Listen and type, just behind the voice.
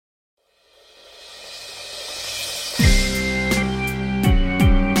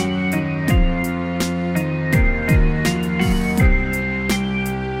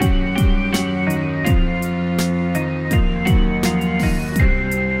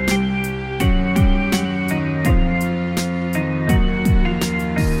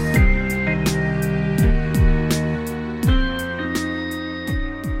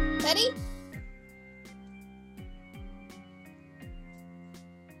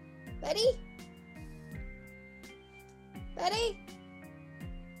Betty? Betty?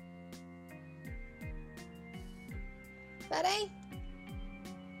 Betty?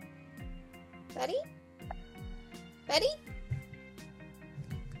 Betty? Betty?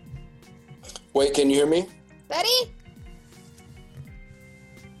 Wait, can you hear me? Betty?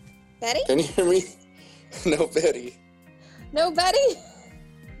 Betty? Can you hear me? No, Betty. No, Betty?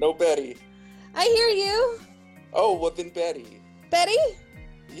 No, Betty. I hear you. Oh, well then Betty. Betty?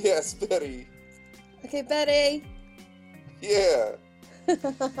 Yes, Betty. Okay, Betty. Yeah.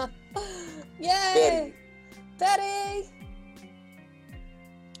 Yay! Betty. Betty!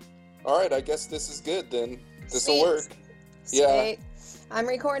 Alright, I guess this is good then. This'll Sweet. work. Yeah. Sweet. I'm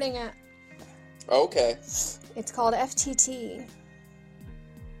recording it. Okay. It's called FTT.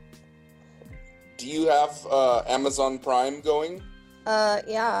 Do you have Amazon Prime going?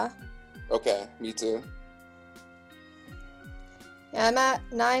 Yeah. Okay, me too. Yeah, I'm at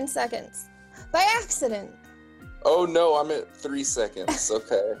 9 seconds. By accident. Oh no, I'm at 3 seconds.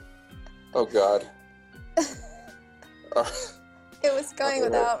 Okay. Oh god. It was going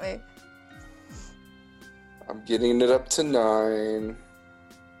without me. I'm getting it up to 9.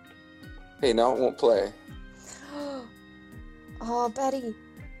 Hey, now it won't play. Oh, Betty.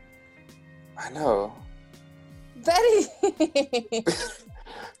 I know. Betty!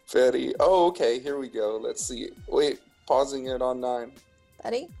 Betty. Oh, okay, here we go. Let's see. Wait, pausing it on 9.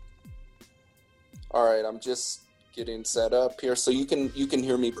 Betty? Alright, I'm just getting set up here so you can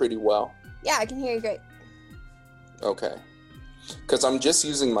hear me pretty well. Yeah, I can hear you great. Okay. Because I'm just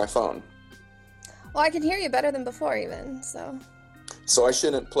using my phone. Well, I can hear you better than before even, so. So I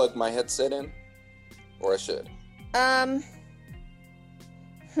shouldn't plug my headset in? Or I should? I'm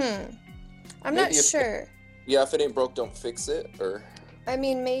Maybe not if- sure. Yeah, if it ain't broke, don't fix it, or... I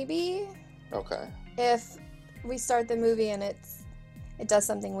mean, maybe Okay. if we start the movie and it does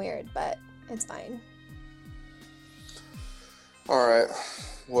something weird, but it's fine. Alright.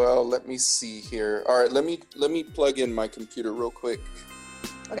 Well, let me see here. Alright, let me plug in my computer real quick.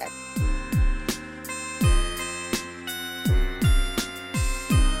 Okay.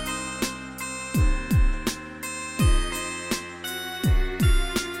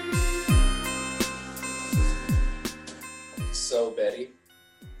 So, Betty.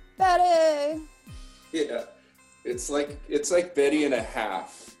 Betty! Yeah. It's like Betty and a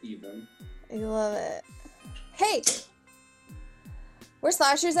half, even. I love it. Hey! We're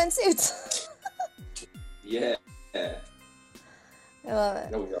slashers and suits. Yeah. I love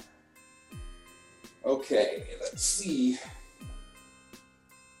it. There we go. Okay, let's see.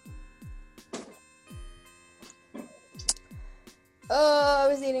 Oh, I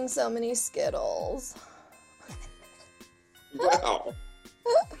was eating so many Skittles. Wow.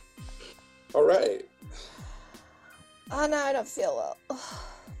 All right. Oh, no, I don't feel well.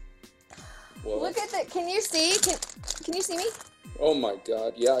 Well, Look at that. Can you see? Can you see me? oh my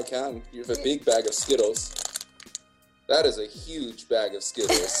God. Yeah, I can. You have a big bag of Skittles. That is a huge bag of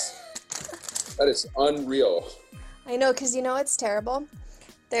Skittles. That is unreal. I know, because you know what's terrible?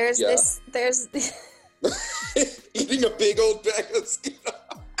 There's Yeah. there's Eating a big old bag of Skittles.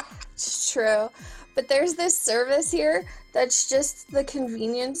 It's true. But there's this service here that's just the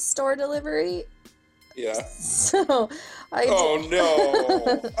convenience store delivery. Yeah. So Oh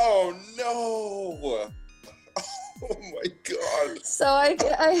no. Oh no. Oh my God. So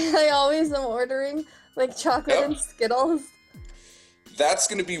I always am ordering like chocolate Yep. and Skittles. That's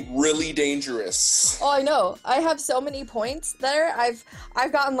going to be really dangerous. Oh, I know. I have so many points there. I've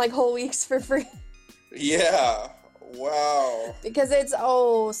gotten like whole weeks for free Yeah. Wow. because it's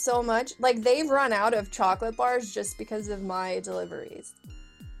so much. Like they've run out of chocolate bars just because of my deliveries.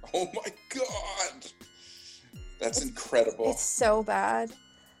 Oh my God. That's incredible. It's so bad.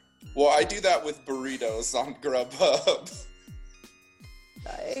 Well, I do that with burritos on Grubhub.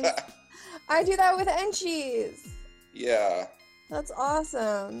 Nice. I do that with Enchies. Yeah, That's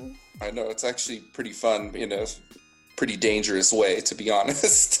awesome. I know. It's actually pretty fun in a pretty dangerous way, to be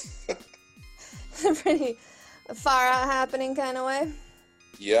honest. Pretty far out happening kind of way.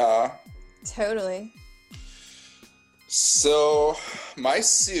 Yeah. Totally. So, my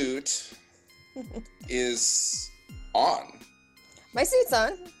suit is on. My suit's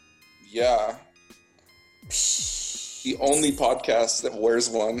on. Yeah. Psh. The only podcast that wears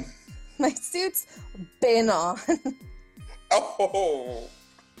one. My suit's been on. Oh!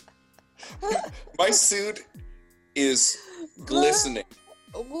 My suit is glistening.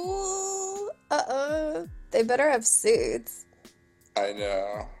 Ooh, they better have suits. I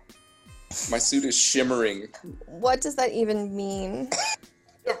know. My suit is shimmering. What does that even mean?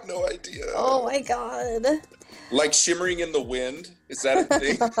 I have no idea. Oh my god. Like shimmering in the wind? Is that a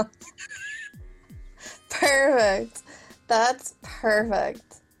thing? Perfect. That's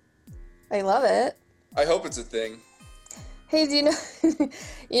perfect. I love it. I hope it's a thing. Hey, do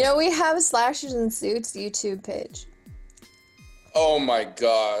you know we have a Slashers and Suits YouTube page. Oh my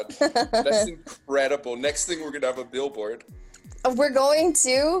god. That's incredible. Next thing we're gonna have a billboard. We're going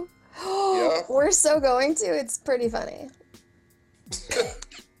to? Yeah. We're so going to. It's pretty funny.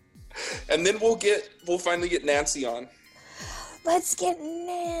 And then we'll finally get Nancy on. Let's get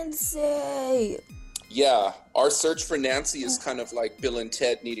Nancy. Yeah, our search for Nancy is kind of like Bill and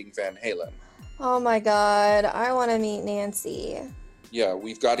Ted needing Van Halen. Oh my god, I want to meet Nancy. Yeah,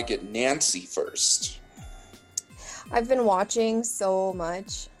 we've got to get Nancy first. I've been watching so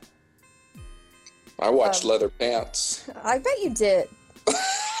much. I watched Leather Pants. I bet you did.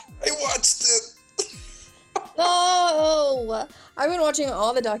 I watched it. No! I've been watching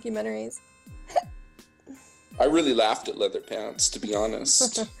all the documentaries. I really laughed at Leather Pants, to be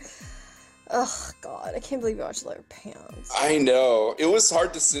honest. Oh god, I can't believe you watched Leather Pants. I know. It was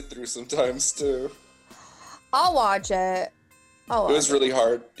hard to sit through sometimes, too. I'll watch it. It was really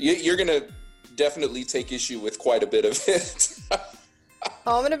hard. You're going to definitely take issue with quite a bit of it.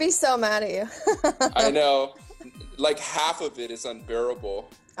 Oh, I'm gonna be so mad at you. I know. Like half of it is unbearable.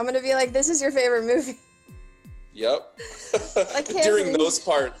 I'm gonna be like, this is your favorite movie. Yep. I can't During those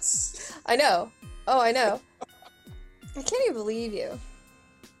parts. I know. Oh, I know. I can't even believe you.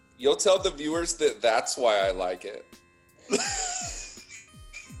 You'll tell the viewers that that's why I like it.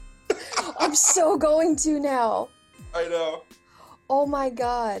 I'm so going to now. I know. Oh my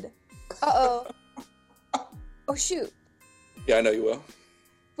god. Uh-oh. Oh, shoot. Yeah, I know you will.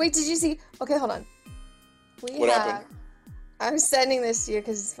 Wait, did you see? Okay, hold on. What happened? I'm sending this to you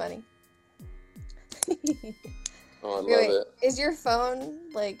because it's funny. Oh, I love it. Is your phone,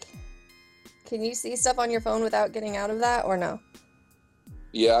 like, can you see stuff on your phone without getting out of that, or no?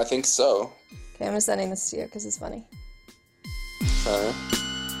 Yeah, I think so. Okay, I'm sending this to you because it's funny. Okay.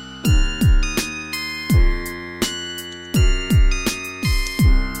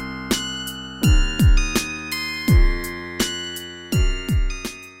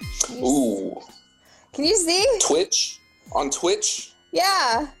 Ooh. Can you see? Twitch? On Twitch?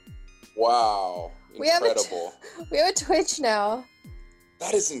 Yeah. Wow. Incredible. We have a Twitch now.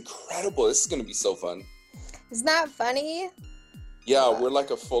 That is incredible. This is going to be so fun. Isn't that funny? Yeah, we're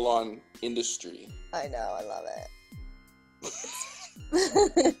like a full-on industry. I know, I love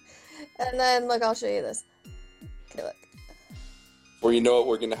it. And then, look, I'll show you this. Okay, look. Where you know what,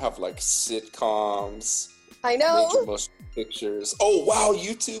 we're going to have like sitcoms. I know. Major motion pictures. Oh, wow,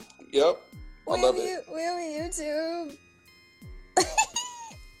 YouTube. Yep. I love it. We have a YouTube.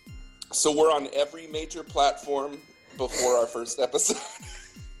 So we're on every major platform before our first episode.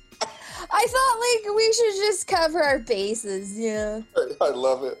 I thought, like, we should just cover our bases, yeah. I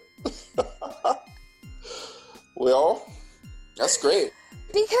love it. Well, that's great.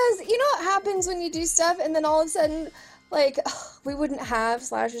 Because, you know what happens when you do stuff and then all of a sudden, like, we wouldn't have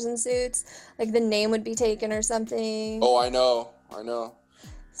Slashers and Suits. Like, the name would be taken or something. Oh, I know.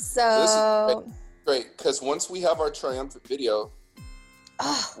 So... This is great, because once we have our triumphant video...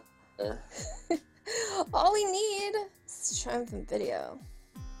 there. All we need is a triumphant video.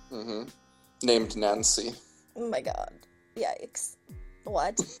 Mm-hmm. Named Nancy. Oh my god. Yikes.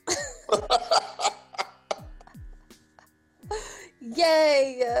 What?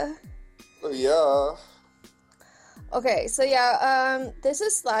 Yay! Yeah. Okay, so yeah, this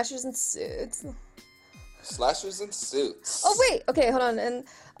is Slashers and Suits. Slashers and Suits. Oh wait, okay, hold on. And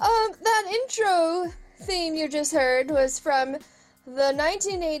that intro theme you just heard was from the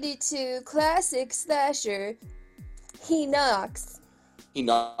 1982 classic slasher, He Knocks. He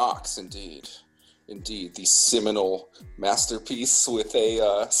Knocks, indeed. Indeed, the seminal masterpiece with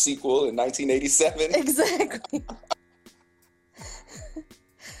a sequel in 1987. Exactly.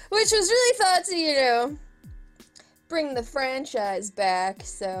 Which was really thought to, you know, bring the franchise back,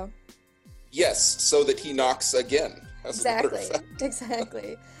 so... Yes, so that he knocks again. Exactly,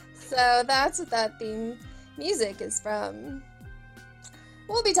 exactly. So that's what that theme music is from.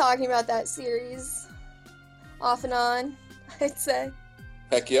 We'll be talking about that series off and on, I'd say.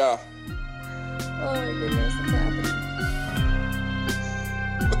 Heck yeah. Oh my goodness, what's happening?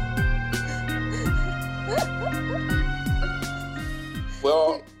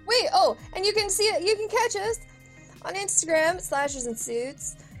 Well... Wait, oh, and you can see it, you can catch us on Instagram, Slashers and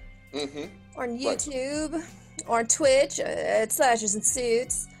Suits. Mm-hmm. Or on YouTube, or on Twitch, at Slashers and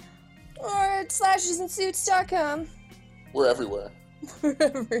Suits, or at slashersandsuits.com. We're everywhere. We're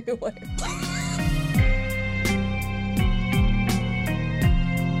everywhere.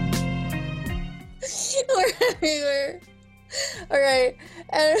 We're everywhere. All right,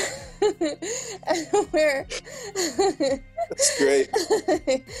 and, and we're That's great.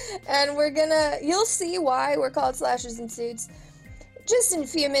 and you'll see why we're called Slashers in Suits just in a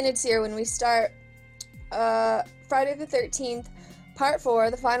few minutes here when we start Friday the 13th, part 4,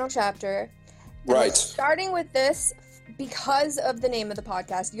 the final chapter. And Right. we're starting with this because of the name of the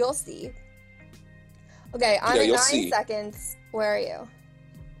podcast. You'll see. Okay, I'm at 9 seconds. Where are you?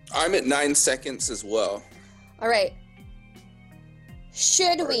 I'm at 9 seconds as well. All right.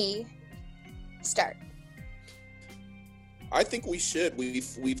 Should we start? I think we should.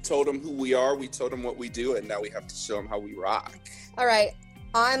 We've told them who we are. We told them what we do, and now we have to show them how we rock. All right.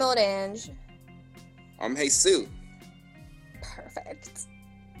 I'm Old Ange. I'm Jesus. Perfect.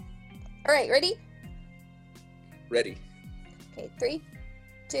 All right. Ready? Ready. Okay. 3,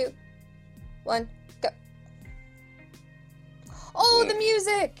 2, 1, go. Oh, the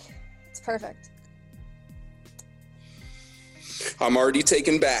music! It's perfect. I'm already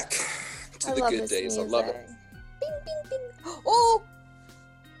taken back to the love good this days. music. I love it. Bing, bing, bing. Oh!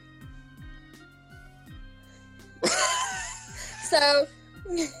 So,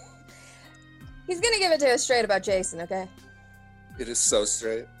 he's gonna give it to us straight about Jason, okay? It is so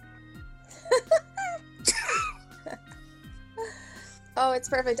straight. Oh, it's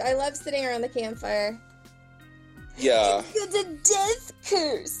perfect. I love sitting around the campfire. Yeah. It's a death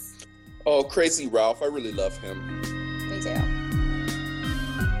curse. Oh, Crazy Ralph. I really love him. Me too.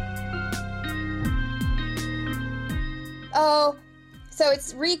 Oh, so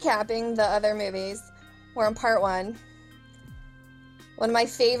it's recapping the other movies. We're on part 1. One of my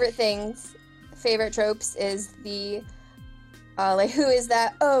favorite tropes is the, like, who is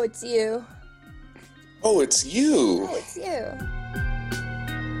that? Oh, it's you. Oh, it's you. Oh, it's you.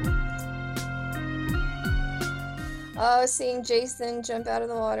 Oh, seeing Jason jump out of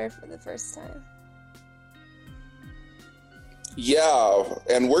the water for the first time. Yeah,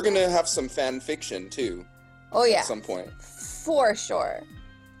 and we're going to have some fan fiction, too. Oh, yeah. At some point. For sure.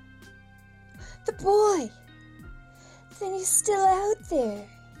 The boy! Then he's still out there.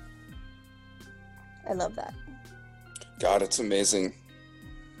 I love that. God, it's amazing.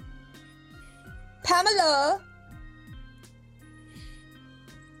 Pamela!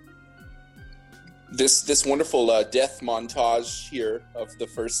 This wonderful death montage here of the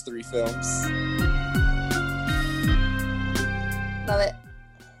first 3 films. Love it.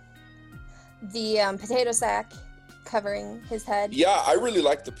 The potato sack covering his head. Yeah, I really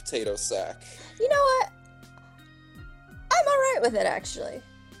like the potato sack. You know what? I'm alright with it, actually.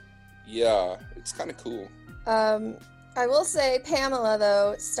 Yeah, it's kind of cool. I will say Pamela,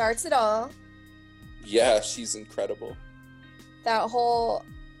 though, starts it all. Yeah, she's incredible. That whole,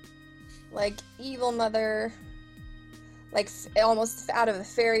 like, evil mother, like, almost out of a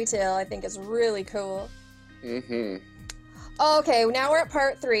fairy tale, I think is really cool. Mm-hmm. Okay, now we're at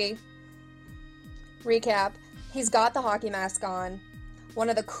part 3. Recap. He's got the hockey mask on. One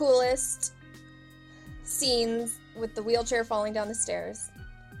of the coolest scenes with the wheelchair falling down the stairs.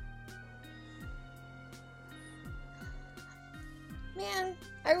 Man,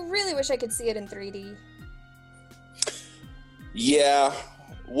 I really wish I could see it in 3D. Yeah,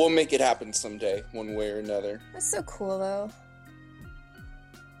 we'll make it happen someday, one way or another. That's so cool, though.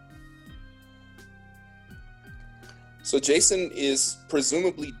 So Jason is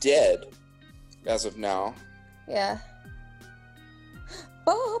presumably dead as of now. Yeah.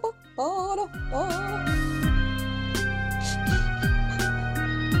 Ba-ba, ba-da, ba.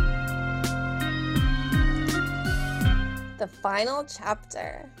 The final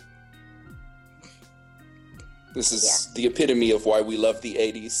chapter. This is the epitome of why we love the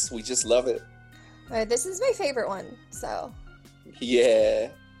 80s. We just love it. Alright, this is my favorite one, so. Yeah.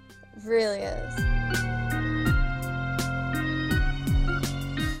 It really is.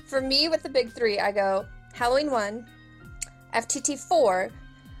 For me, with the big 3, I go Halloween 1, FTT 4,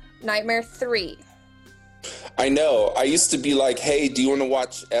 Nightmare 3. I know. I used to be like, hey, do you want to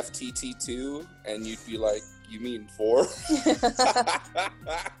watch FTT 2? And you'd be like, you mean 4?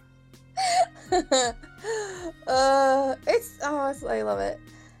 I love it.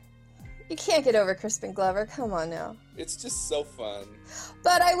 You can't get over Crispin Glover. Come on now. It's just so fun.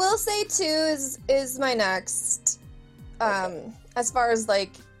 But I will say 2 is my next. As far as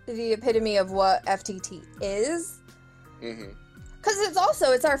like the epitome of what FTT is. Mm-hmm. Because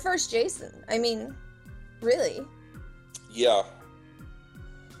it's our first Jason. I mean, really. Yeah.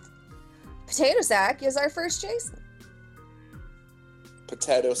 Potato Sack is our first Jason.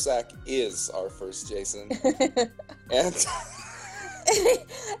 Potato Sack is our first Jason. And it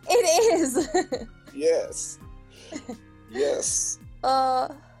is. yes. Yes.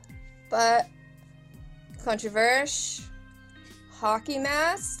 But Controversial. Hockey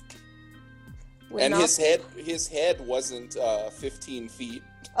mask. Would And not- his head wasn't 15 feet.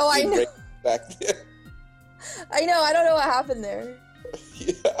 Oh, I know. Back then. I know. I don't know what happened there.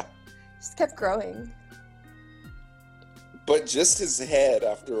 Yeah. Just kept growing. But just his head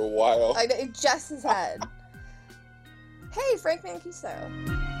after a while. I know, just his head. Hey, Frank Mancuso.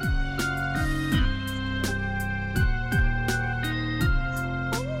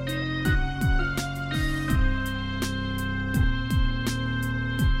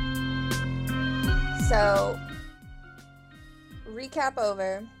 So, recap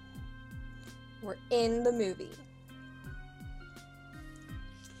over. We're in the movie.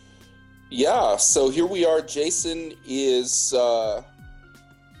 Yeah, so here we are. Jason is sort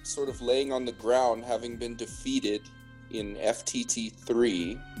of laying on the ground, having been defeated in FTT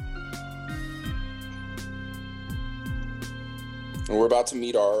 3. And we're about to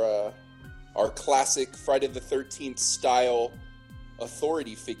meet our classic Friday the 13th style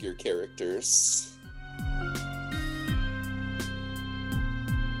authority figure characters.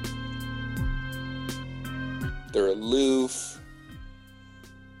 They're aloof.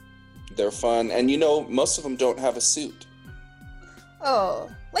 They're fun. And most of them don't have a suit.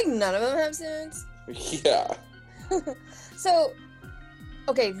 Oh, like none of them have suits? Yeah. So,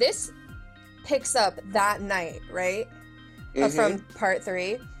 okay, this picks up that night, right? Mhm. From part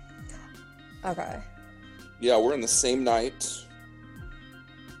 3. Okay. Yeah, we're in the same night.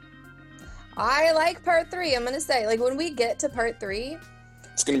 I like part 3, I'm gonna say. Like, when we get to part 3,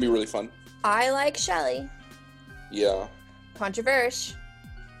 It's going to be really fun. I like Shelly. Yeah. Controversial.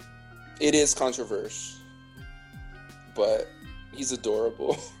 It is controversial. But he's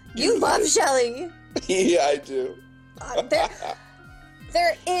adorable. You love Shelly. Yeah, I do.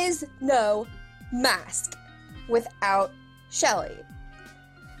 There is no mask without Shelly.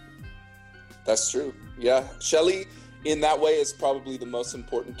 That's true. Yeah. Shelly, in that way, is probably the most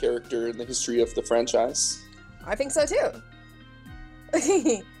important character in the history of the franchise. I think so too.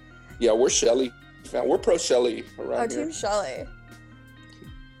 Yeah, we're Shelly. We're pro Shelly around here. Team Shelly.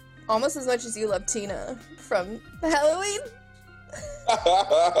 Almost as much as you love Tina from Halloween.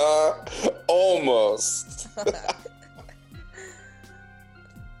 Almost.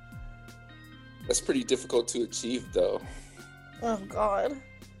 That's pretty difficult to achieve, though. Oh, God.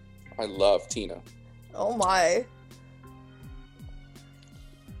 I love Tina. Oh, my.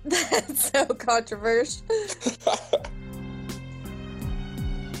 That's so controversial.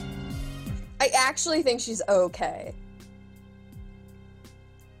 I actually think she's okay.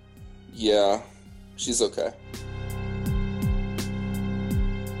 Yeah, she's okay.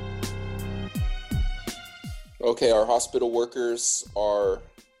 Okay, our hospital workers are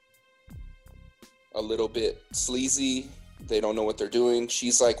a little bit sleazy. They don't know what they're doing.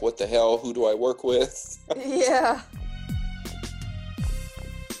 She's like, what the hell? Who do I work with? Yeah.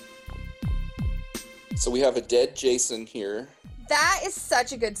 So we have a dead Jason here. That is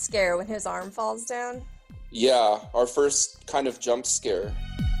such a good scare when his arm falls down. Yeah, our first kind of jump scare.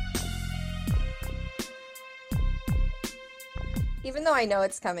 Even though I know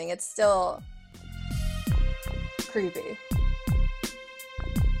it's coming, it's still creepy.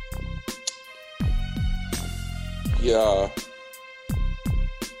 Yeah.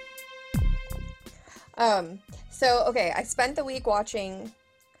 So, okay, I spent the week watching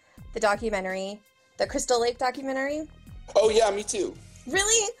the documentary, the Crystal Lake documentary. Oh, yeah, me too.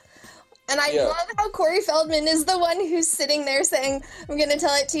 Really? And I Yeah. love how Corey Feldman is the one who's sitting there saying, I'm going to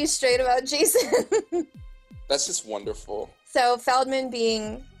tell it to you straight about Jason. That's just wonderful. So, Feldman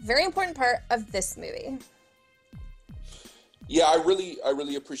being a very important part of this movie. Yeah, I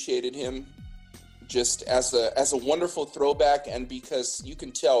really appreciated him just as a wonderful throwback, and because you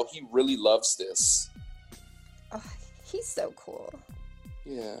can tell he really loves this. Oh, he's so cool.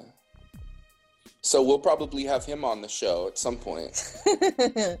 Yeah. So we'll probably have him on the show at some point.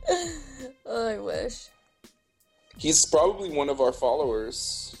 Oh, I wish. He's probably one of our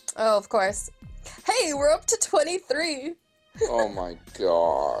followers. Oh, of course. Hey, we're up to 23. Oh my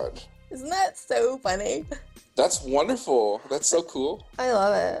god. Isn't that so funny? That's wonderful. That's so cool. I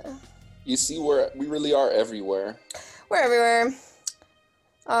love it. You see, we really are everywhere. We're everywhere.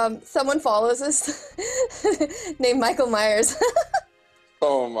 Someone follows us named Michael Myers.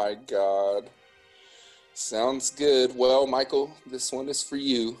 Oh my god. Sounds good. Well, Michael, this one is for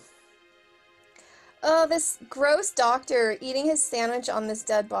you. Oh, this gross doctor eating his sandwich on this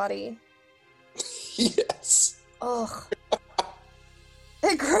dead body. Yes. Ugh.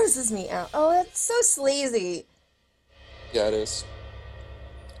 It grosses me out. Oh, that's so sleazy. Yeah, it is.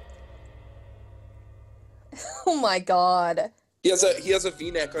 Oh my god. He has a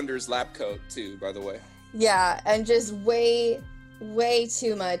V-neck under his lab coat too, by the way. Yeah, and just way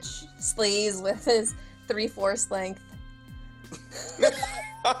too much sleaze with his 3/4 length. His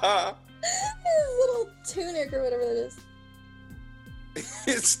little tunic or whatever it is.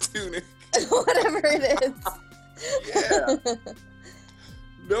 It's tunic. Whatever it is. Yeah.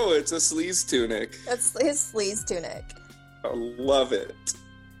 No, it's a sleaze tunic. That's his sleaze tunic. I love it.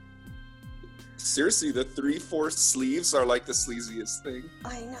 Seriously, the 3/4 sleeves are like the sleaziest thing.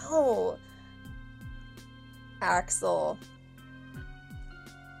 I know. Axel.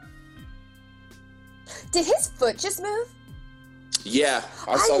 Did his foot just move? Yeah,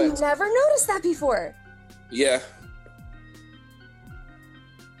 I saw that. I never noticed that before. Yeah.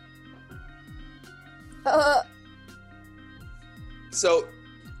 So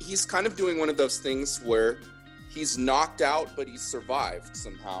he's kind of doing one of those things where he's knocked out, but he's survived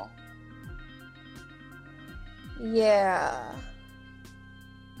somehow. Yeah.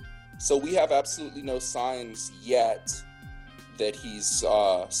 So we have absolutely no signs yet that he's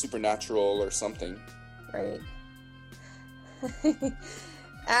supernatural or something. Right.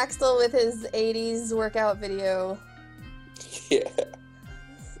 Axel with his 80s workout video. Yeah.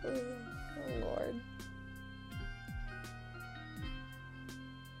 Oh, Lord.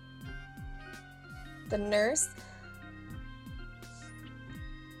 The nurse.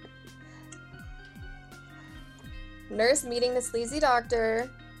 Nurse meeting the sleazy doctor.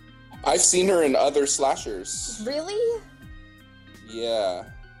 I've seen her in other slashers. Really? Yeah.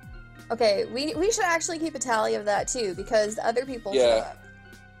 Okay, we should actually keep a tally of that too, because other people show Yeah. up.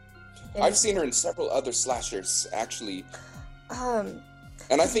 And, I've seen her in several other slashers, actually. Um,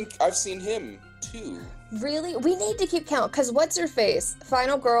 And I think I've seen him, too. really? We need to keep count, because what's her face?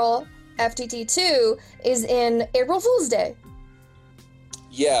 Final Girl FTT2 is in April Fool's Day.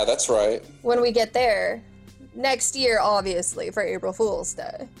 Yeah, that's right. When we get there. Next year, obviously, for April Fool's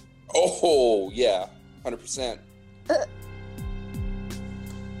Day. Oh, yeah. 100%.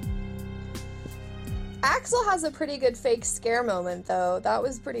 Axel has a pretty good fake scare moment, though. That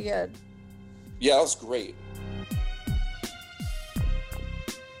was pretty good. Yeah, that was great.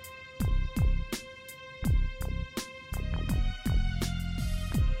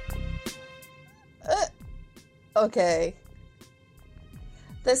 Okay.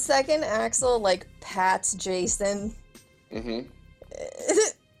 The second Axel, like, pats Jason Mm-hmm.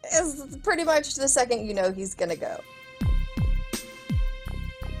 is pretty much the second you know he's gonna go.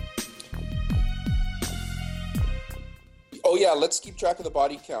 Oh, yeah, let's keep track of the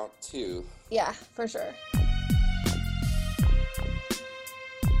body count, too. Yeah, for sure.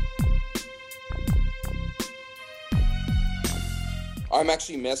 I'm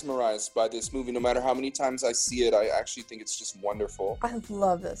actually mesmerized by this movie. No matter how many times I see it, I actually think it's just wonderful. I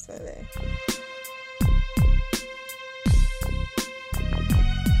love this movie.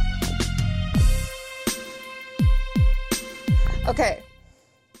 Okay.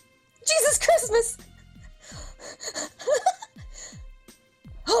 Jesus Christmas!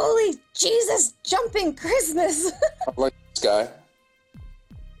 Holy Jesus jumping Christmas! I like this guy.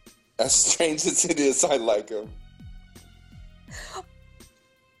 As strange as it is, I like him.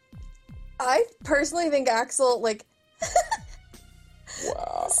 I personally think Axel, like,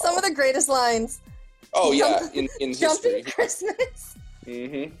 Wow. some of the greatest lines. Oh, yeah, in Jumping history. Christmas.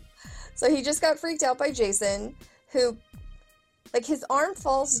 Mm-hmm. So he just got freaked out by Jason, who, like, his arm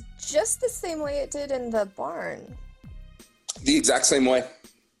falls just the same way it did in the barn. The exact same way.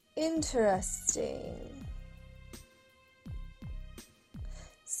 Interesting.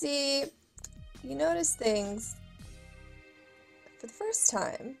 See, you notice things for the first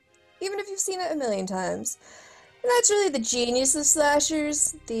time, even if you've seen it a million times. And that's really the genius of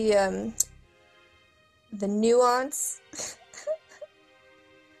slashers, the nuance.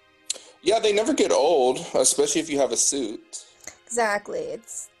 Yeah, they never get old, especially if you have a suit. Exactly.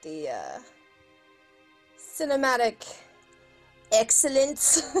 It's the cinematic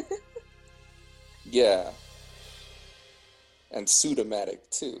excellence. Yeah. And suitomatic,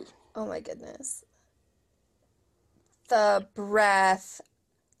 too. Oh my goodness. The breath.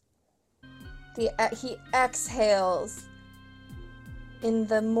 He exhales in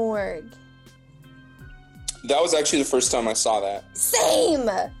the morgue. That was actually the first time I saw that. Same!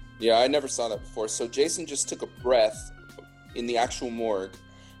 Yeah, I never saw that before. So Jason just took a breath in the actual morgue.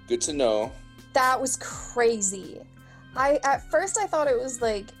 Good to know. That was crazy. At first I thought it was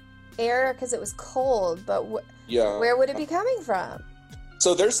like air because it was cold, but Yeah. where would it be coming from?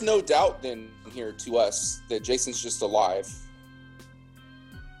 So there's no doubt then here to us that Jason's just alive.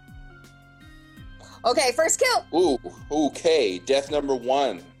 Okay, first kill! Ooh, okay. Death number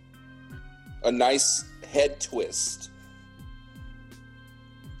 1. A nice head twist.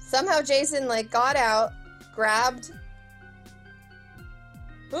 Somehow Jason, like, got out, grabbed.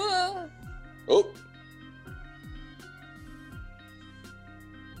 Ah. Oh.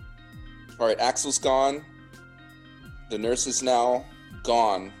 All right, Axel's gone. The nurse is now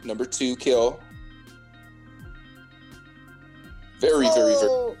gone. Number 2 kill. Very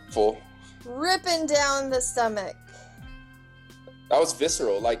full. Ripping down the stomach. That was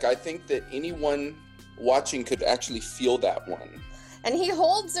visceral. Like, I think that anyone watching could actually feel that one. And he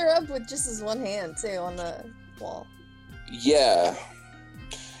holds her up with just his one hand, too, on the wall. Yeah.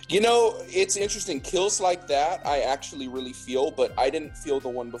 You know, it's interesting. Kills like that, I actually really feel, but I didn't feel the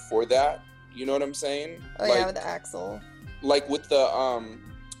one before that. You know what I'm saying? Oh, like, yeah, with the Axel. Like with the,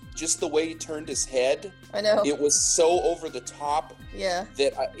 just the way he turned his head. I know. It was so over the top. Yeah.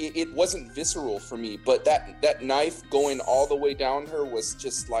 That it wasn't visceral for me, but that knife going all the way down her was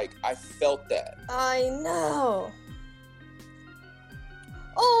just like, I felt that. I know.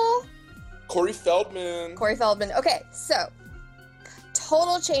 Oh. Corey Feldman. Okay, so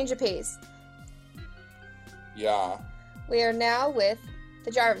total change of pace. Yeah. We are now with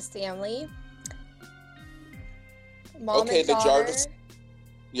the Jarvis family. Mom and daughter. The Jarvis.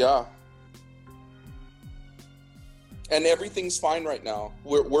 Yeah. And everything's fine right now.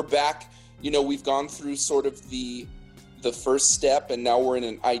 We're back. You know, we've gone through sort of the first step, and now we're in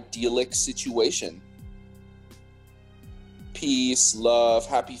an idyllic situation. Peace, love,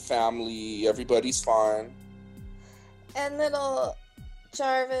 happy family, everybody's fine. And little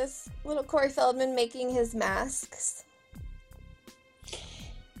Jarvis, little Corey Feldman making his masks.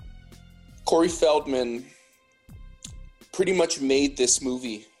 Corey Feldman pretty much made this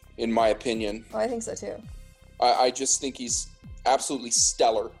movie, in my opinion. Oh, I think so too. I just think he's absolutely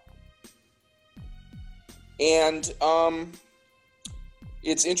stellar. And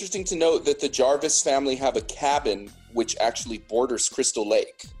it's interesting to note that the Jarvis family have a cabin which actually borders Crystal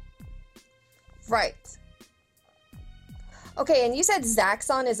Lake. Right. Okay, and you said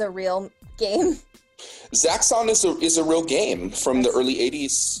Zaxxon is a real game? Zaxxon is a real game from the early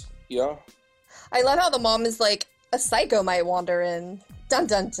 80s. Yeah. I love how the mom is like, a psycho might wander in. Dun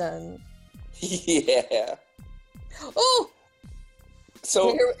dun dun. Yeah. Oh!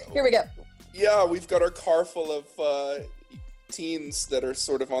 So here we go. Yeah, we've got our car full of teens that are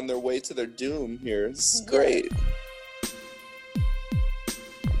sort of on their way to their doom here. This is great.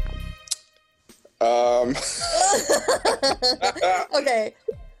 Okay.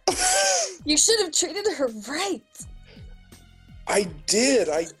 You should have treated her right. I did.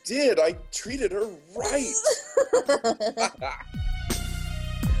 I treated her right.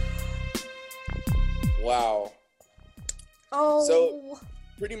 Wow. Oh. So,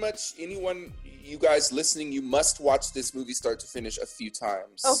 pretty much anyone, you guys listening, you must watch this movie start to finish a few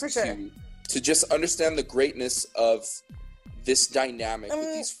times. Oh, for sure. To just understand the greatness of this dynamic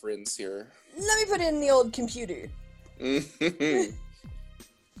with these friends here. Let me put it in the old computer.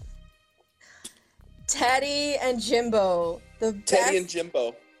 Teddy and Jimbo. Teddy and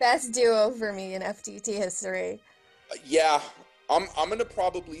Jimbo. Best duo for me in FTT history. Yeah. I'm going to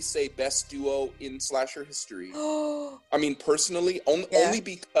probably say best duo in slasher history. I mean, personally, only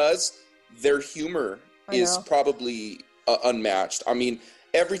because their humor is probably unmatched. I mean,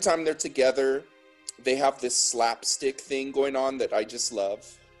 every time they're together, they have this slapstick thing going on that I just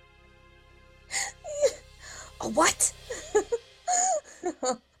love. What?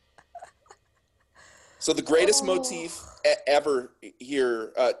 So the greatest motif ever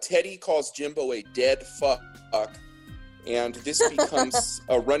here, Teddy calls Jimbo a dead fuck, and this becomes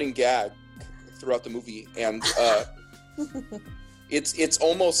a running gag throughout the movie. And it's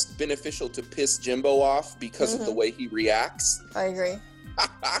almost beneficial to piss Jimbo off because of the way he reacts. I agree.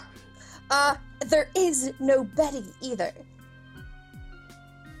 There is no Betty either.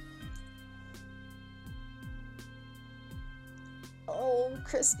 Oh,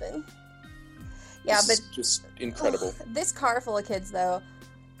 Crispin. Yeah, this but is just incredible. This car full of kids, though.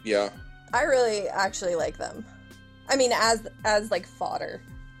 Yeah. I really actually like them. I mean, as like fodder.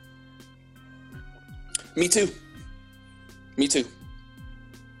 Me too.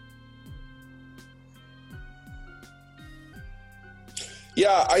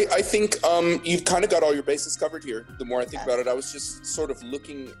 Yeah, I think you've kind of got all your bases covered here. The more I think about it, I was just sort of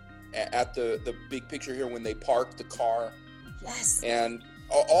looking at the big picture here when they park the car. Yes. And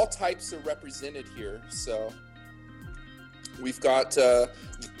all types are represented here. So we've got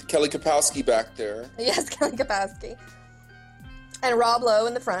Kelly Kapowski back there. Yes, Kelly Kapowski. And Rob Lowe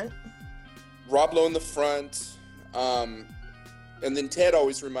in the front. And then Ted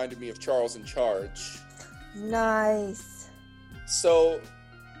always reminded me of Charles in Charge. Nice. So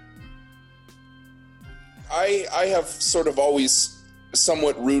I have sort of always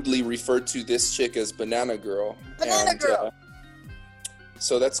somewhat rudely referred to this chick as Banana Girl. Banana Girl.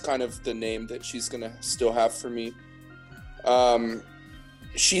 So that's kind of the name that she's gonna still have for me.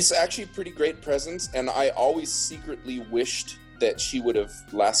 She's actually a pretty great presence, and I always secretly wished that she would have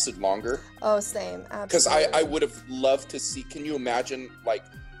lasted longer. Oh, same. Absolutely. Because I would have loved to see, can you imagine, like,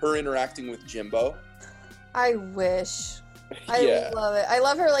 her interacting with Jimbo? I wish. I love it. I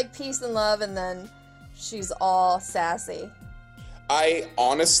love her, like, peace and love, and then she's all sassy. I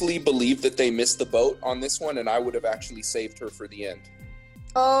honestly believe that they missed the boat on this one, and I would have actually saved her for the end.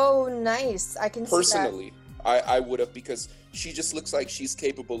 Oh, nice. I can see that. Personally, I would have, because she just looks like she's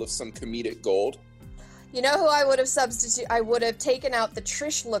capable of some comedic gold. You know who I would have substituted? I would have taken out the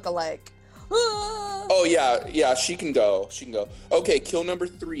Trish lookalike. Oh, yeah, she can go. Okay, kill number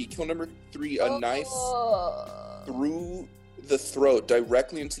 3. A knife through the throat,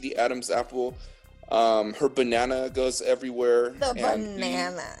 directly into the Adam's apple. Her banana goes everywhere. The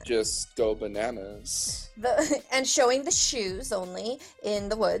banana. Just go bananas. And showing the shoes only in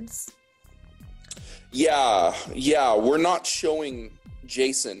the woods. Yeah, we're not showing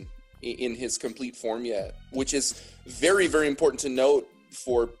Jason in his complete form yet, which is very, very important to note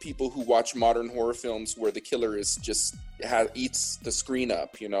for people who watch modern horror films where the killer is just eats the screen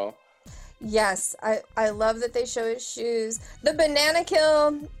up, you know? Yes, I love that they show his shoes. The banana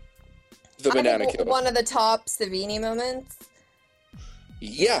kill. One of the top Savini moments.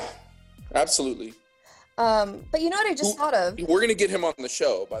 Yeah, absolutely. But you know what I just thought of? We're going to get him on the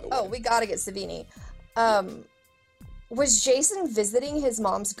show, by the way. Oh, we got to get Savini. Was Jason visiting his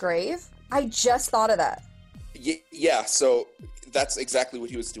mom's grave? I just thought of that. Yeah, so that's exactly what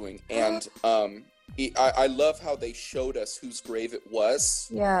he was doing. And I love how they showed us whose grave it was.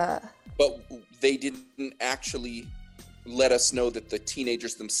 Yeah. But they didn't actually let us know that the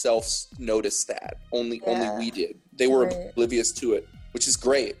teenagers themselves noticed that. Only we did. They were oblivious to it, which is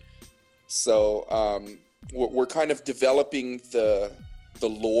great. So we're kind of developing the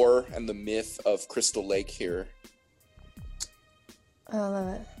lore and the myth of Crystal Lake here. I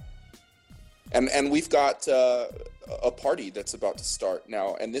love it. And we've got a party that's about to start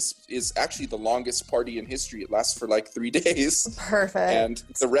now, and this is actually the longest party in history. It lasts for like 3 days. Perfect. And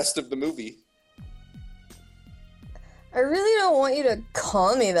the rest of the movie. I really don't want you to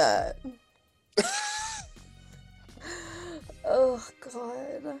call me that. Oh,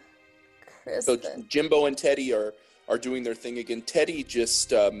 God. Kristen. So Jimbo and Teddy are doing their thing again. Teddy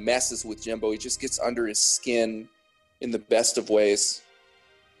just messes with Jimbo. He just gets under his skin in the best of ways.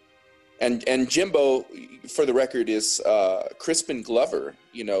 And Jimbo, for the record, is Crispin Glover,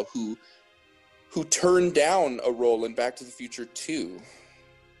 you know, who turned down a role in Back to the Future 2,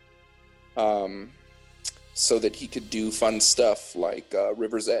 so that he could do fun stuff like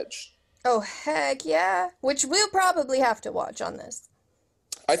River's Edge. Oh, heck yeah. Which we'll probably have to watch on this.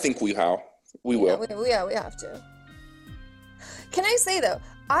 I think we will. Yeah, we have to. Can I say, though,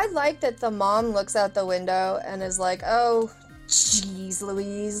 I like that the mom looks out the window and is like, oh, jeez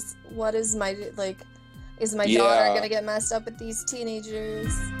Louise, what is my, like, is my daughter gonna get messed up with these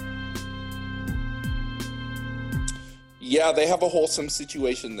teenagers? Yeah, they have a wholesome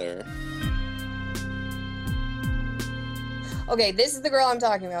situation there. Okay, this is the girl I'm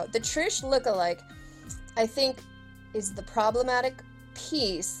talking about. The Trish lookalike, I think, is the problematic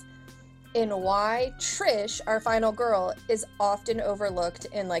piece in why Trish, our final girl, is often overlooked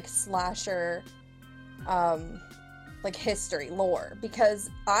in, like, slasher, like, history, lore. Because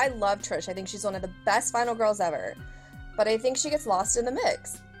I love Trish. I think she's one of the best final girls ever. But I think she gets lost in the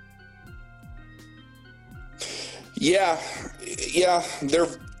mix. Yeah, they're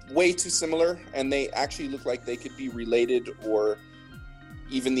way too similar, and they actually look like they could be related or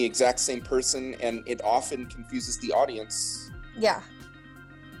even the exact same person, and it often confuses the audience. Yeah.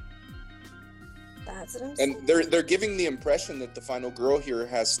 That's what I'm saying. And they're giving the impression that the final girl here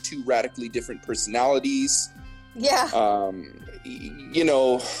has 2 radically different personalities. Yeah. You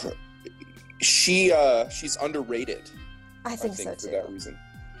know, she's underrated. I think so too. For that reason.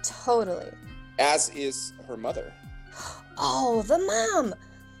 Totally. As is her mother. Oh, the mom.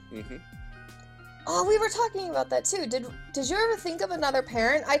 Mm-hmm. Oh, we were talking about that too. Did you ever think of another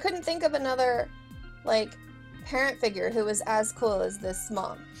parent? I couldn't think of another, like, parent figure who was as cool as this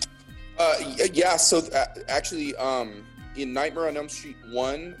mom. Yeah. So actually, in Nightmare on Elm Street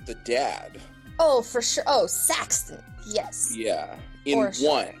 1, the dad. Oh, for sure. Oh, Saxton. Yes. Yeah. In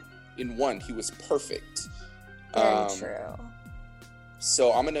one, he was perfect. Very true.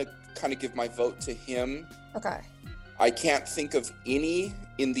 So I'm gonna kind of give my vote to him. Okay. I can't think of any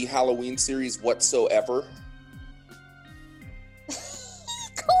in the Halloween series whatsoever.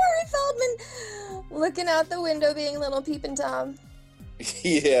 Corey Feldman looking out the window being little peeping Tom.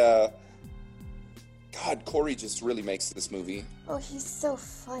 Yeah. God, Corey just really makes this movie. Oh, he's so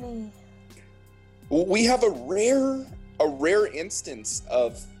funny. We have a rare instance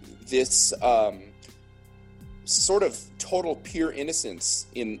of this sort of total pure innocence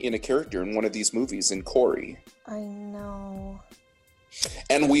in a character in one of these movies in Corey. I know.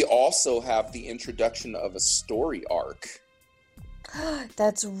 And we also have the introduction of a story arc.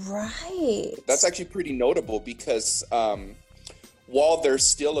 That's right. That's actually pretty notable because while they're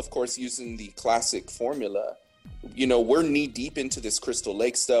still, of course, using the classic formula, you know, we're knee deep into this Crystal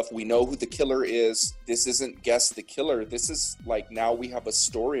Lake stuff. We know who the killer is. This isn't guess the killer. This is like, now we have a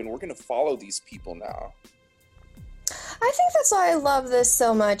story and we're going to follow these people now. I think that's why I love this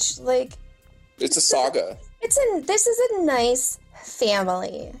so much. Like, it's a saga. This is a nice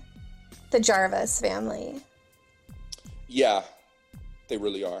family. The Jarvis family. Yeah, they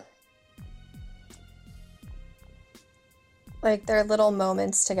really are. Like, their little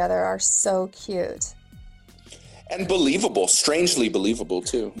moments together are so cute. And believable. Strangely believable,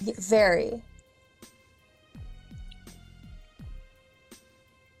 too. Very.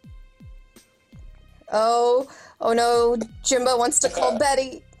 Oh no, Jimbo wants to call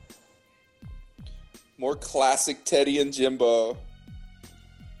Betty. More classic Teddy and Jimbo.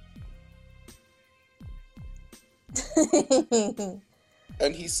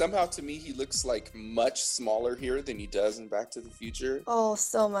 And he somehow, to me, he looks like much smaller here than he does in Back to the Future. Oh,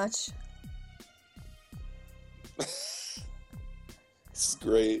 so much. This is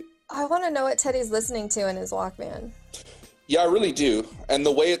great. I want to know what Teddy's listening to in his Walkman. Yeah, I really do. And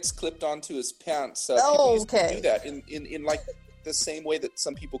the way it's clipped onto his pants, people used to do that in like the same way that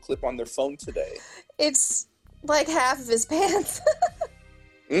some people clip on their phone today. It's like half of his pants.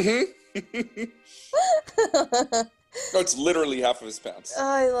 Mm-hmm. No, it's literally half of his pants. Oh,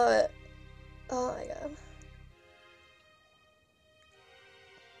 I love it. Oh my god.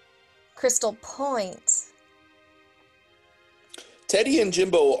 Crystal Point. Teddy and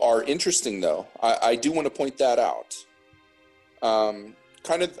Jimbo are interesting, though. I do want to point that out.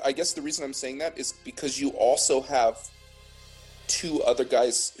 Kind of, I guess the reason I'm saying that is because you also have two other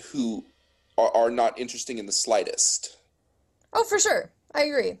guys who are not interesting in the slightest. Oh, for sure. I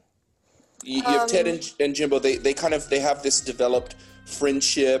agree. You have Ted and Jimbo. They have this developed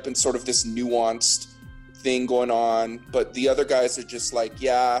friendship and sort of this nuanced thing going on. But the other guys are just like,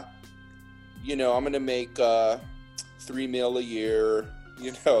 yeah, you know, I'm gonna make $3 million a year.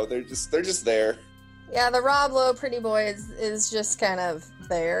 You know, they're just there. Yeah, the Rob Lowe pretty boy is just kind of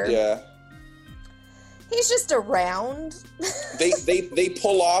there. Yeah. He's just around. they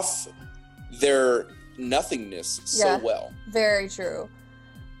pull off their nothingness so well. Very true.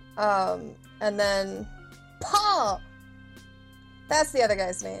 And then Paul. That's the other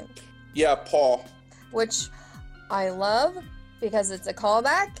guy's name. Yeah, Paul. Which I love because it's a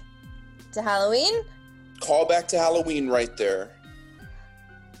callback to Halloween. Callback to Halloween right there.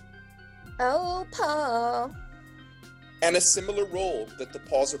 Oh, Paul. And a similar role that the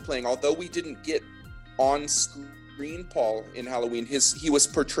Pauls are playing. Although we didn't get on-screen Paul in Halloween, he was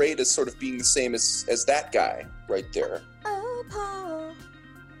portrayed as sort of being the same as that guy right there. Oh, Paul.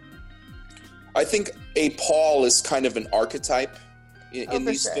 I think a Paul is kind of an archetype in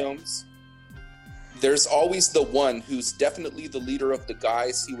these films. There's always the one who's definitely the leader of the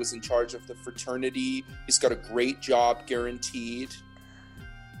guys. He was in charge of the fraternity. He's got a great job guaranteed.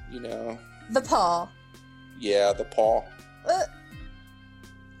 You know. The Paul. Yeah, the Paul.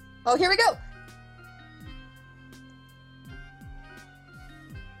 Oh, here we go.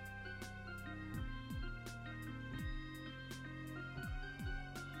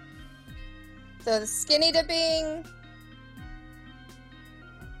 So the skinny dipping.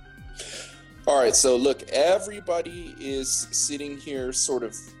 All right, so look, everybody is sitting here sort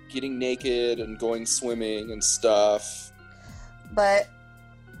of getting naked and going swimming and stuff. But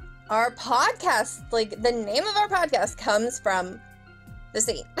our podcast, like the name of our podcast comes from the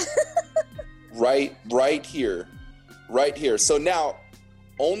scene. Right here. So now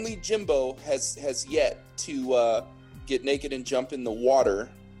only Jimbo has yet to get naked and jump in the water.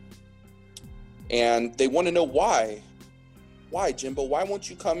 And they want to know why. Why, Jimbo? Why won't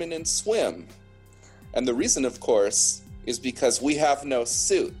you come in and swim? And the reason, of course, is because we have no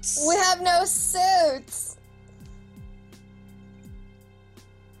suits. We have no suits.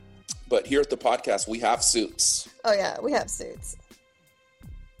 But here at the podcast, we have suits. Oh, yeah, we have suits.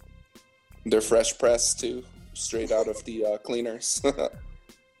 They're fresh pressed, too. Straight out of the cleaners.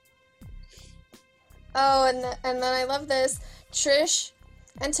 Oh, and then I love this. Trish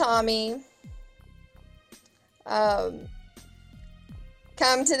and Tommy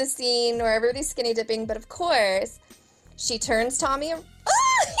come to the scene where everybody's skinny dipping, but of course, she turns Tommy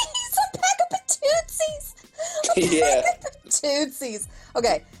Yeah. Tootsies.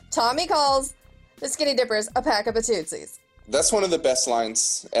 Okay, Tommy calls the Skinny Dippers a pack of Tootsies. That's one of the best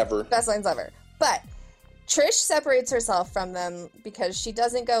lines ever. Best lines ever. But Trish separates herself from them because she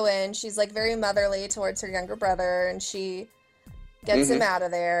doesn't go in. She's like very motherly towards her younger brother, and she gets him out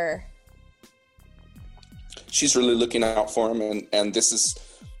of there. She's really looking out for him, and this is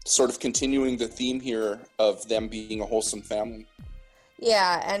sort of continuing the theme here of them being a wholesome family.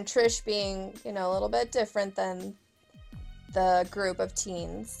 Yeah, and Trish being, a little bit different than the group of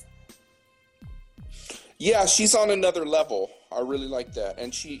teens. Yeah, she's on another level. I really like that.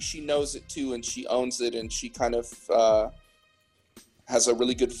 And she knows it too, and she owns it, and she kind of has a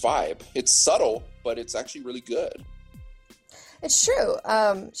really good vibe. It's subtle, but it's actually really good. It's true.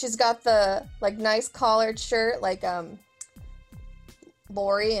 She's got the, nice collared shirt,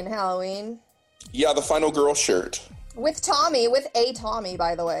 Lori in Halloween. Yeah, the final girl shirt. With a Tommy,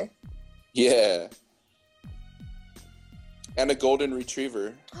 by the way. Yeah. And a golden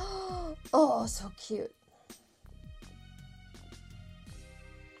retriever. Oh, so cute.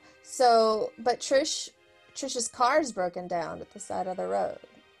 So, but Trish's car's broken down at the side of the road.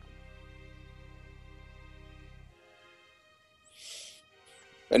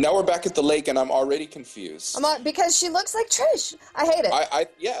 And now we're back at the lake, and I'm already confused. Because she looks like Trish. I hate it.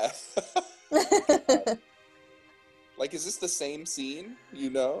 Yeah. Is this the same scene?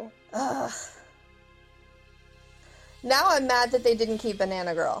 Ugh. Now I'm mad that they didn't keep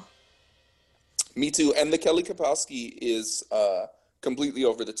Banana Girl. Me too. And the Kelly Kapowski is completely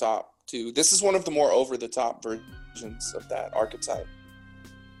over the top, too. This is one of the more over the top versions of that archetype.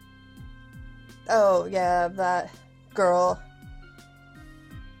 Oh, yeah, that girl.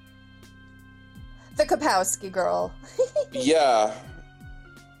 The Kapowski girl. Yeah.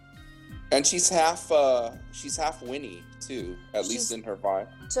 And she's half Winnie, too, at least in her vibe.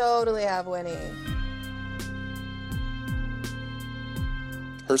 Totally half Winnie.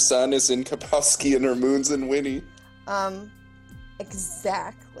 Her sun is in Kapowski and her moon's in Winnie.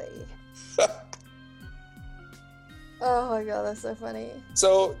 Exactly. Oh my god, that's so funny.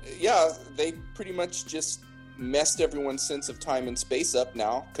 So, yeah, they pretty much just messed everyone's sense of time and space up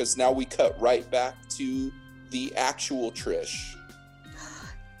now, because now we cut right back to the actual Trish.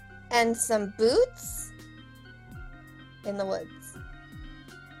 And some boots in the woods.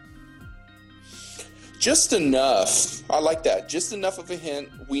 Just enough. I like that. Just enough of a hint.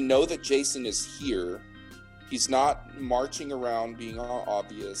 We know that Jason is here. He's not marching around being all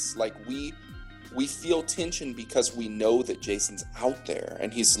obvious. We feel tension because we know that Jason's out there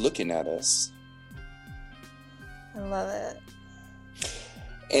and he's looking at us. I love it.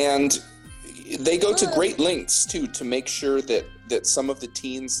 And they go to great lengths, too, to make sure that some of the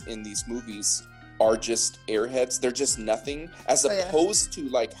teens in these movies are just airheads. They're just nothing. As opposed to,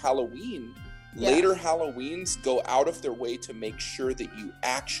 Halloween. Yeah. Later Halloweens go out of their way to make sure that you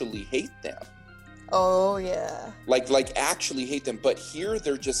actually hate them. Oh, yeah. Actually hate them. But here,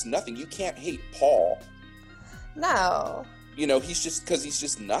 they're just nothing. You can't hate Paul. No. He's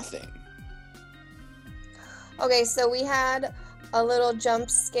just nothing. Okay, so we had a little jump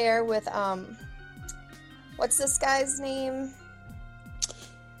scare with, what's this guy's name?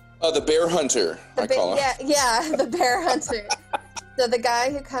 The bear hunter, I call him. Yeah, the bear hunter. So the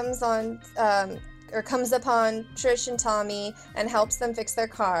guy who comes upon Trish and Tommy and helps them fix their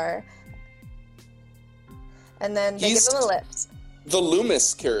car. And then they give them a lift. The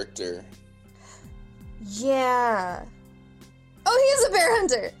Loomis character. Yeah. Oh, he is a bear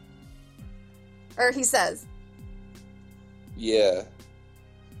hunter. Or he says. Yeah.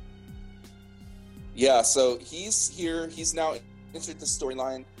 Yeah, so he's here. He's now entered the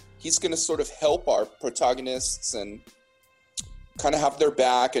storyline. He's going to sort of help our protagonists and kind of have their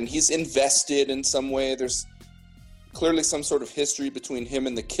back, and he's invested in some way. There's clearly some sort of history between him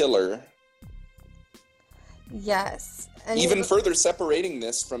and the killer. Yes. And even further separating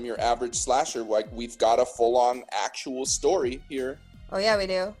this from your average slasher, we've got a full-on actual story here. Oh, yeah, we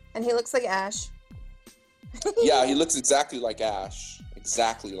do. And he looks like Ash. Yeah, he looks exactly like Ash.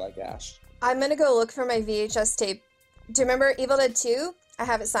 Exactly like Ash. I'm going to go look for my VHS tape. Do you remember Evil Dead 2? I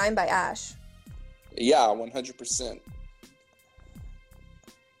have it signed by Ash. Yeah, 100%.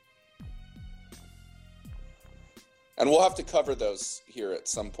 And we'll have to cover those here at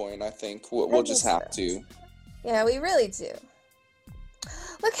some point, I think. We'll just have to. Yeah, we really do.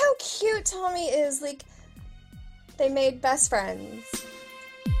 Look how cute Tommy is. They made best friends.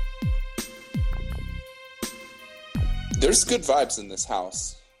 There's good vibes in this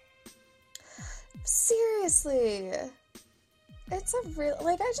house. Seriously. It's a real...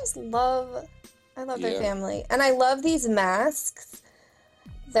 I love their family. And I love these masks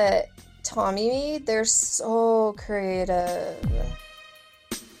that Tommy made, they're so creative.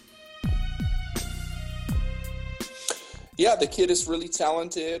 Yeah, the kid is really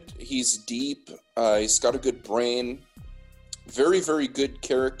talented. He's deep. He's got a good brain. Very, very good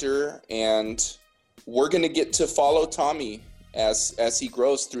character. And we're going to get to follow Tommy as he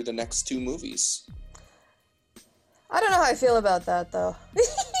grows through the next 2 movies. I don't know how I feel about that, though.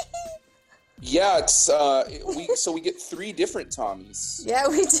 Yeah, it's we get 3 different Tommies. Yeah,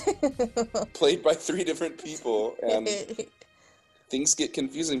 we do. Played by 3 different people, and things get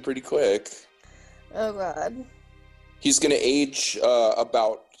confusing pretty quick. Oh God. He's gonna age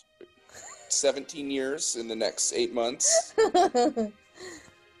about 17 years in the next 8 months.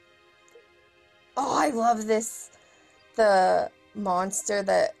 Oh, I love this. The monster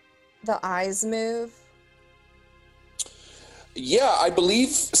that the eyes move. Yeah, I believe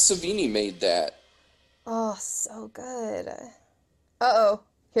Savini made that. Oh, so good. Uh-oh.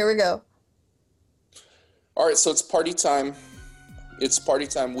 Here we go. All right, so it's party time. It's party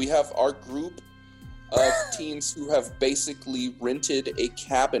time. We have our group of teens who have basically rented a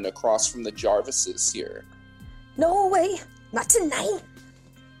cabin across from the Jarvises here. No way. Not tonight.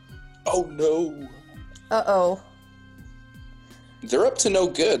 Oh, no. Uh-oh. They're up to no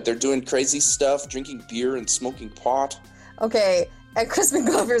good. They're doing crazy stuff, drinking beer and smoking pot. Okay, and Crispin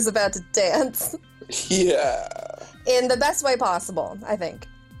Glover's about to dance. Yeah. In the best way possible, I think.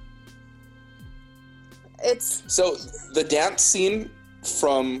 It's... So, the dance scene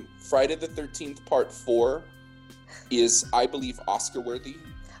from Friday the 13th Part 4 is, I believe, Oscar-worthy.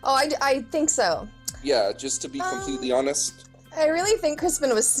 Oh, I think so. Yeah, just to be completely honest. I really think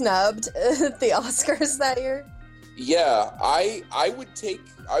Crispin was snubbed at the Oscars that year. Yeah, I would take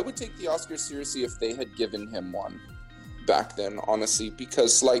the Oscars seriously if they had given him one back then, honestly,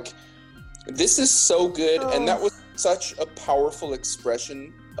 because like this is so good, and that was such a powerful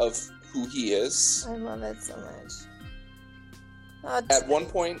expression of who he is. I love it so much. At one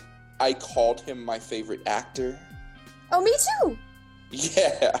point, I called him my favorite actor. Oh, me too.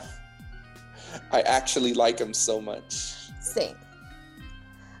 Yeah, I actually like him so much. Same.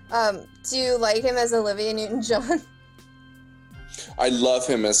 Do you like him as Olivia Newton-John? I love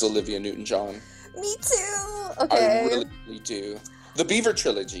him as Olivia Newton-John. Me too. Okay. I really do. The Beaver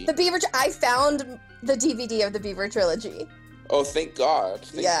Trilogy. I found the DVD of the Beaver Trilogy. Oh, thank God.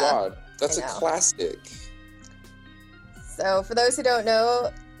 Thank God. That's a classic. So, for those who don't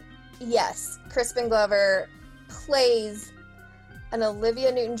know, yes, Crispin Glover plays an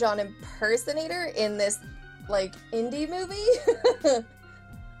Olivia Newton-John impersonator in this, like, indie movie.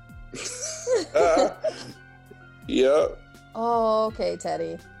 Yeah. Oh, okay,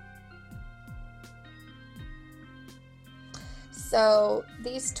 Teddy. So,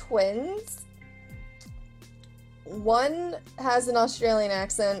 these twins, one has an Australian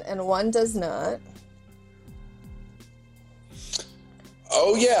accent and one does not.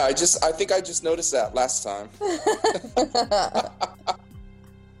 Oh yeah, I think I just noticed that last time.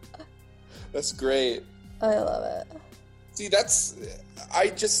 That's great. I love it. See,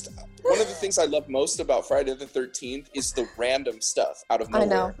 one of the things I love most about Friday the 13th is the random stuff out of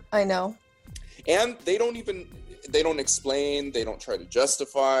nowhere. I know. And they don't explain, they don't try to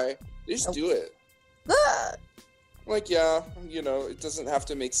justify, they just do it. Like, yeah, it doesn't have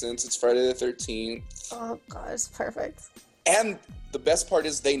to make sense. It's Friday the 13th. Oh, God, it's perfect. And the best part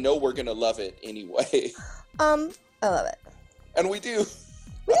is they know we're going to love it anyway. I love it. And we do.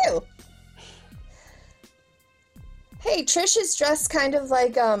 We do. Hey, Trish is dressed kind of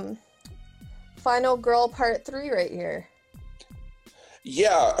like, Final Girl Part 3 right here.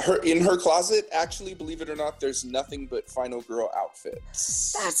 Yeah, in her closet, actually, believe it or not, there's nothing but Final Girl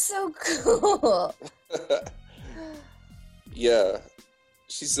outfits. That's so cool. Yeah,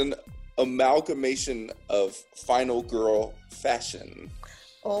 she's an amalgamation of Final Girl fashion.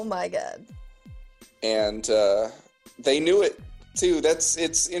 Oh my God. And they knew it too.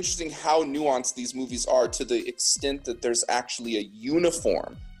 It's interesting how nuanced these movies are, to the extent that there's actually a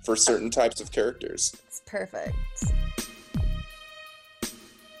uniform for certain types of characters. It's perfect.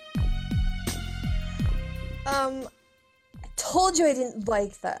 I told you I didn't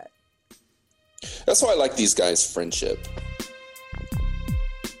like that. That's why I like these guys' friendship.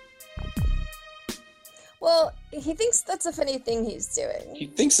 Well, he thinks that's a funny thing he's doing. He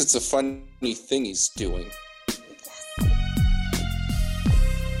thinks it's a funny thing he's doing. Yes.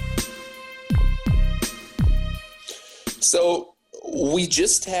 So, we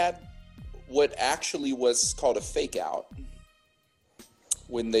just had what actually was called a fake out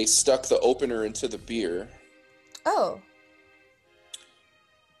when they stuck the opener into the beer. Oh.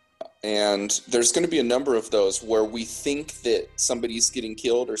 And there's going to be a number of those where we think that somebody's getting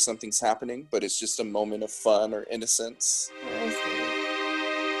killed or something's happening, but it's just a moment of fun or innocence. I see.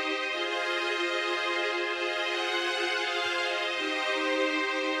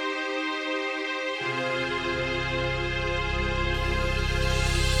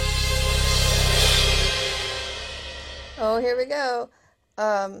 Oh, here we go.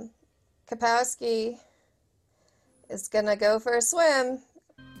 Kapowski is gonna go for a swim.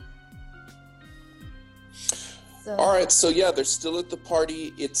 So. All right, so yeah, they're still at the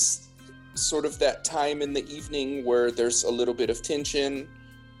party. It's sort of that time in the evening where there's a little bit of tension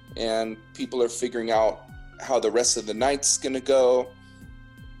and people are figuring out how the rest of the night's gonna go.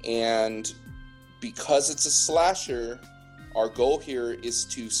 And because it's a slasher, our goal here is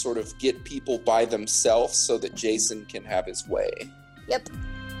to sort of get people by themselves so that Jason can have his way. Yep.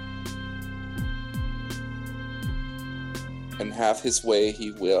 And have his way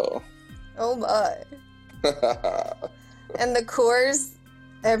he will. Oh my. And the Coors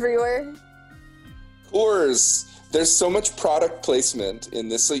everywhere. Coors. There's so much product placement in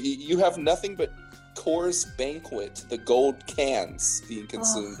this. So you have nothing but Coors Banquet, the gold cans being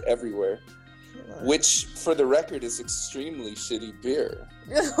consumed everywhere. Which, for the record, is extremely shitty beer.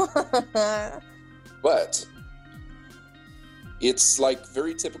 But it's like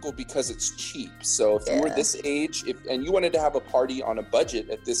very typical because it's cheap. So if you were this age, and you wanted to have a party on a budget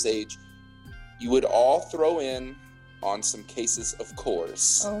at this age, you would all throw in on some cases of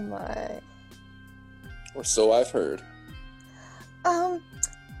Coors. Oh my. Or so I've heard. You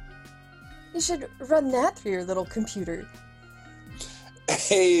should run that through your little computer.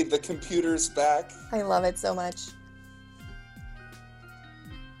 Hey, the computer's back. I love it so much.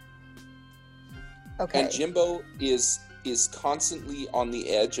 Okay. And Jimbo is constantly on the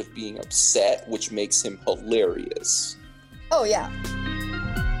edge of being upset, which makes him hilarious. Oh, yeah.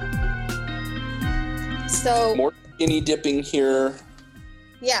 So... More skinny dipping here.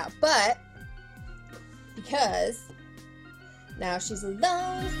 Yeah, but... Because... Now she's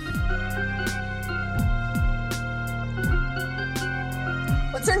alone...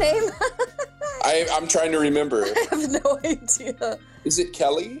 What's her name? I'm trying to remember. I have no idea. Is it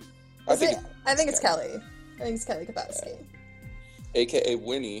Kelly? I think it's Kelly. I think it's Kelly Kapowski. Yeah. AKA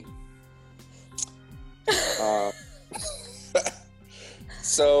Winnie.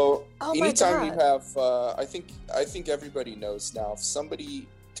 So anytime you have, I think everybody knows now. If somebody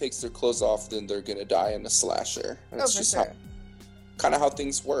takes their clothes off, then they're gonna die in a slasher. That's just sure. Kind of how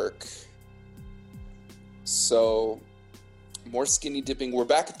things work. So. More skinny dipping. We're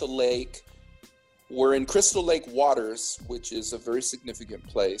back at the lake. We're in Crystal Lake waters, which is a very significant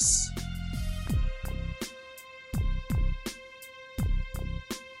place.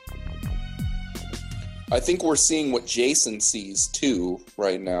 I think we're seeing what Jason sees too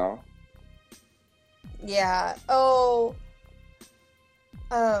right now. Yeah. Oh.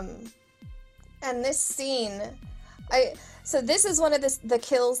 And this scene, so this is one of the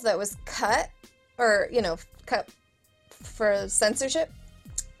kills that was cut, or cut for censorship.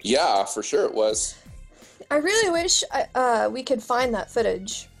 Yeah, for sure it was. I really wish we could find that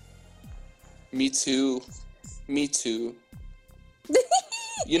footage. Me too.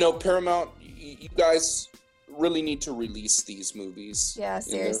 Paramount, you guys really need to release these movies. Yeah,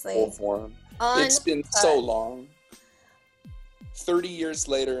 seriously. In their full form. It's been so long. 30 years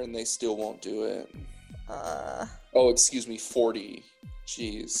later and they still won't do it. 40.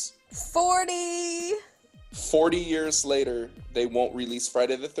 Jeez. 40 years later, they won't release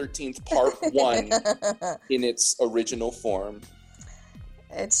Friday the 13th Part 1 in its original form.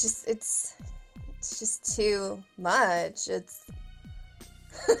 It's just too much. It's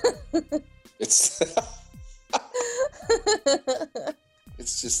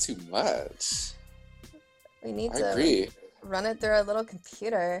just too much. We need to run it through our little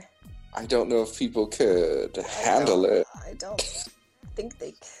computer. I don't know if people could handle it. I don't think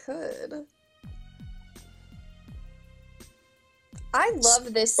they could. I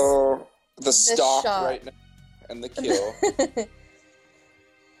love this. Oh, the stalk shot. Right now and the kill.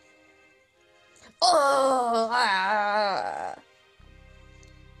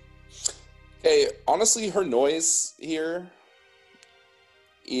 Hey, honestly, her noise here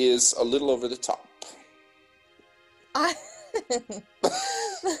is a little over the top.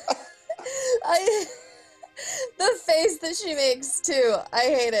 The face that she makes too. I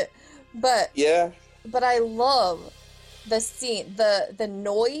hate it, but I love the scene, the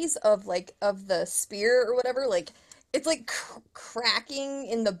noise of the spear or whatever. Like it's like cracking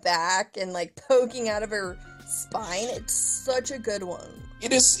in the back and like poking out of her spine. It's such a good one.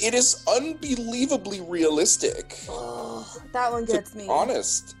 It is unbelievably realistic. Oh, that one gets me.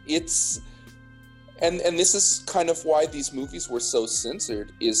 Honest. And this is kind of why these movies were so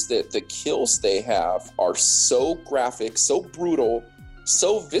censored, is that the kills they have are so graphic, so brutal,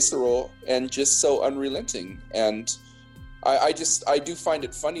 so visceral, and just so unrelenting. And I do find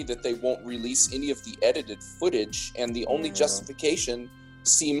it funny that they won't release any of the edited footage, and the only justification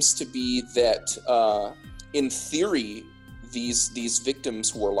seems to be that in theory these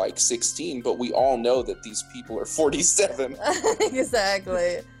victims were like 16, but we all know that these people are 47.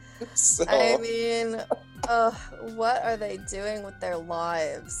 Exactly. So, I mean, what are they doing with their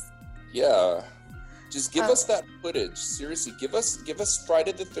lives? Yeah. Just give us that footage. Seriously, give us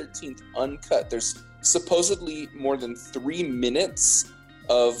Friday the 13th uncut. There's supposedly more than 3 minutes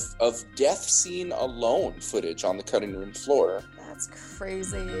of death scene alone footage on the cutting room floor. That's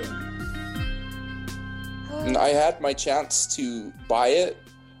crazy. And I had my chance to buy it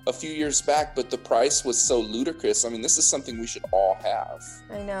a few years back, but the price was so ludicrous. I mean, this is something we should all have.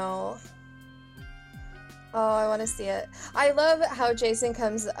 I know. Oh, I want to see it. I love how Jason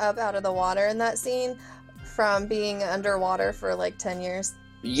comes up out of the water in that scene from being underwater for like 10 years.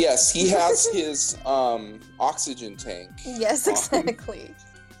 Yes, he has his oxygen tank. Yes, exactly.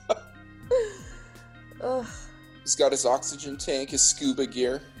 Ugh. He's got his oxygen tank, his scuba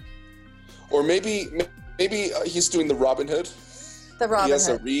gear. Or maybe he's doing the Robin Hood. The Robin Hood. He has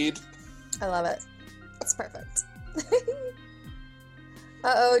a reed. I love it. It's perfect.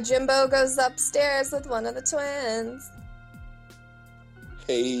 Uh-oh, Jimbo goes upstairs with one of the twins.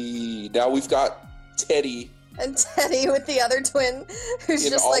 Hey, now we've got Teddy. And Teddy with the other twin, who's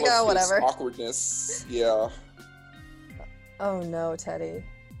just like, oh, whatever. Awkwardness, yeah. Oh no, Teddy.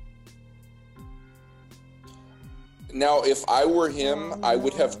 Now, if I were him, I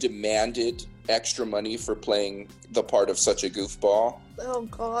would have demanded extra money for playing the part of such a goofball. Oh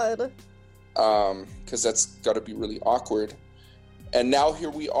God. Because that's got to be really awkward. And now here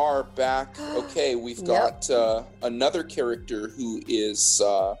we are back. Okay, we've got another character who is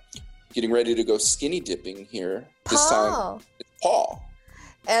getting ready to go skinny dipping here. This time, it's Paul.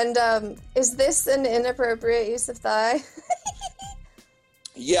 And is this an inappropriate use of thigh?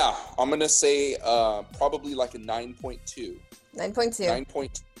 Yeah, I'm going to say probably like a 9.2. 9.2.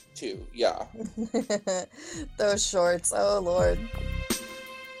 9.2, yeah. Those shorts, oh Lord.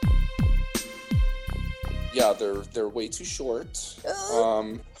 Yeah, they're way too short.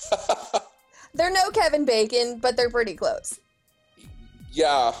 They're no Kevin Bacon, but they're pretty close.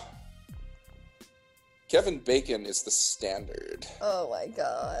 Yeah. Kevin Bacon is the standard. Oh my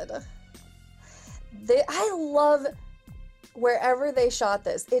God. I love wherever they shot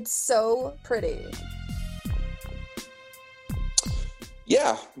this. It's so pretty.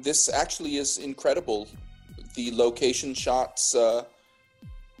 Yeah, this actually is incredible. The location shots,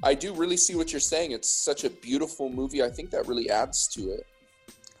 I do really see what you're saying. It's such a beautiful movie. I think that really adds to it.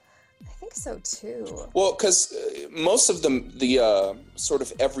 I think so too. Well, because most of the sort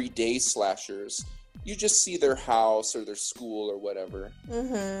of everyday slashers, you just see their house or their school or whatever.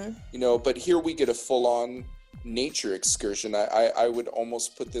 Mm-hmm. You know, but here we get a full-on nature excursion. I would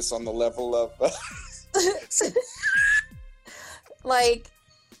almost put this on the level of like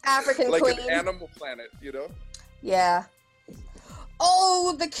African like Queen. An Animal Planet, you know? Yeah.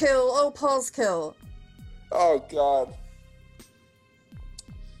 Oh, the kill. Oh, Paul's kill. Oh, God.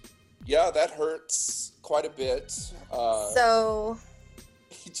 Yeah, that hurts quite a bit. So...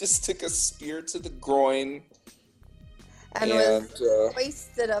 He just took a spear to the groin. And was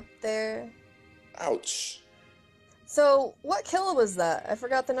wasted up there. Ouch. So, what kill was that? I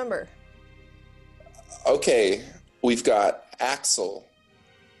forgot the number. Okay, we've got Axel,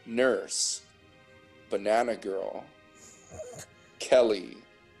 Nurse, Banana Girl, Kelly,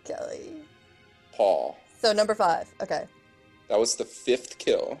 Paul. So number 5. Okay. That was the 5th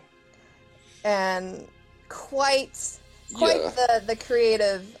kill. And quite the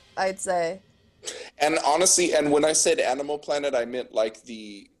creative, I'd say. And honestly, and when I said Animal Planet, I meant like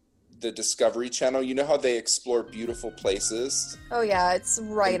the Discovery Channel. You know how they explore beautiful places? Oh yeah, it's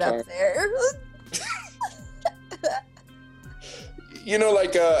right up there. You know,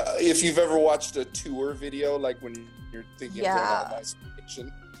 like if you've ever watched a tour video, like when you're thinking of going on a nice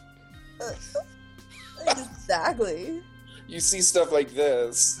vacation. Exactly. You see stuff like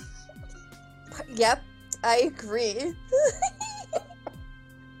this. Yep, I agree.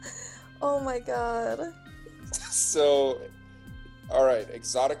 Oh my God. So, all right,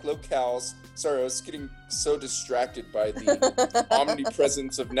 exotic locales. Sorry, I was getting so distracted by the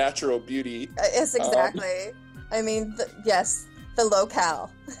omnipresence of natural beauty. Yes, exactly. I mean, yes, the locale.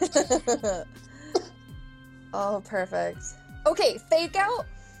 Oh, perfect. Okay, fake out.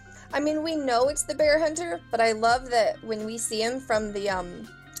 I mean, we know it's the bear hunter, but I love that when we see him from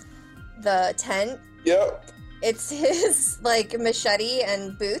the tent. Yep. It's his, like, machete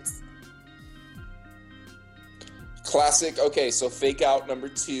and boots. Classic. Okay, so fake out number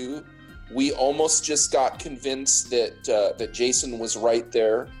 2. We almost just got convinced that Jason was right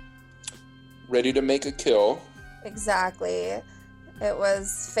there, ready to make a kill. Exactly. It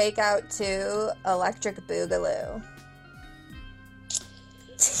was fake out 2, Electric Boogaloo.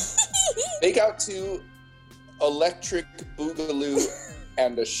 Fake out 2, Electric Boogaloo,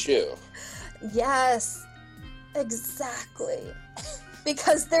 and a shoe. Yes, exactly.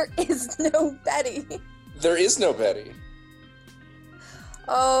 Because there is no Betty. There is no Betty.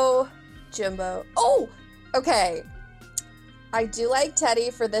 Oh, Jimbo. Oh, okay. I do like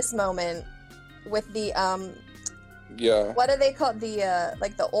Teddy for this moment with the, yeah. what are they called? The,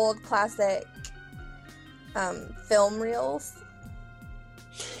 like the old classic, film reels?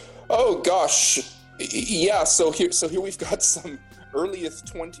 Oh, gosh. Yeah, so here we've got some early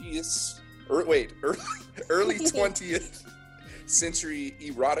 20th century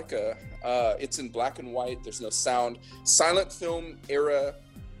erotica. It's in black and white. There's no sound. Silent film era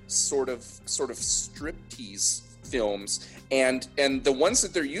sort of striptease films, and the ones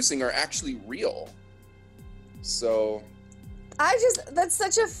that they're using are actually real. So that's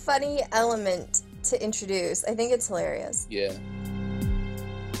such a funny element to introduce. I think it's hilarious. Yeah.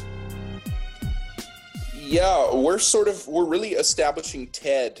 Yeah, we're really establishing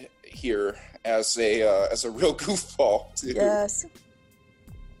Ted here as a real goofball too. Yes.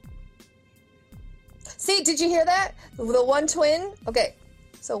 See, did you hear that? The one twin? Okay,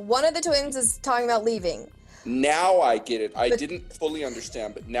 so one of the twins is talking about leaving. Now I get it. I didn't fully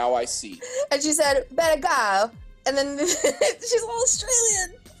understand, but now I see. And she said, better go. And then she's all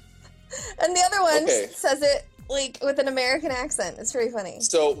Australian. And the other one says it like with an American accent. It's very funny.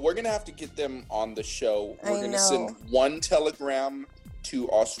 So we're going to have to get them on the show. We're going to send one telegram to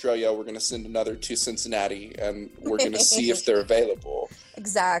Australia. We're going to send another to Cincinnati, and we're going to see if they're available.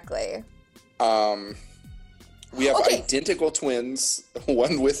 Exactly. We have identical twins,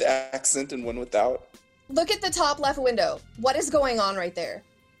 one with accent and one without. Look at the top left window. What is going on right there?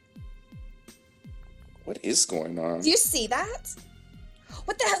 What is going on? Do you see that?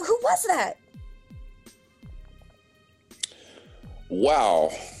 What the hell? Who was that?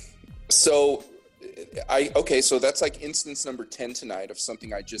 Wow. So so that's like instance number 10 tonight of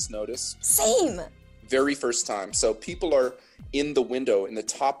something I just noticed. Same. Very first time. So people are in the window in the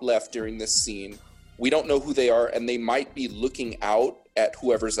top left during this scene. We don't know who they are, and they might be looking out at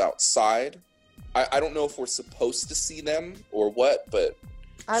whoever's outside. I don't know if we're supposed to see them or what, but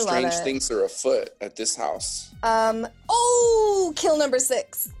strange things are afoot at this house. Kill number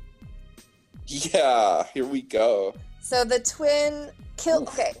 6. Yeah, here we go. So the twin kill.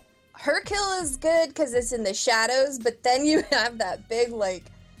 Okay, her kill is good because it's in the shadows, but then you have that big like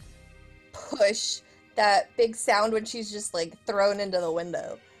push, that big sound when she's just like thrown into the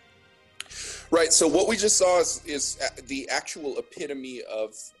window. Right. So what we just saw is the actual epitome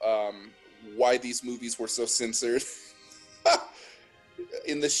of why these movies were so censored.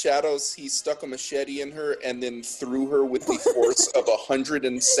 In the shadows, he stuck a machete in her and then threw her with the force of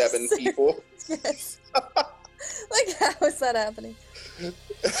 107 people. Yes. Like, how is that happening?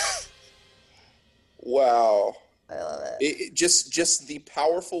 Wow. I love it. It just the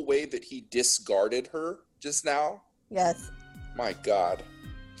powerful way that he discarded her just now. Yes. My God.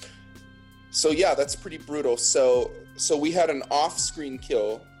 So yeah, that's pretty brutal. So we had an off-screen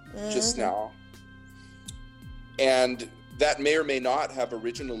kill just now. And that may or may not have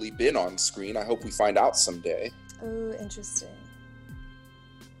originally been on screen. I hope we find out someday. Oh, interesting.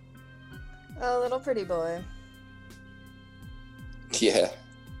 Oh, little pretty boy. Yeah.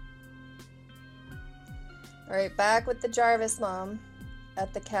 All right, back with the Jarvis mom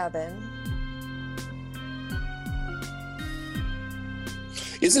at the cabin.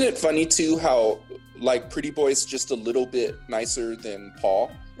 Isn't it funny, too, how, like, Pretty Boy's just a little bit nicer than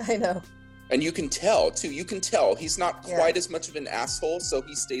Paul? I know. And you can tell, too. You can tell he's not quite as much of an asshole, so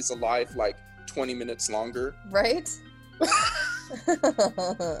he stays alive, like, 20 minutes longer. Right?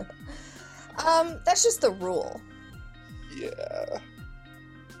 That's just the rule. Yeah.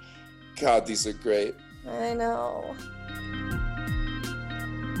 God, these are great. I know.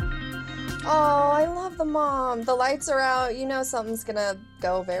 Oh, I love the mom. The lights are out. You know something's gonna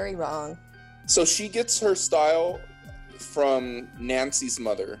go very wrong. So she gets her style from Nancy's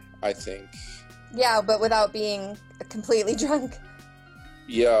mother, I think. Yeah, but without being completely drunk.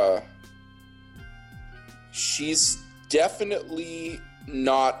 Yeah. She's definitely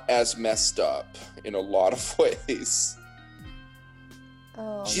not as messed up in a lot of ways.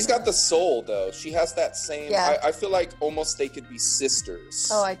 Oh, she's got the soul, though. She has that same... Yeah. I feel like almost they could be sisters.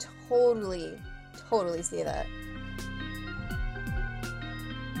 Oh, I totally see that.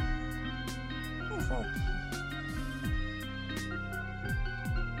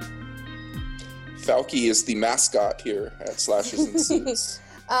 Falky is the mascot here at Slashes and Suits.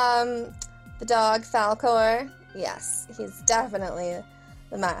 The dog, Falkor. Yes, he's definitely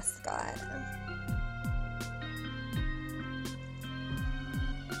the mascot.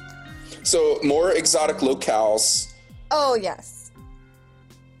 So, more exotic locales. Oh, yes.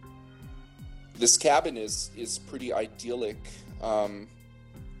 This cabin is pretty idyllic.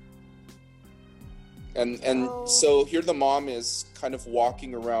 So here the mom is kind of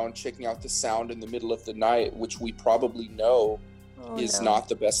walking around, checking out the sound in the middle of the night, which we probably know is not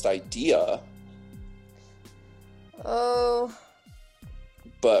the best idea. Oh.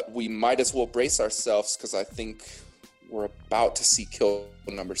 But we might as well brace ourselves, because I think we're about to see kill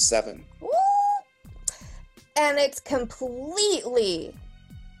number 7. Woo! And it's completely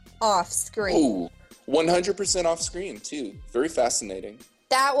off screen. Ooh, 100% off screen too. Very fascinating.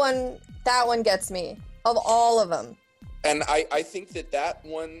 That one gets me, of all of them. And I think that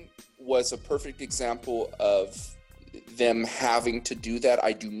one was a perfect example of them having to do that.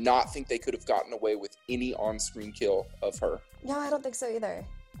 I do not think they could have gotten away with any on-screen kill of her. No, I don't think so either.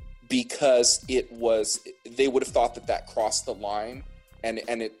 Because they would have thought that crossed the line, and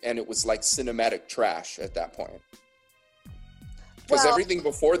it was like cinematic trash at that point. Because everything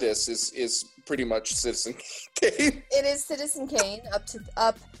before this is pretty much Citizen Kane. It is Citizen Kane up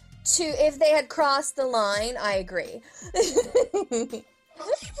to if they had crossed the line, I agree.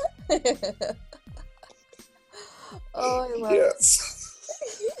 Oh, I love it.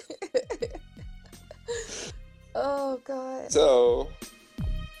 Oh, God. So.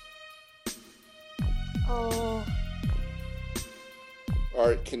 Oh. All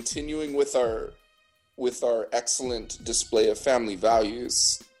right, continuing with our excellent display of family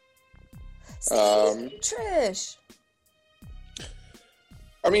values. Trish.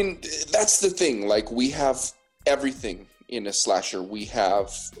 I mean, that's the thing. Like, we have everything in a slasher. We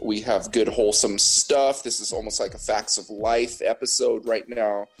have good, wholesome stuff. This is almost like a Facts of Life episode right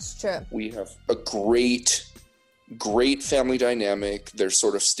now. It's true. We have a great family dynamic. They're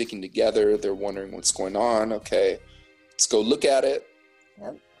sort of sticking together. They're wondering what's going on. Okay, let's go look at it.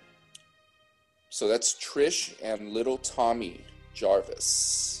 Yep. So that's Trish and little Tommy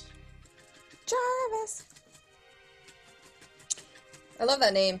Jarvis. I love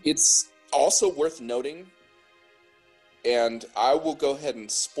that name. It's also worth noting, and I will go ahead and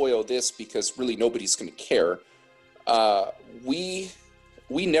spoil this because really nobody's going to care. We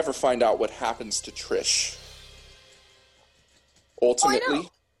never find out what happens to Trish. Ultimately,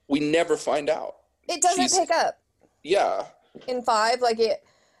 we never find out. It doesn't pick up. Yeah. In 5, like it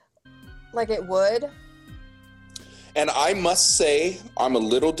would. And I must say, I'm a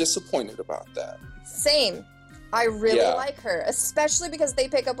little disappointed about that. Same. I really like her, especially because they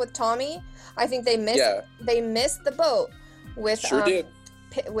pick up with Tommy. I think they missed the boat with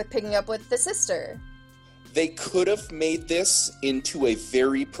with picking up with the sister. They could have made this into a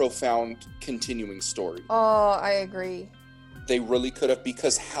very profound continuing story. Oh, I agree. They really could have,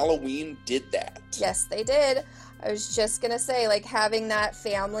 because Halloween did that. Yes, they did. I was just going to say, like, having that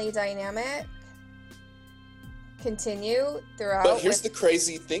family dynamic continue throughout. But here's the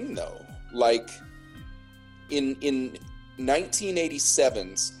crazy thing, though. Like, in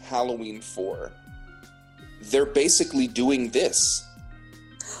 1987's Halloween 4, they're basically doing this.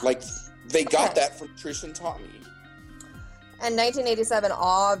 Like, they got that from Trish and Tommy. And 1987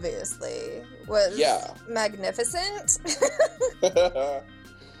 obviously was magnificent.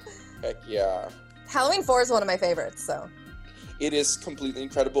 Heck yeah. Halloween 4 is one of my favorites, so. It is completely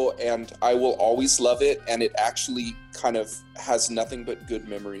incredible, and I will always love it, and it actually kind of has nothing but good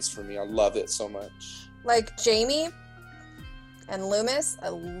memories for me. I love it so much. Like Jamie and Loomis, I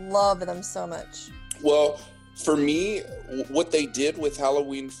love them so much. Well, for me, what they did with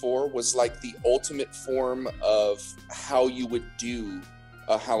Halloween 4 was like the ultimate form of how you would do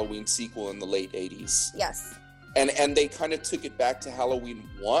a Halloween sequel in the late 80s. Yes. And they kind of took it back to Halloween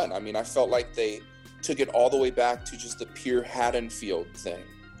 1. I mean, I felt like they took it all the way back to just the pure Haddonfield thing.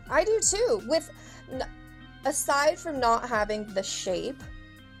 I do too. Aside from not having the shape.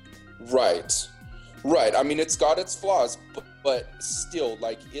 Right. I mean, it's got its flaws, but still,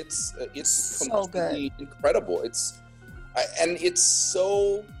 like, it's completely incredible. It's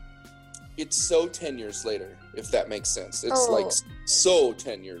so 10 years later, if that makes sense. It's like so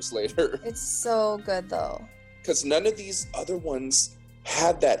 10 years later. It's so good though. Because none of these other ones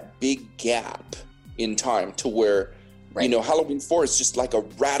had that big gap in time to where, you know, Halloween 4 is just like a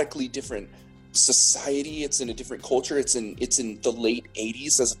radically different society. It's in a different culture. It's in the late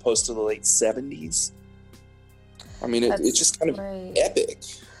 80s as opposed to the late 70s. I mean, it's just kind of epic.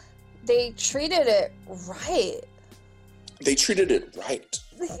 They treated it right.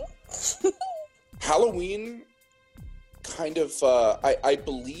 Halloween kind of, I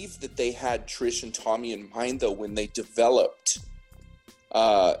believe that they had Trish and Tommy in mind, though, when they developed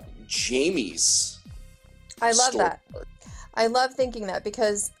Jamie's I love story that. arc. I love thinking that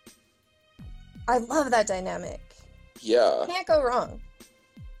because I love that dynamic. Yeah. Can't go wrong.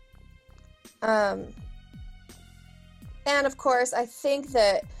 And of course, I think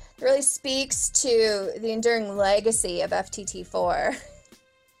that it really speaks to the enduring legacy of FTT4.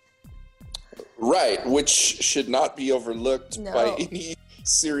 Right, which should not be overlooked by any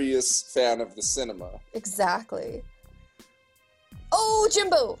serious fan of the cinema. Exactly. Oh,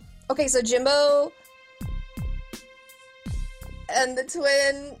 Jimbo! Okay, so Jimbo and the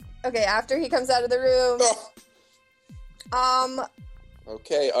twin. Okay, after he comes out of the room.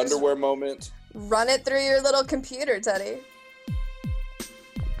 Okay, underwear moment. Run it through your little computer, Teddy.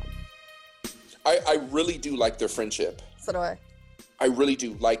 I really do like their friendship. So do I. I really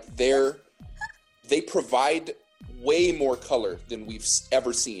do. Like, they provide way more color than we've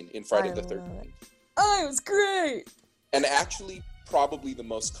ever seen in Friday the 13th. Oh, it was great! And actually, probably the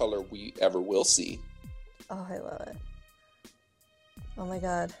most color we ever will see. Oh, I love it. Oh my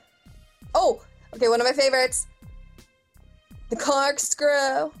god. Oh! Okay, one of my favorites. The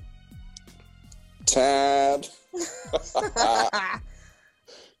corkscrew. Tad.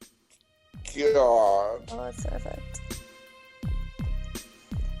 God. Oh, that's perfect.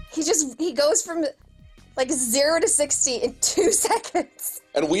 He goes from like 0 to 60 in 2 seconds.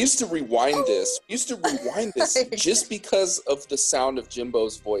 And we used to rewind this. We used to rewind this just because of the sound of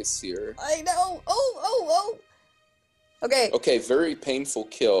Jimbo's voice here. I know. Oh. Okay. Okay, very painful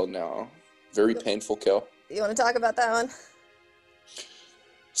kill now. Very painful kill. You want to talk about that one?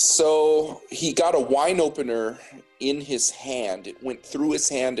 So he got a wine opener in his hand. It went through his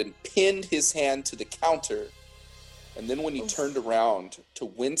hand and pinned his hand to the counter. And then when he turned around to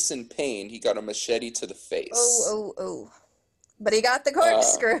wince in pain, he got a machete to the face. Oh. But he got the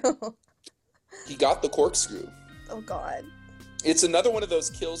corkscrew. He got the corkscrew. Oh, God. It's another one of those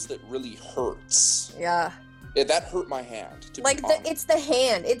kills that really hurts. Yeah. That hurt my hand. Like, it's the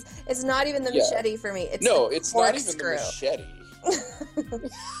hand. It's not even the machete for me. It's not even the machete.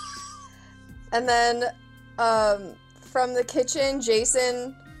 And then from the kitchen,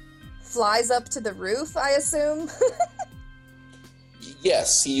 Jason flies up to the roof, I assume.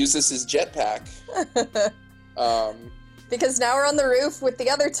 Yes, he uses his jetpack. Because now we're on the roof with the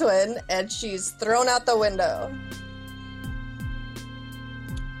other twin, and she's thrown out the window.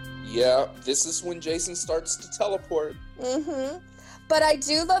 Yeah, this is when Jason starts to teleport. Mm-hmm. But I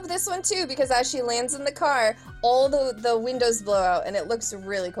do love this one, too, because as she lands in the car, all the windows blow out, and it looks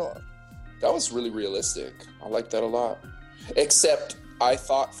really cool. That was really realistic. I like that a lot. Except, I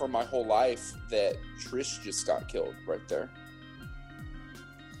thought for my whole life that Trish just got killed right there.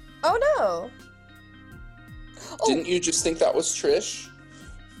 Oh, no. Didn't you just think that was Trish?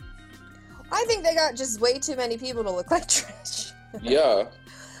 I think they got just way too many people to look like Trish. Yeah.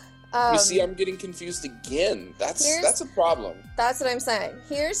 You see, I'm getting confused again. That's a problem. That's what I'm saying.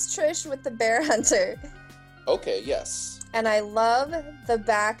 Here's Trish with the bear hunter. Okay, yes. And I love the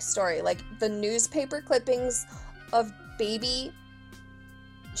backstory, like the newspaper clippings of baby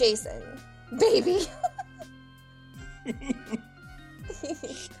Jason. Baby.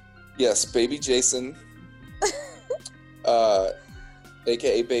 Yes, baby Jason.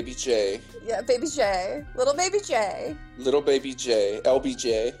 AKA Baby J. Yeah, Baby J. Little Baby J. Little Baby J.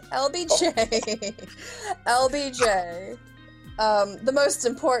 LBJ. LBJ. Oh. LBJ. The most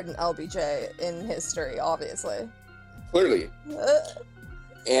important LBJ in history, obviously. Clearly.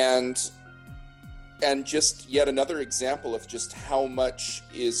 And just yet another example of just how much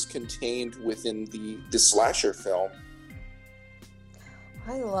is contained within the slasher film.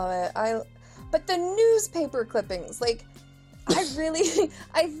 I love it. But the newspaper clippings, like, I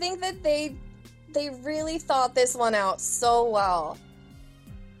think that they really thought this one out so well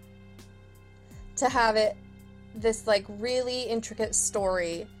to have it this like really intricate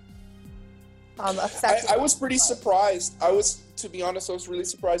story. I was pretty surprised. To be honest, I was really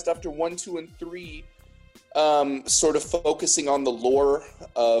surprised after 1, 2, and 3, sort of focusing on the lore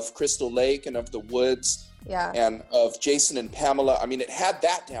of Crystal Lake and of the woods, and of Jason and Pamela. I mean, it had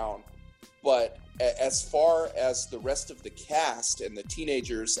that down, but as far as the rest of the cast and the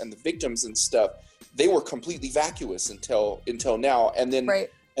teenagers and the victims and stuff, they were completely vacuous until now. And then right.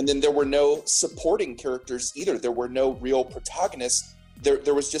 And then there were no supporting characters either. There were no real protagonists.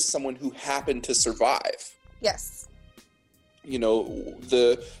 There was just someone who happened to survive. Yes. You know,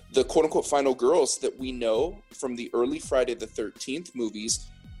 the quote unquote final girls that we know from the early Friday the 13th movies,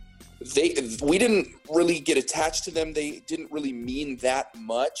 we didn't really get attached to them. They didn't really mean that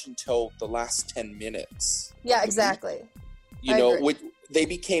much until the last 10 minutes. Yeah, exactly. You know, they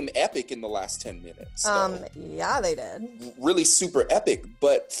became epic in the last 10 minutes. Yeah, they did. Really super epic.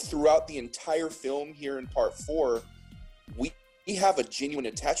 But throughout the entire film here in part 4, we have a genuine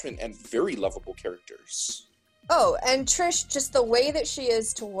attachment and very lovable characters. Oh, and Trish, just the way that she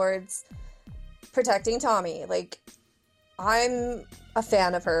is towards protecting Tommy. Like, I'm a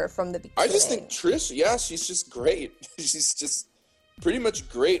fan of her from the beginning. I just think Trish, yeah, she's just great. She's just pretty much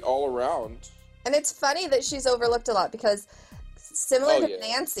great all around. And it's funny that she's overlooked a lot because similar to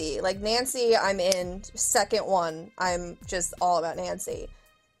Nancy, like Nancy, I'm in second one. I'm just all about Nancy.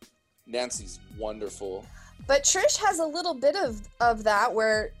 Nancy's wonderful. But Trish has a little bit of that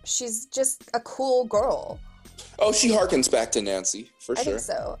where she's just a cool girl. Oh, she harkens back to Nancy, for sure. I think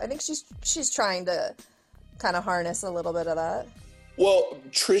so. I think she's trying to kind of harness a little bit of that. Well,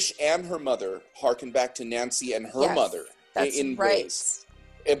 Trish and her mother harken back to Nancy and her mother in right. ways.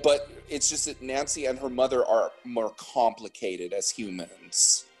 But it's just that Nancy and her mother are more complicated as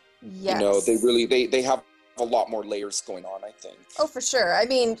humans. Yes. You know, they have a lot more layers going on, I think. Oh, for sure. I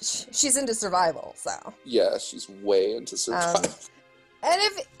mean, she's into survival, so. Yeah, she's way into survival. And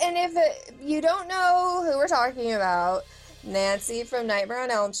if you don't know who we're talking about, Nancy from Nightmare on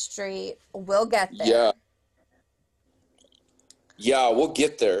Elm Street, we'll get there. Yeah. Yeah, we'll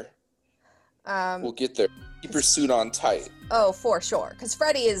get there. We'll get there. Keep your suit on tight. Oh, for sure. Because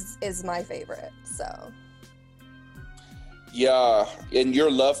Freddy is my favorite, so. Yeah, and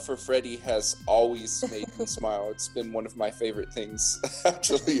your love for Freddy has always made me smile. It's been one of my favorite things,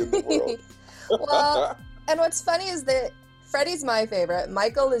 actually, in the world. Well, and what's funny is that Freddy's my favorite,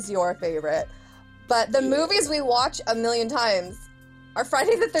 Michael is your favorite, but the movies we watch a million times are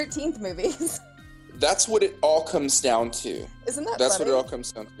Friday the 13th movies. That's what it all comes down to. Isn't that That's funny? what it all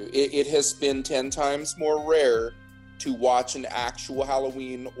comes down to. It has been 10 times more rare to watch an actual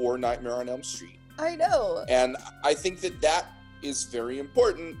Halloween or Nightmare on Elm Street. I know. And I think that is very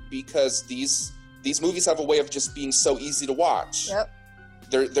important because these movies have a way of just being so easy to watch. Yep.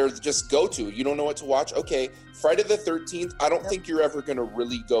 They're just go-to. You don't know what to watch? Okay, Friday the 13th, I don't think you're ever going to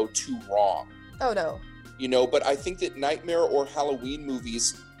really go too wrong. Oh, no. You know, but I think that Nightmare or Halloween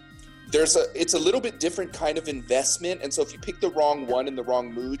movies, it's a little bit different kind of investment. And so if you pick the wrong one in the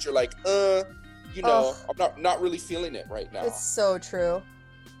wrong mood, you're like, you know, I'm not really feeling it right now. It's so true.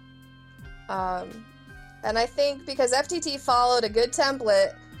 And I think because FTT followed a good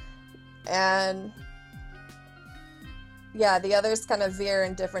template and yeah, the others kind of veer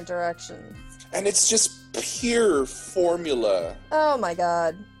in different directions. And it's just pure formula. Oh my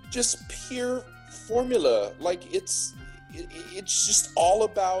god. Just pure formula. Like it's just all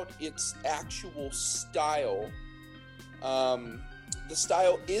about its actual style. The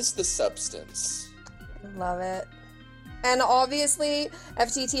style is the substance. Love it. And obviously,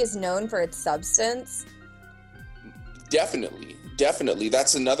 FTT is known for its substance. Definitely.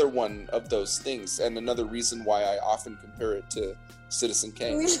 That's another one of those things, and another reason why I often compare it to Citizen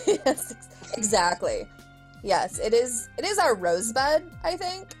Kane. Yes, exactly. Yes, it is our rosebud, I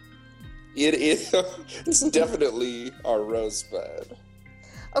think. It is. It's definitely our rosebud.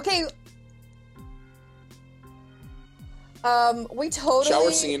 Okay. We totally...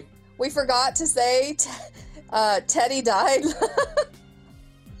 Shower scene. We forgot to say Teddy died.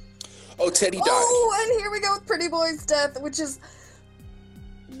 Oh, Teddy died. Oh, and here we go with Pretty Boy's death, which is...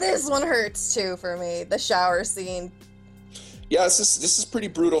 This one hurts, too, for me. The shower scene. Yeah, this is pretty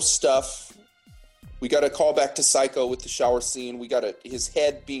brutal stuff. We got a call back to Psycho with the shower scene. We got his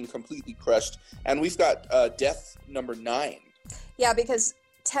head being completely crushed. And we've got death number 9. Yeah, because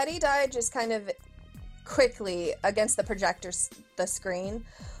Teddy died just kind of quickly against the screen.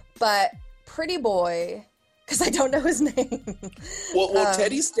 But Pretty Boy... Because I don't know his name. Well,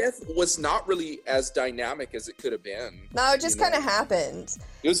 Teddy's death was not really as dynamic as it could have been. No, it just kind of happened.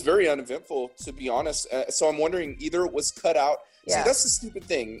 It was very uneventful, to be honest. So I'm wondering, either it was cut out. Yeah. See, that's the stupid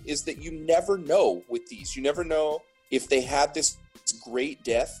thing, is that you never know with these. You never know if they had this great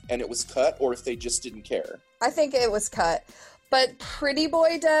death and it was cut, or if they just didn't care. I think it was cut. But Pretty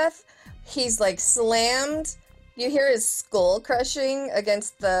Boy death, he's like slammed. You hear his skull crushing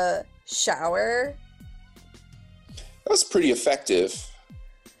against the shower. That was pretty effective.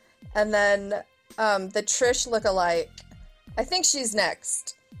 And then the Trish lookalike, I think she's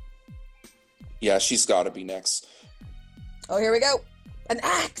next. Yeah, she's got to be next. Oh, here we go. An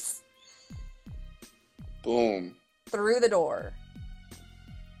axe. Boom. Through the door.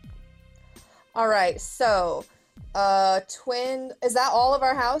 All right, so, twin... Is that all of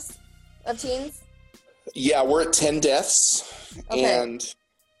our house of teens? Yeah, we're at 10 deaths, okay. And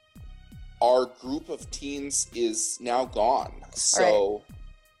our group of teens is now gone. So,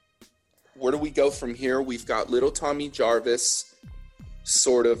 right. Where do we go from here? We've got little Tommy Jarvis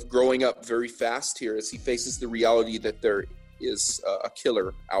sort of growing up very fast here as he faces the reality that there is a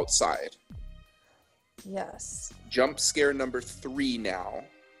killer outside. Yes. Jump scare number 3 now.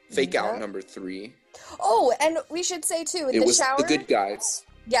 Fake out number 3. Oh, and we should say too, in it the was shower. The good guys.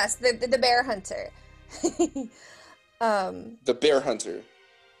 Yes, the bear hunter. The bear hunter.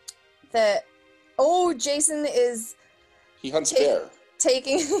 Jason is. He hunts bear.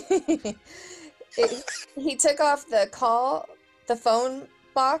 Taking. He took off the phone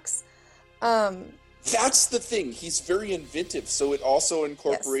box. That's the thing. He's very inventive, so it also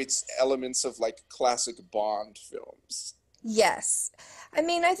incorporates elements of like classic Bond films. Yes. I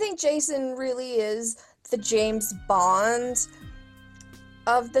mean, I think Jason really is the James Bond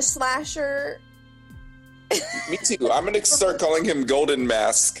of the slasher. Me too. I'm going to start calling him Golden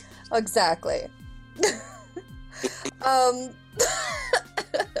Mask. Exactly.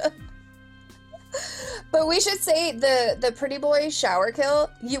 But we should say the pretty boy shower kill,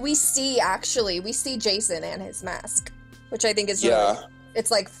 we see Jason and his mask, which I think is really,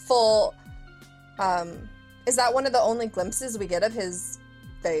 it's like full, is that one of the only glimpses we get of his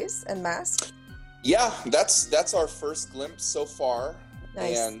face and mask? Yeah, that's our first glimpse so far.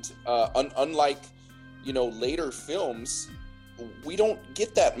 Nice. And unlike, later films, we don't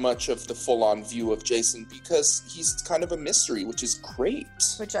get that much of the full-on view of Jason because he's kind of a mystery, which is great.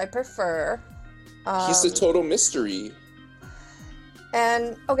 Which I prefer. He's a total mystery.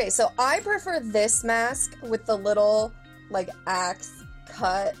 And, okay, so I prefer this mask with the little, like, axe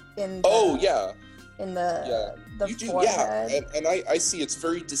cut in the... In the forehead. Yeah, and I see it's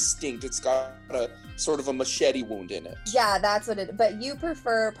very distinct. It's got a sort of a machete wound in it. Yeah, that's what it... But you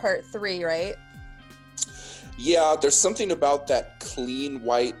prefer part 3, right? Yeah, there's something about that clean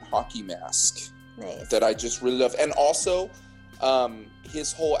white hockey mask that I just really love. And also,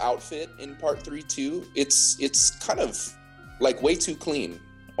 his whole outfit in part 3 too, it's kind of like way too clean,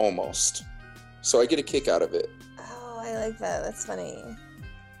 almost. So I get a kick out of it. Oh, I like that. That's funny.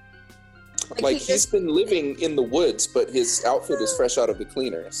 Like he's been living in the woods, but his outfit is fresh out of the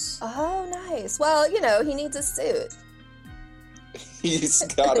cleaners. Oh, nice. Well, he needs a suit. He's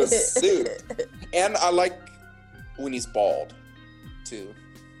got a suit. And I like when he's bald, too.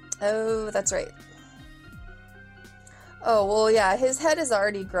 Oh, that's right. Oh, well, yeah, his head has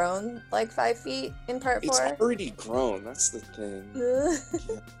already grown like 5 feet in part 4. It's already grown, that's the thing.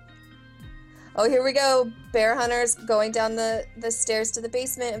 Oh, here we go. Bear hunters going down the stairs to the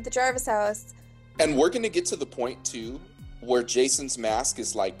basement of the Jarvis house. And we're going to get to the point, too, where Jason's mask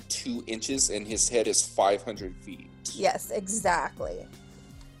is like 2 inches and his head is 500 feet. Yes, exactly.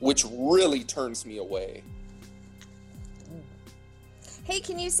 Which really turns me away. Hey,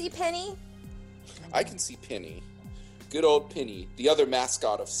 can you see Penny? I can see Penny. Good old Penny, the other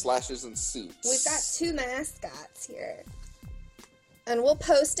mascot of Slashers and Suits. We've got 2 mascots here. And we'll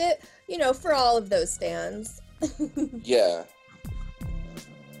post it, for all of those fans. Yeah.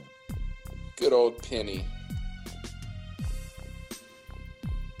 Good old Penny.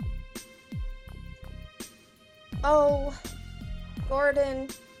 Oh, Gordon.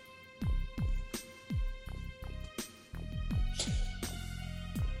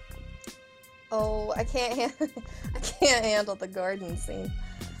 Oh, I can't handle the Gordon scene.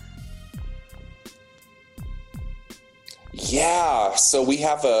 Yeah, so we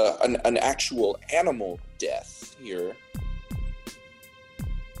have an actual animal death here.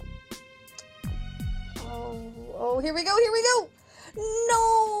 Oh, here we go.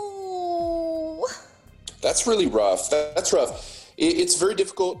 No! That's really rough. That's rough. It's very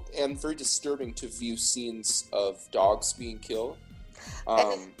difficult and very disturbing to view scenes of dogs being killed.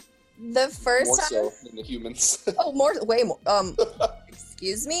 The first more time... so than the humans. Way more.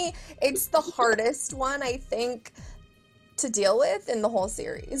 Excuse me? It's the hardest one, I think, to deal with in the whole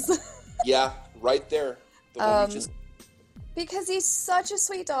series. Yeah, right there. The one you just... Because he's such a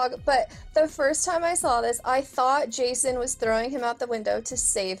sweet dog, but the first time I saw this, I thought Jason was throwing him out the window to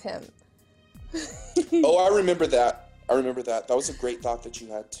save him. Oh, I remember that. That was a great thought that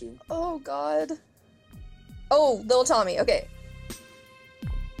you had, too. Oh, God. Oh, little Tommy. Okay.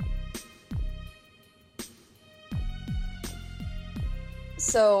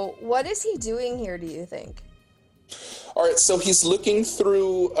 So, what is he doing here, do you think? All right, so he's looking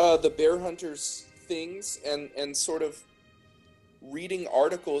through the bear hunter's things and sort of reading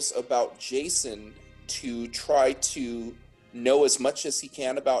articles about Jason to try to know as much as he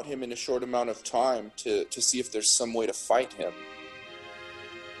can about him in a short amount of time to see if there's some way to fight him.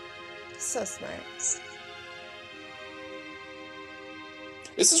 So smart.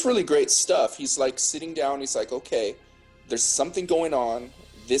 This is really great stuff. He's like sitting down, he's like, okay, there's something going on.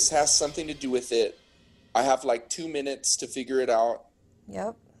 This has something to do with it. I have like 2 minutes to figure it out.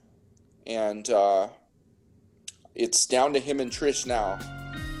 Yep. And it's down to him and Trish now.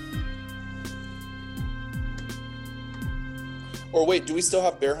 Or wait, do we still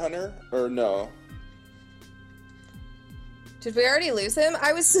have Bear Hunter? Or no? Did we already lose him?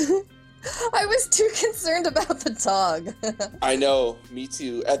 I was too concerned about the dog. I know, me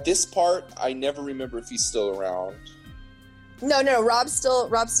too. At this part, I never remember if he's still around. No, Rob's still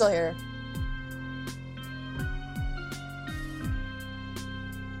here.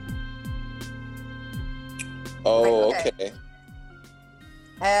 Oh, okay.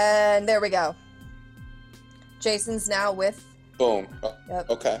 And there we go. Jason's now with... Boom. Yep.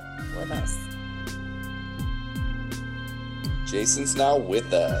 Okay. With us. Jason's now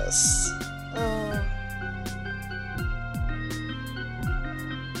with us.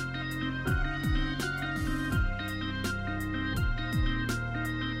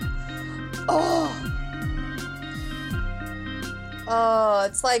 Oh. Oh,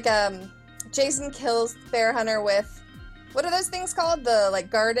 it's like Jason kills Bear Hunter with, what are those things called? The like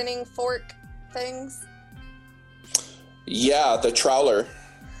gardening fork things? Yeah, the trawler.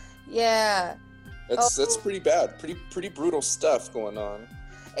 Yeah. That's pretty bad. Pretty brutal stuff going on.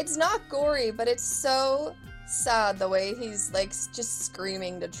 It's not gory, but it's so sad the way he's like just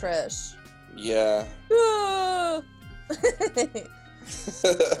screaming to Trish. Yeah. Ah!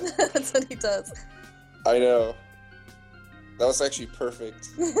 That's what he does. I know. That was actually perfect.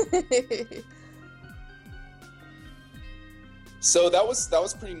 So that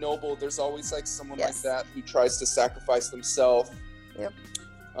was pretty noble. There's always like someone like that who tries to sacrifice themselves. Yep.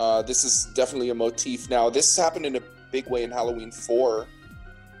 This is definitely a motif now. This happened in a big way in Halloween 4.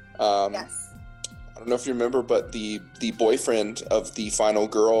 Yes. I don't know if you remember, but the boyfriend of the final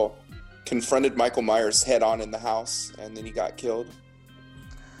girl confronted Michael Myers head on in the house, and then he got killed.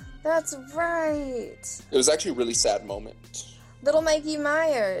 That's right. It was actually a really sad moment. Little Mikey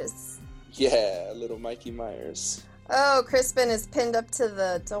Myers. Yeah, little Mikey Myers. Oh, Crispin is pinned up to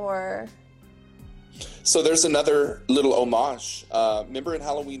the door. So there's another little homage. Remember in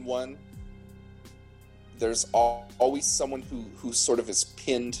Halloween 1, there's always someone who sort of is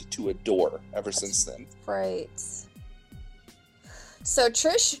pinned to a door ever since then. Right. So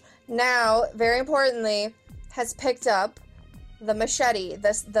Trish now, very importantly, has picked up the machete,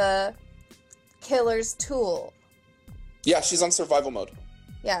 the killer's tool. Yeah, she's on survival mode.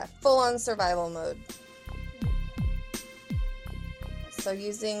 Yeah, full-on survival mode. So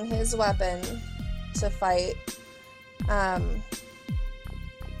using his weapon to fight. I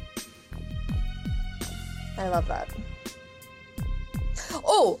love that.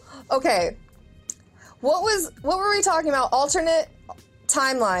 Oh, okay. What were we talking about? Alternate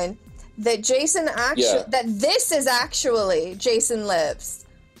timeline that Jason that this is actually Jason Lives.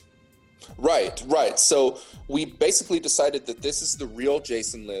 Right. So we basically decided that this is the real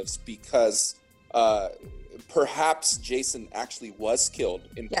Jason Lives because perhaps Jason actually was killed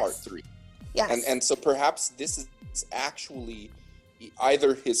in part 3. Yes. And so perhaps this is actually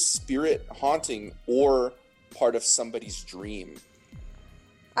either his spirit haunting or part of somebody's dream.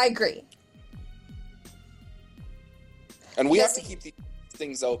 I agree. And we have to keep these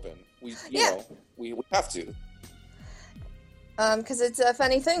things open. We have to. Because it's a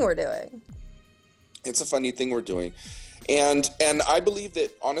funny thing we're doing. It's a funny thing we're doing. And I believe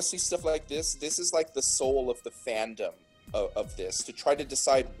that, honestly, stuff like this is like the soul of the fandom of this, to try to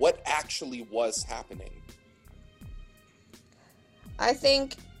decide what actually was happening. I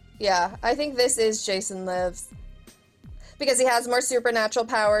think this is Jason Lives. Because he has more supernatural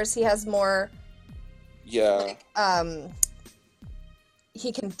powers, he has more... Yeah.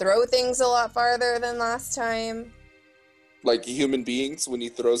 He can throw things a lot farther than last time. Like human beings when he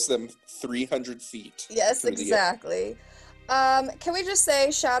throws them 300 feet. Yes, exactly. Can we just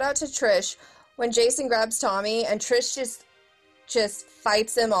say, shout out to Trish, when Jason grabs Tommy and Trish just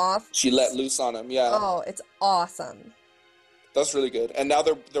fights him off. She let loose on him, yeah. Oh, it's awesome. That's really good. And now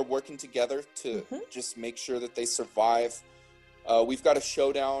they're working together to just make sure that they survive. We've got a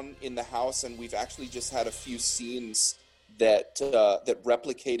showdown in the house, and we've actually just had a few scenes that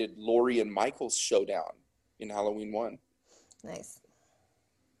replicated Laurie and Michael's showdown in Halloween 1. Nice.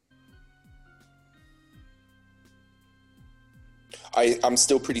 I'm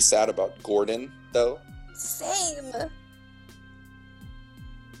still pretty sad about Gordon, though. Same.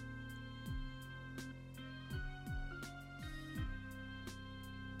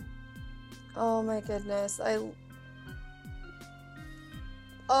 Oh my goodness.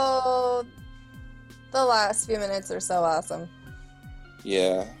 Oh, the last few minutes are so awesome.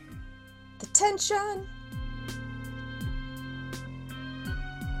 Yeah. The tension.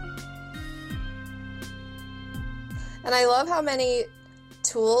 And I love how many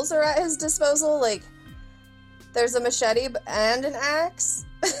tools are at his disposal. Like, there's a machete and an axe.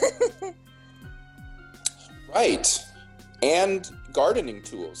 Right. And gardening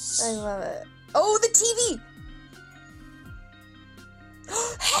tools. I love it. Oh, the TV!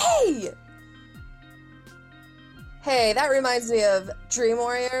 Hey! Hey, that reminds me of Dream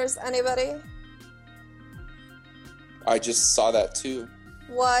Warriors. Anybody? I just saw that too.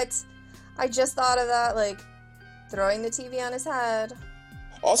 What? I just thought of that, like, throwing the TV on his head.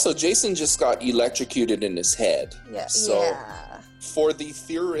 Also, Jason just got electrocuted in his head. Yeah. So, yeah. For the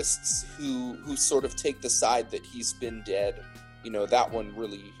theorists who sort of take the side that he's been dead, you know, that one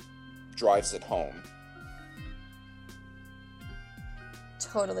really drives it home.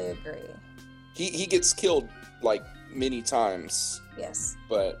 Totally agree. He gets killed, like, many times. Yes.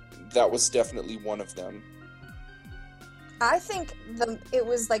 But that was definitely one of them. I think it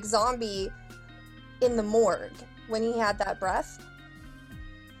was like zombie in the morgue when he had that breath.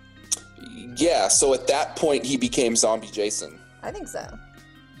 Yeah, so at that point he became Zombie Jason. I think so.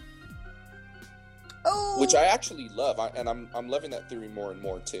 Oh, which I actually love, and I'm loving that theory more and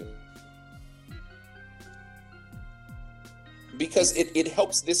more too. Because it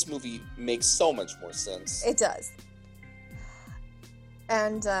helps this movie make so much more sense. It does.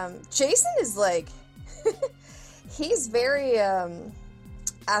 And Jason is like, he's very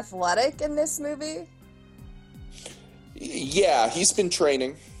athletic in this movie. Yeah, he's been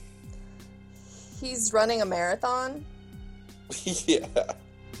training. He's running a marathon. Yeah.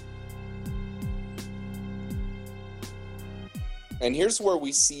 And here's where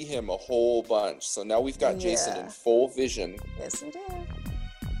we see him a whole bunch. So now we've got Jason in full vision. Yes, we do.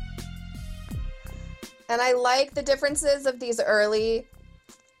 And I like the differences of these the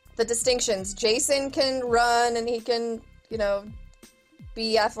distinctions. Jason can run and he can,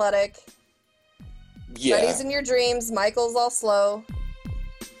 be athletic. Yeah. Freddy's in your dreams. Michael's all slow.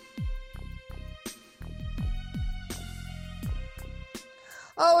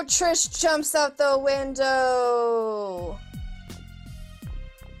 Oh, Trish jumps out the window.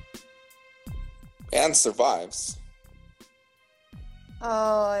 And survives.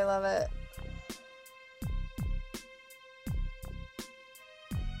 Oh, I love it.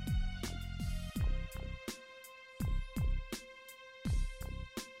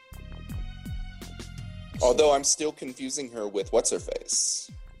 Although I'm still confusing her with What's-Her-Face.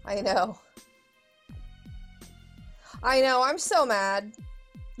 I know. I'm so mad.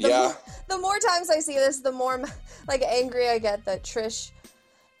 The more times I see this, the more angry I get that Trish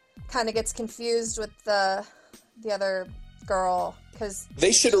kind of gets confused with the other girl, because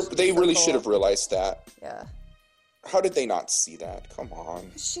they really should have realized that. Yeah. How did they not see that? Come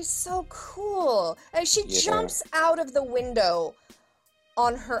on. She's so cool. And she jumps out of the window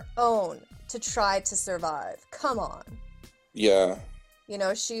on her own to try to survive. Come on. Yeah.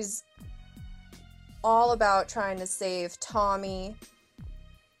 She's all about trying to save Tommy.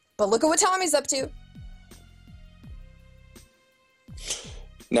 But look at what Tommy's up to.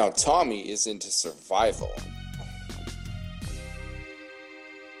 Now Tommy is into survival.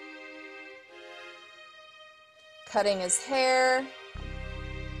 Cutting his hair.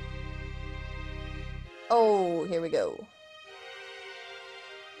 Oh, here we go.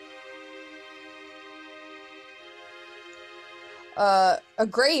 A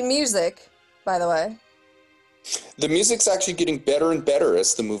great music, by the way. The music's actually getting better and better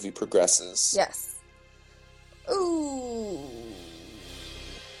as the movie progresses. Yes. Ooh.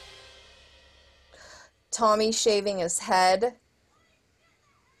 Tommy shaving his head.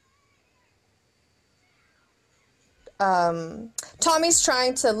 Tommy's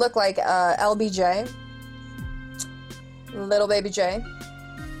trying to look like LBJ. Little Baby J.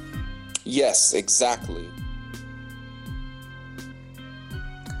 Yes, exactly.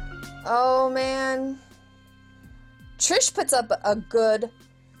 Oh, man. Trish puts up a good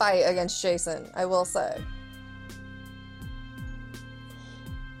fight against Jason, I will say.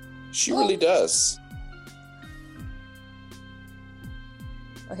 She really does.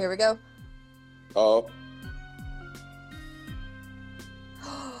 Oh, here we go. Oh.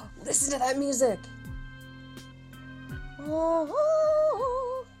 Listen to that music.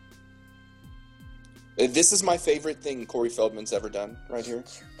 Oh. This is my favorite thing Corey Feldman's ever done right here.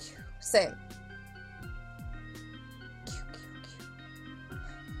 Same.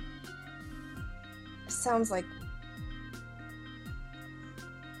 Sounds like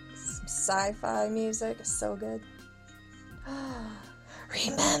some sci-fi music. It's so good.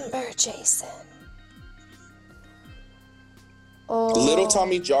 Remember, Jason. Oh. Little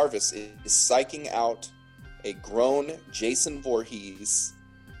Tommy Jarvis is psyching out a grown Jason Voorhees.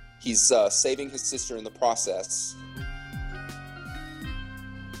 He's saving his sister in the process.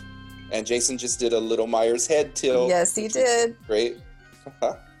 And Jason just did a little Myers head tilt. Yes, he did. Great.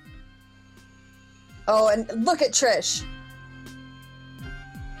 Oh, and look at Trish.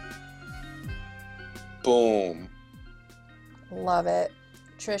 Boom. Love it.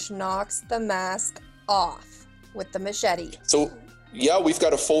 Trish knocks the mask off with the machete. So, yeah, we've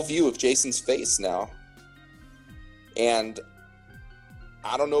got a full view of Jason's face now. And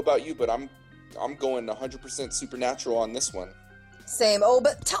I don't know about you, but I'm going 100% supernatural on this one. Same. Oh,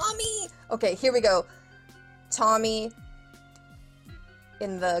 but Tommy! Okay, here we go. Tommy,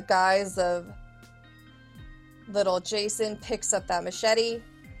 in the guise of little Jason, picks up that machete.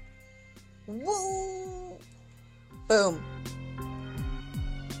 Woo! Boom.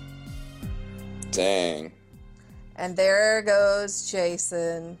 Dang. And there goes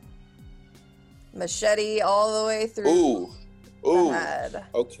Jason. Machete all the way through. Ooh. The head.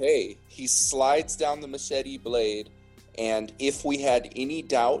 Okay. He slides down the machete blade, and if we had any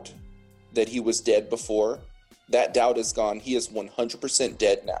doubt that he was dead before, that doubt is gone. He is 100%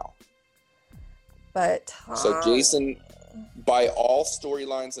 dead now. But so Jason, by all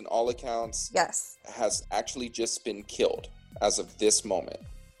storylines and all accounts, yes, has actually just been killed as of this moment.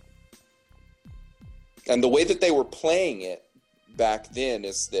 And the way that they were playing it back then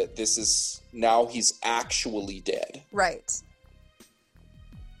is that this is now he's actually dead. Right.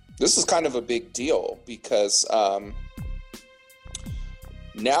 This is kind of a big deal because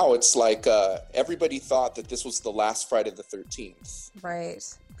now it's like everybody thought that this was the last Friday the 13th. Right.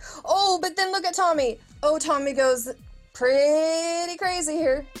 Oh, but then look at Tommy. Oh, Tommy goes pretty crazy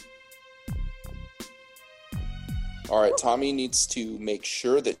here. All right, Tommy needs to make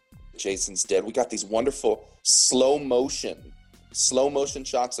sure that Jason's dead. We got these wonderful slow motion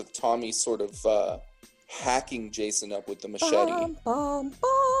shots of Tommy sort of hacking Jason up with the machete. Bum, bum,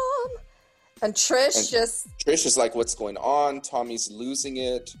 bum. And Trish is like, what's going on? Tommy's losing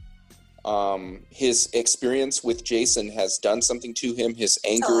it. His experience with Jason has done something to him. His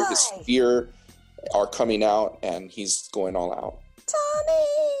anger, his fear are coming out, and he's going all out.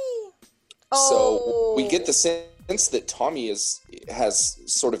 Tommy! So we get the sense that Tommy has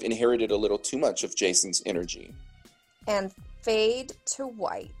sort of inherited a little too much of Jason's energy. And fade to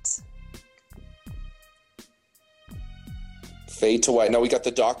white. Fade to white. Now we got the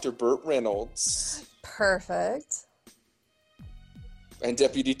Dr. Burt Reynolds. Perfect. And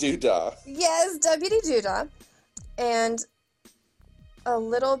Deputy Doodah. Yes, Deputy Doodah. And a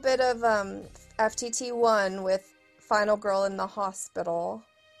little bit of FTT1 with Final Girl in the Hospital.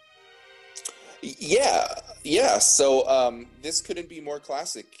 Yeah. So this couldn't be more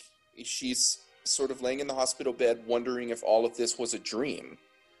classic. She's sort of laying in the hospital bed wondering if all of this was a dream.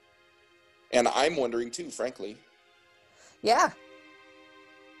 And I'm wondering too, frankly. Yeah.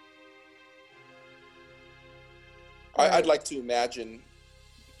 I'd like to imagine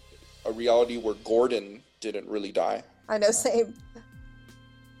a reality where Gordon didn't really die. I know, same.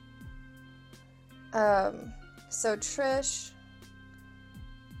 So Trish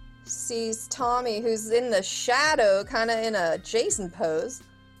sees Tommy, who's in the shadow, kind of in a Jason pose.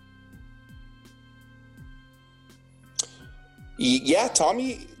 Yeah,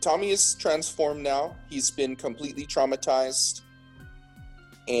 Tommy is transformed now. He's been completely traumatized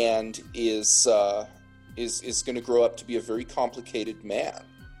and is going to grow up to be a very complicated man.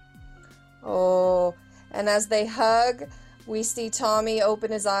 Oh, and as they hug, we see Tommy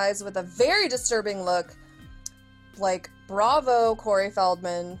open his eyes with a very disturbing look. Like, bravo, Corey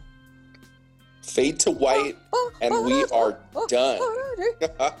Feldman. Fade to white, and we are done.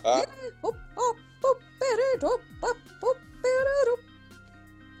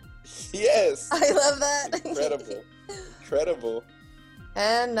 Yes. I love that. Incredible.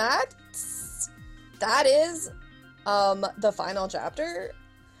 And that is the final chapter.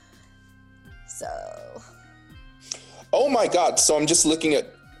 So. Oh my God. So I'm just looking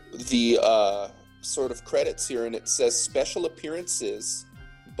at the sort of credits here, and it says special appearances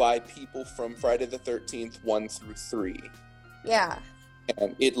by people from Friday the 13th 1 through 3. Yeah.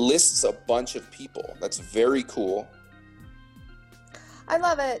 And it lists a bunch of people. That's very cool. I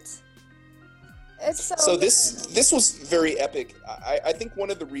love it. It's so this was very epic. I think one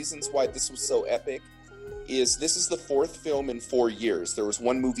of the reasons why this was so epic is this is the fourth film in 4 years. There was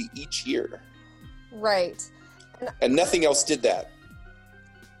one movie each year. Right. And nothing else did that.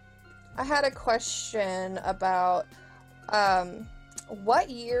 I had a question about what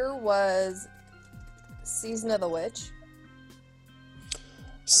year was Season of the Witch?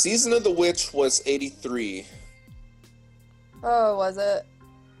 Season of the Witch was 83. Oh, was it?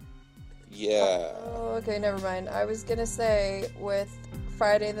 Yeah. Oh, okay, never mind. I was gonna say with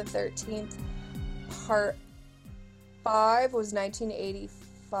Friday the 13th, part 5 was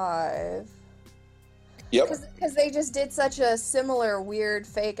 1985. Yep. Because they just did such a similar weird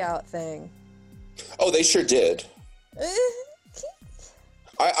fake out thing. Oh, they sure did.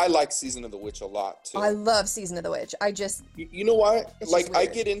 I like Season of the Witch a lot, too. I love Season of the Witch. You know what? Like, I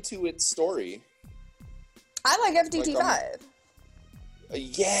get into its story. I like FTT 5.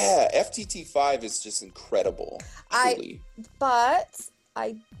 Yeah, FTT 5 is just incredible. Truly.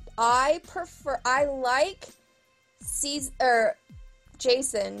 I like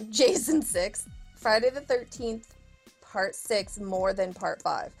Jason 6, Friday the 13th, part 6 more than part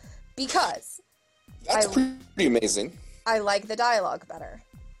 5. Because that's pretty amazing. I like the dialogue better.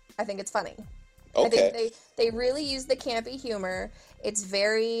 I think it's funny. Okay. I think they really use the campy humor. It's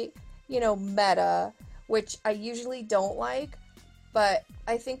very, meta, which I usually don't like. But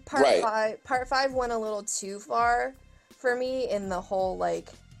I think part 5 went a little too far for me in the whole, like,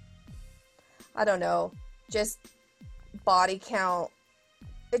 I don't know, just body count.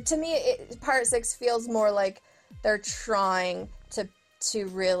 To me, part 6 feels more like they're trying to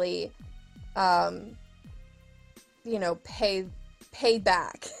really, pay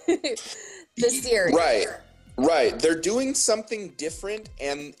back the series. Right. They're doing something different,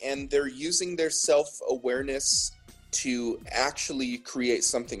 and they're using their self-awareness to actually create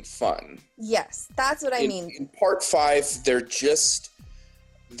something fun. Yes, that's what I mean. In part 5, they're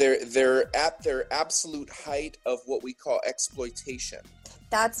at their absolute height of what we call exploitation.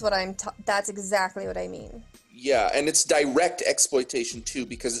 That's exactly what I mean. Yeah, and it's direct exploitation too,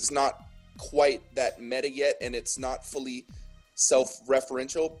 because it's not quite that meta yet, and it's not fully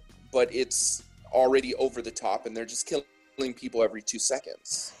self-referential, but it's already over the top, and they're just killing people every 2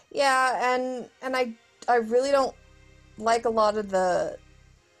 seconds. Yeah, and I really don't like a lot of the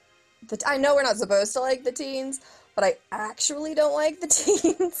I know we're not supposed to like the teens, but I actually don't like the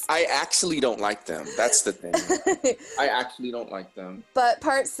teens. I actually don't like them. That's the thing. I actually don't like them. But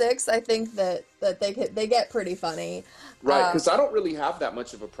part 6, I think that they get pretty funny. Right, because I don't really have that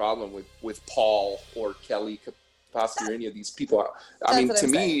much of a problem with Paul or Kelly Kapowski or any of these people. I mean, to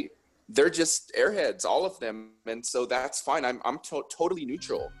me, they're just airheads, all of them, and so that's fine. I'm totally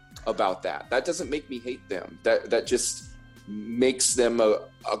neutral about that. That doesn't make me hate them. That just makes them a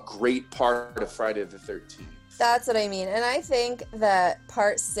great part of Friday the 13th. That's what I mean. And I think that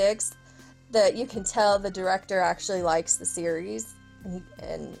part 6, that you can tell the director actually likes the series.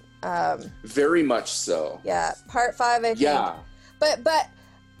 And very much so. Yeah. Part 5, I think. Yeah. But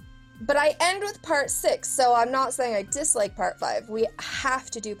I end with part 6, so I'm not saying I dislike part 5. We have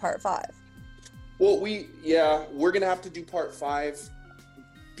to do part 5. Well, we're going to have to do part 5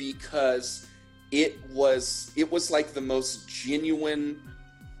 because it was like the most genuine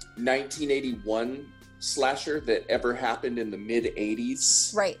 1981 slasher that ever happened in the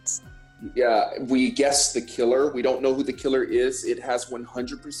mid-80s. Right. Yeah, we guessed the killer. We don't know who the killer is. It has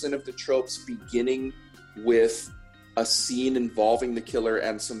 100% of the tropes, beginning with a scene involving the killer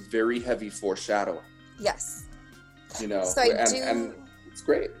and some very heavy foreshadowing. Yes. So and it's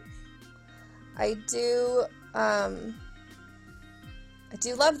great. I do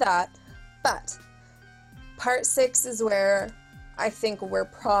love that, but part 6 is where I think we're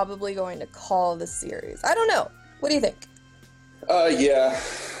probably going to call the series. I don't know. What do you think? Yeah.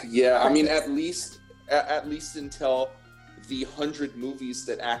 I mean, at least until the 100 movies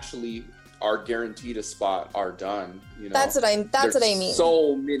that actually are guaranteed a spot are done. That's what I mean.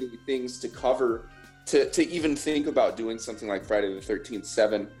 So many things to cover to even think about doing something like Friday the 13th,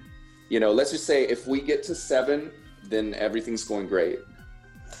 7. Let's just say if we get to 7, then everything's going great.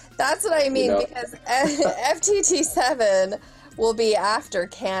 That's what I mean, because FTT 7 will be after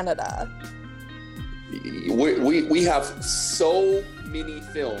Canada. We have so many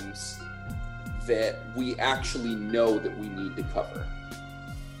films that we actually know that we need to cover.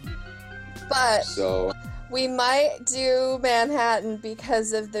 But we might do Manhattan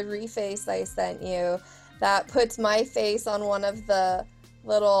because of the reface I sent you. That puts my face on one of the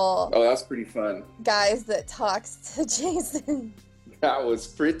little... Oh, that's pretty fun. ...guys that talks to Jason. That was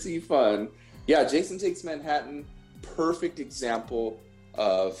pretty fun. Yeah, Jason Takes Manhattan, perfect example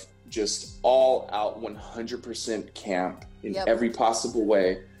of just all out 100% camp in every possible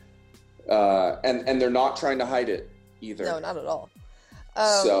way. And they're not trying to hide it either. No, not at all.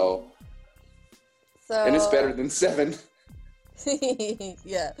 So and it's better than 7.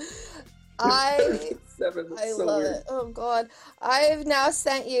 Yeah. I so love weird. It. Oh God. I've now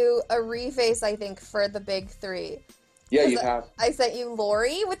sent you a reface, I think, for the big 3. Yeah, you have. I sent you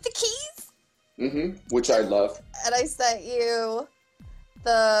Lori with the keys. Mm-hmm. Which I love. And I sent you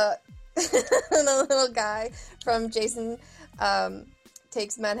the the little guy from Jason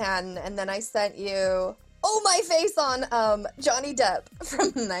Takes Manhattan, and then I sent you my face on Johnny Depp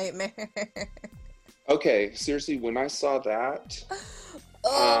from Nightmare. Okay, seriously, when I saw that,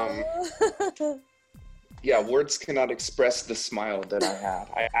 yeah, words cannot express the smile that I had.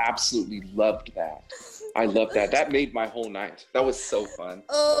 I absolutely loved that. I loved that. That made my whole night. That was so fun.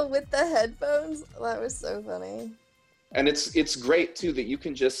 Oh, with the headphones? That was so funny. And it's great too that you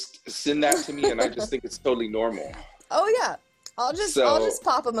can just send that to me, and I just think it's totally normal. Oh yeah, I'll just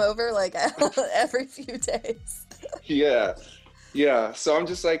pop them over like every few days. Yeah. So I'm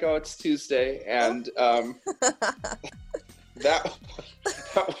just like, it's Tuesday, and that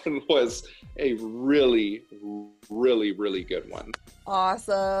one was a really, really, really good one.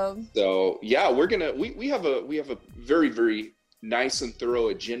 Awesome. So yeah, we have a very, very nice and thorough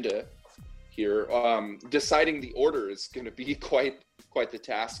agenda here. Deciding the order is going to be quite the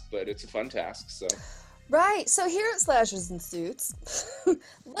task, but it's a fun task. So right. So here at Slashers and Suits,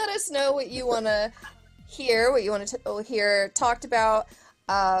 let us know what you want to hear, what you want to hear talked about.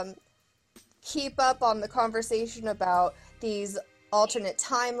 Keep up on the conversation about these alternate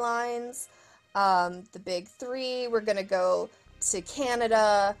timelines. The big 3. We're going to go to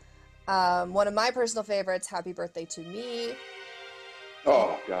Canada. One of my personal favorites, Happy Birthday to Me.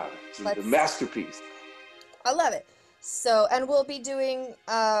 Oh, God. It's a masterpiece. I love it. So, and we'll be doing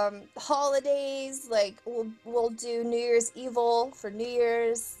holidays. Like, we'll do New Year's Evil for New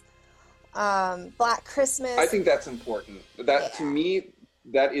Year's. Black Christmas. I think that's important. To me,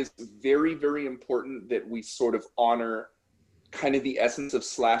 that is very, very important that we sort of honor kind of the essence of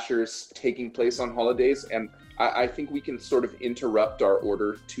slashers taking place on holidays. And I think we can sort of interrupt our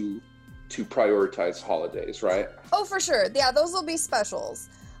order to prioritize holidays, right? Oh, for sure. Yeah, those will be specials.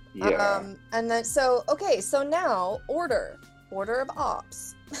 Yeah. And then, so now, order of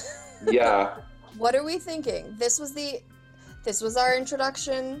ops. Yeah. What are we thinking? This was our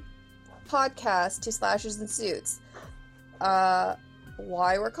introduction podcast to Slashers and Suits. Why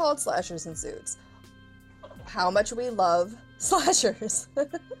we're called Slashers and Suits. How much we love slashers.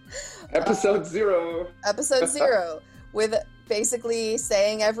 Episode 0. Episode 0. With basically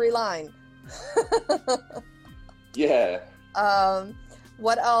saying every line. Yeah.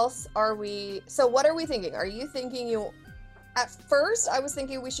 What else are we... So what are we thinking? Are you thinking At first, I was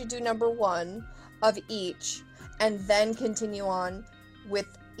thinking we should do number 1 of each, and then continue on with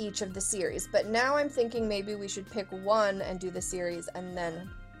each of the series. But now I'm thinking maybe we should pick one and do the series, and then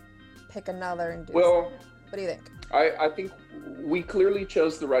pick another and do... Well... What do you think? I think we clearly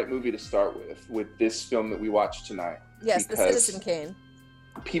chose the right movie to start with this film that we watched tonight. Yes, The Citizen Kane.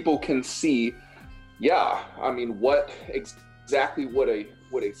 People can see, I mean, exactly what a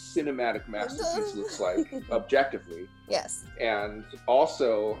cinematic masterpiece looks like objectively. Yes. And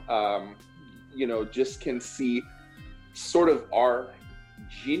also, just can see sort of our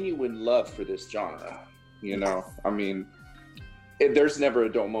genuine love for this genre. Yes. I mean, there's never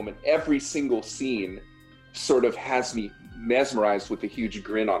a dull moment. Every single scene sort of has me mesmerized with a huge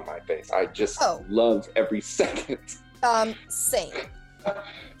grin on my face. I just love every second. Same.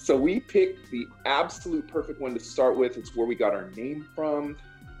 So we picked the absolute perfect one to start with. It's where we got our name from,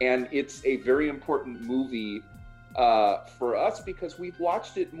 and it's a very important movie for us because we've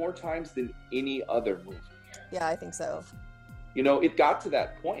watched it more times than any other movie. Yeah, I think so. It got to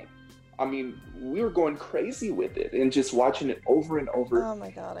that point. I mean, we were going crazy with it and just watching it over and over. Oh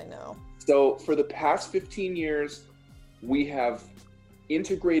my God, I know. So for the past 15 years, we have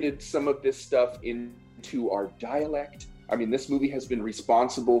integrated some of this stuff into our dialect. I mean, this movie has been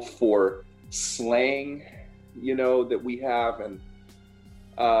responsible for slang, that we have. And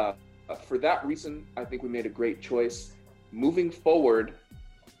for that reason, I think we made a great choice. Moving forward,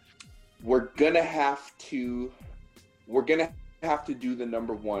 we're going to have to do the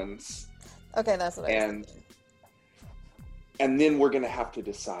number 1s. Okay, that's what I was thinking. And then we're going to have to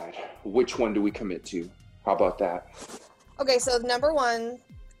decide which one do we commit to. How about that? Okay, so number 1,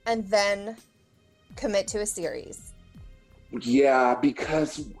 and then commit to a series. Yeah,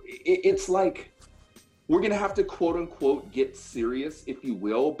 because it's like we're going to have to quote unquote get serious, if you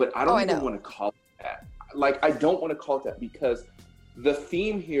will, but I don't even want to call it that. Like, I don't want to call it that because the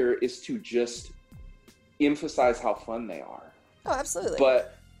theme here is to just emphasize how fun they are. Oh, absolutely.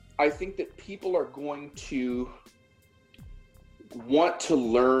 But I think that people are going to want to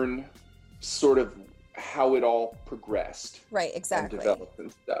learn sort of how it all progressed. Right, exactly. And developed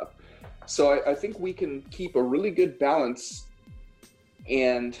and stuff. So I think we can keep a really good balance.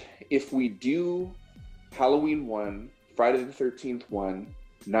 And if we do Halloween 1, Friday the 13th 1,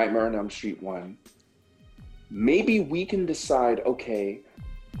 Nightmare on Elm Street 1, maybe we can decide, okay,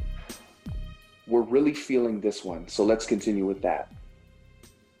 we're really feeling this one, so let's continue with that.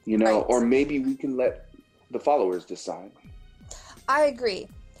 You know, right. Or maybe we can let the followers decide. I agree.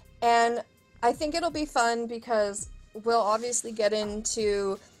 And I think it'll be fun because we'll obviously get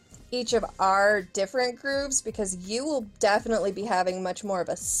into each of our different groups, because you will definitely be having much more of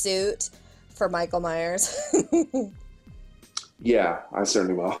a suit for Michael Myers. Yeah, I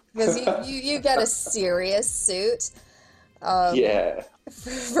certainly will. Because you get a serious suit. Yeah.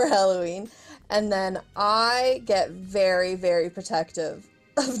 For Halloween. And then I get very, very protective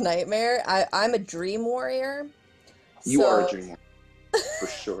of Nightmare. I'm a dream warrior. You are a dream warrior. For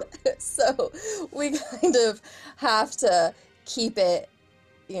sure. So we kind of have to keep it,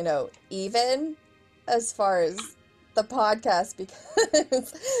 you know, even as far as the podcast,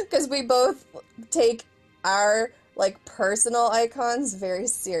 because we both take our like personal icons very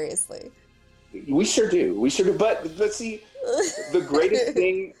seriously. We sure do. But see, the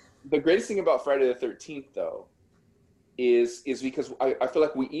greatest thing about Friday the 13th though is because I feel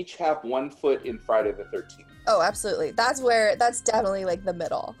like we each have one foot in Friday the 13th. Oh, absolutely. That's definitely like the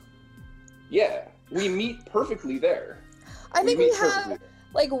middle. Yeah, we meet perfectly there. I think we have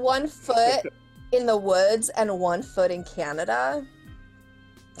like 1 foot in the woods and 1 foot in Canada.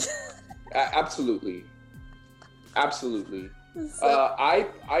 Absolutely. So,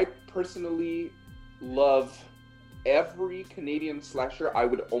 I personally love every Canadian slasher. I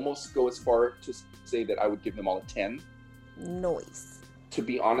would almost go as far to say that I would give them all a 10. Nice. To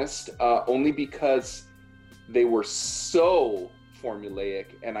be honest, only because they were so formulaic,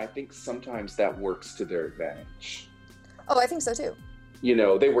 and I think sometimes that works to their advantage. Oh, I think so too. You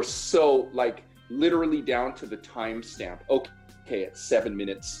know, they were so, like, literally down to the timestamp. Okay, at 7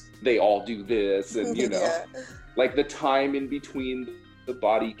 minutes, they all do this, and, you know, yeah. Like the time in between the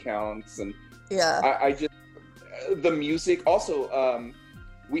body counts, and yeah. I just, the music, also,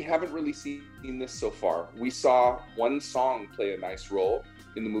 we haven't really seen this so far. We saw one song play a nice role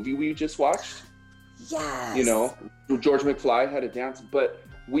in the movie we just watched. Yes. You know, George McFly had a dance, but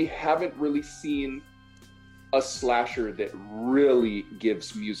we haven't really seen a slasher that really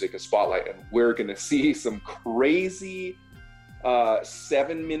gives music a spotlight, and we're gonna see some crazy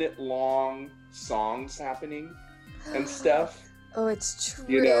 7-minute long songs happening and stuff. Oh, it's true.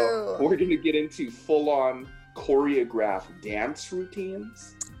 You know, we're gonna get into full-on choreographed dance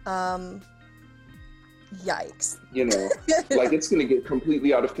routines. Yikes. You know, like it's gonna get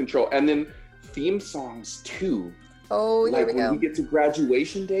completely out of control. And then theme songs too. Oh, here we go. Like when we get to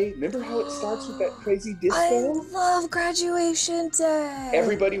graduation day, remember how it starts with that crazy disco? I love graduation day.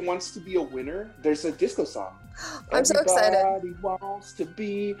 Everybody wants to be a winner. There's a disco song. I'm so excited. Everybody wants to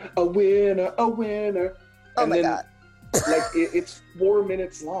be a winner, a winner. Oh my God. Like it's 4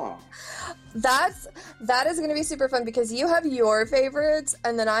 minutes long. That is going to be super fun because you have your favorites,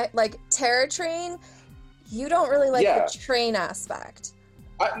 and then I like Terror Train. You don't really like the train aspect.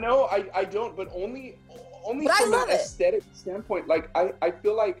 No, I don't, but only but from an aesthetic standpoint. Like I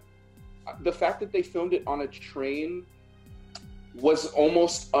feel like the fact that they filmed it on a train was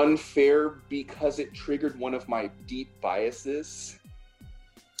almost unfair because it triggered one of my deep biases.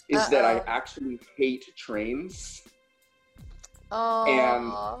 Is that I actually hate trains.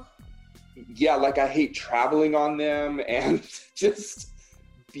 Oh. And yeah, like I hate traveling on them and just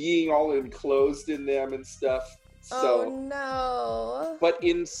being all enclosed in them and stuff. So, oh no. But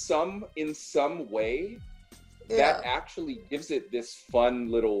in some way, that actually gives it this fun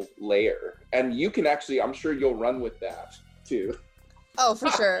little layer. And you can actually, I'm sure you'll run with that too. Oh, for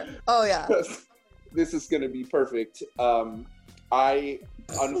sure. Oh yeah. This is going to be perfect.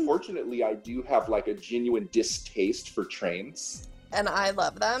 Unfortunately, I do have like a genuine distaste for trains. And I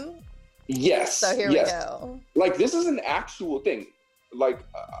love them. Yes. So here we go. Like this is an actual thing. Like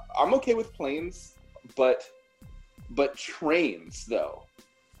I'm okay with planes, but trains though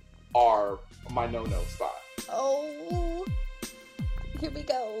are my no-no spot. Oh, here we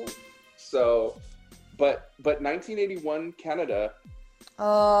go. So, but 1981 Canada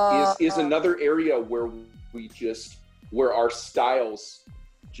is another area where where our styles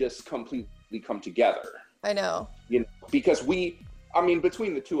just completely come together. I know. You know, because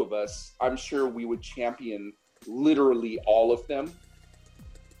between the two of us, I'm sure we would champion literally all of them.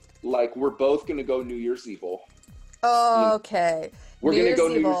 Like, we're both going to go New Year's Evil. Oh, okay. We're going to go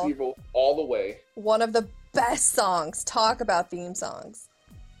New Year's Evil all the way. One of the best songs. Talk about theme songs.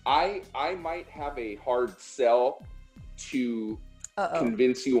 I might have a hard sell to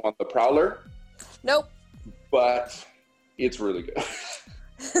convince you on the Prowler. Nope. But it's really good.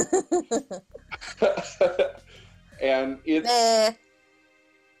 And it's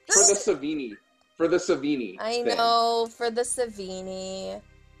for the Savini. I know, for the Savini.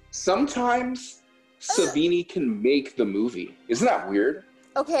 Sometimes Savini can make the movie. Isn't that weird?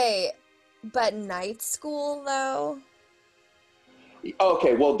 Okay, but Night School, though?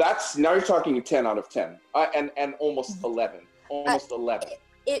 Okay, well, now you're talking 10 out of 10. And almost 11. Almost 11.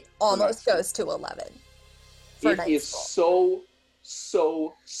 It almost goes to 11. It is so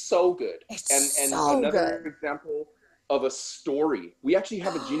good. It's and so another good. example of a story. We actually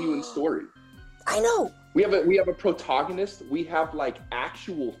have a genuine story. I know. We have a protagonist. We have like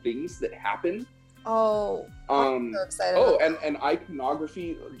actual things that happen. Oh, I'm so excited. Oh, and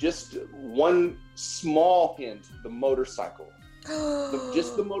iconography. Just one small hint: the motorcycle.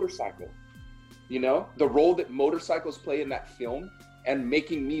 Just the motorcycle. You know, the role that motorcycles play in that film, and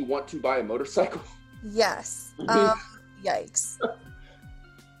making me want to buy a motorcycle. Yes. Yikes.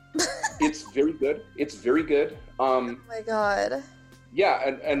 It's very good. It's very good. Oh my god.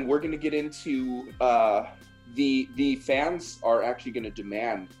 Yeah, and we're gonna get into the fans are actually gonna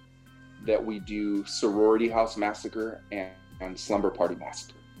demand that we do Sorority House Massacre and Slumber Party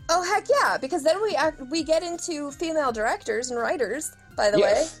Massacre. Oh heck yeah! Because then we get into female directors and writers. By the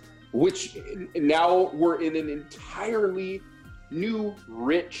way, which now we're in an entirely new,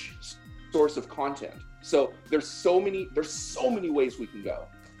 rich source of content. So there's so many ways we can go.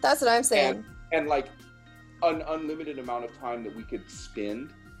 That's what I'm saying. And like an unlimited amount of time that we could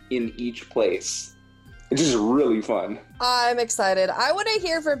spend in each place. It's just really fun. I'm excited. I want to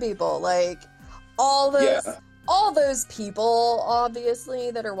hear from people, like all those people,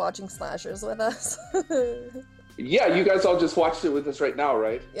 obviously, that are watching slashers with us. Yeah, you guys all just watched it with us right now,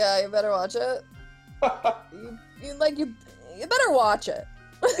 right? Yeah, you better watch it. You better watch it.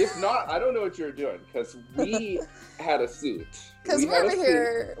 If not, I don't know what you're doing, because we had a suit. Because we're over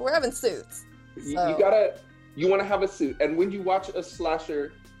here, we're having suits. So. You want to have a suit. And when you watch a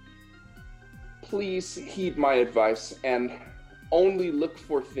slasher, please heed my advice and only look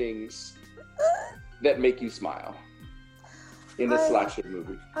for things that make you smile in a slasher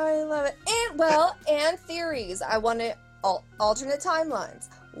movie. I love it. And theories. I want to alternate timelines.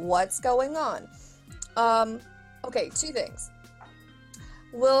 What's going on? Okay, two things.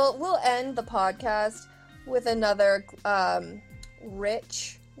 We'll end the podcast with another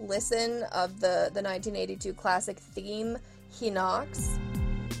rich listen of the 1982 classic theme, He Knocks.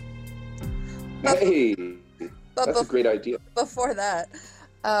 Hey, that's a great idea. Before that,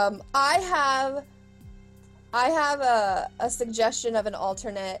 I have a suggestion of an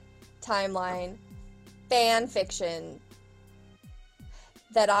alternate timeline fan fiction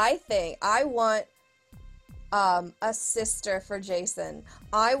that I think I want a sister for Jason.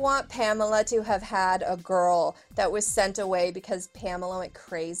 I want Pamela to have had a girl that was sent away because Pamela went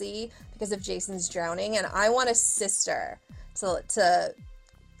crazy because of Jason's drowning, and I want a sister to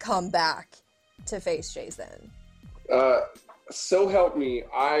come back to face Jason. So help me,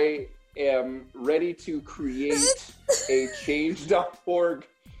 I am ready to create a change.org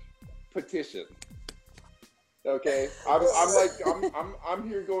petition. Okay, I'm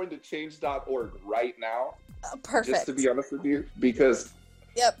here going to change.org right now. Perfect. Just to be honest with you, because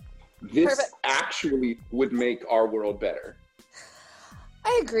this actually would make our world better.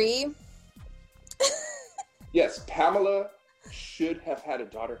 I agree. Yes, Pamela should have had a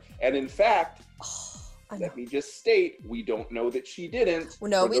daughter, and in fact, let me just state, we don't know that she didn't.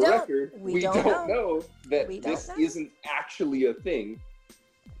 No, we don't. We don't know that this isn't actually a thing.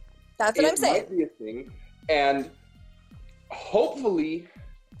 That's what I'm saying. It might be a thing, and hopefully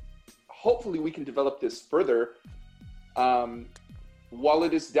we can develop this further. While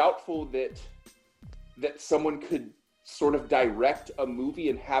it is doubtful that someone could sort of direct a movie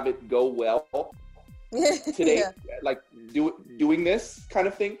and have it go well today, like doing this kind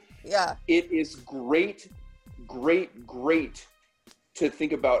of thing. Yeah. It is great to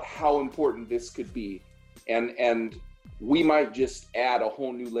think about how important this could be. And we might just add a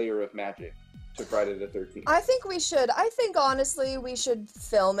whole new layer of magic to Friday the 13th. I think we should. I think, honestly, we should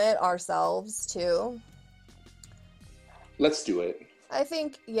film it ourselves, too. Let's do it. I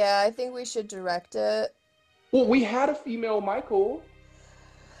think we should direct it. Well, we had a female Michael.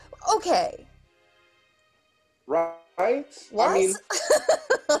 Okay. Right? What? I mean,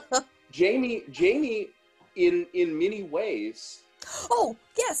 Jamie, in many ways. Oh,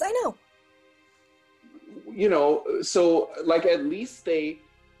 yes, I know. so like at least they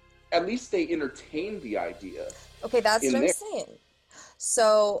entertained the idea. Okay, that's what I'm saying.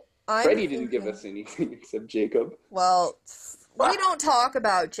 So Freddie didn't give us anything except Jacob. Well, we don't talk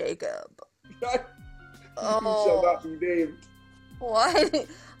about Jacob. Oh, shall not be named. What?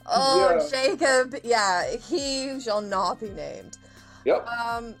 Oh, yeah. Jacob. Yeah, he shall not be named. Yep.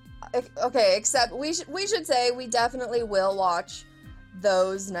 Okay, except we should say we definitely will watch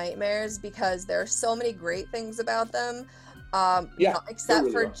those nightmares because there are so many great things about them. Except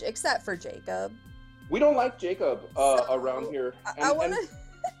for Jacob. We don't like Jacob around here. I want to.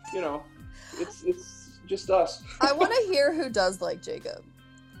 It's just us. I want to hear who does like Jacob.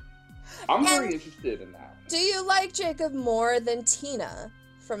 I'm very interested in that. Do you like Jacob more than Tina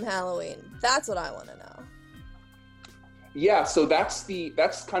from Halloween? That's what I want to know. Yeah, so that's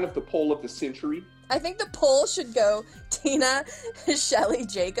kind of the poll of the century. I think the poll should go Tina, Shelley,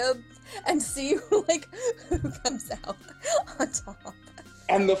 Jacob, and see who comes out on top.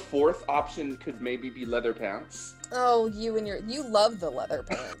 And the fourth option could maybe be Leather Pants. Oh, you love the Leather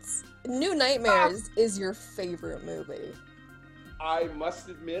Pants. New Nightmares is your favorite movie. I must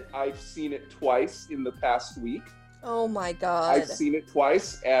admit, I've seen it twice in the past week. Oh my god. I've seen it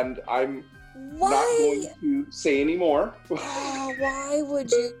twice, and I'm not going to say any more. Oh, why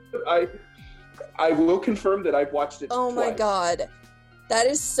would you? I will confirm that I've watched it twice. Oh my god. That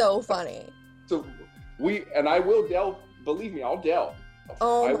is so funny. So I will delve, believe me, I'll delve.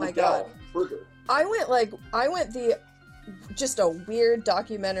 Oh my god. Further. I went just a weird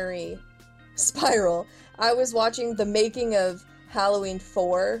documentary spiral. I was watching the making of Halloween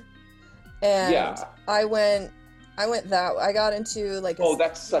 4, and I got into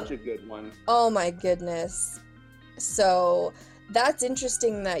that's such a good one. Oh my goodness. So that's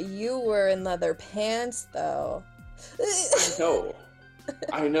interesting that you were in Leather Pants, though.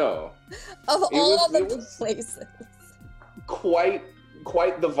 I know. Of all the places. Quite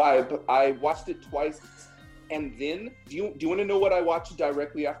the vibe. I watched it twice, and then do you want to know what I watched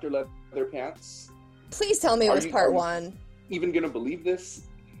directly after Leather Pants? Please tell me it was part 1. Even gonna believe this?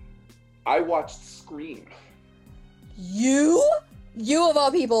 I watched Scream. You of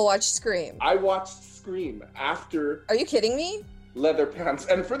all people watched Scream. I watched Scream after. Are you kidding me? Leather Pants.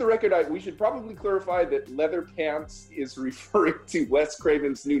 And for the record, we should probably clarify that Leather Pants is referring to Wes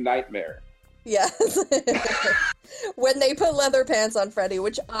Craven's New Nightmare. Yes. When they put leather pants on Freddy,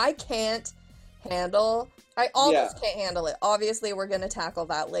 which I can't handle. I almost can't handle it. Obviously, we're going to tackle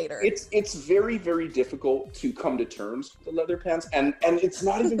that later. It's very, very difficult to come to terms with the leather pants. And it's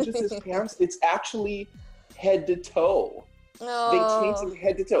not even just his pants. It's actually head to toe. Oh, they changed him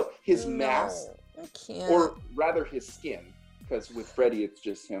head to toe. His mask, I can't. or rather his skin, because with Freddy, it's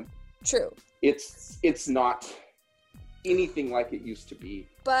just him. True. It's not anything like it used to be.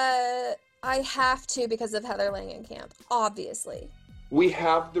 But I have to because of Heather Langenkamp, obviously. We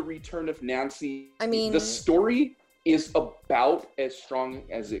have the return of Nancy. I mean, the story is about as strong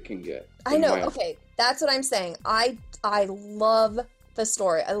as it can get. I know. Okay, that's what I'm saying. I love the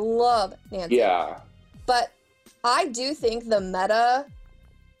story. I love Nancy. Yeah. But I do think the meta,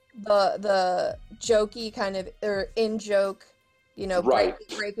 the jokey kind of, or in-joke,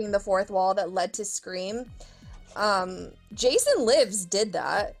 breaking the fourth wall that led to Scream. Jason Lives did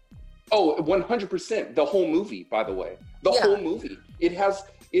that. Oh, 100%. The whole movie, by the way. The whole movie. It has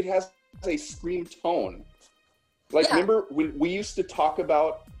a Scream tone. Remember when we used to talk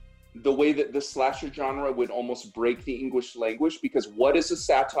about the way that the slasher genre would almost break the English language? Because what is a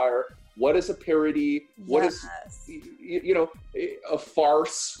satire? What is a parody? What is, a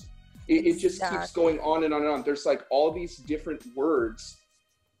farce? It just keeps going on and on and on. There's all these different words,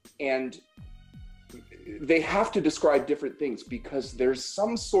 and they have to describe different things because there's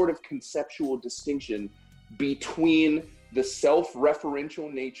some sort of conceptual distinction between the self-referential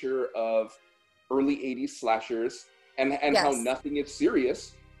nature of early 80s slashers and how nothing is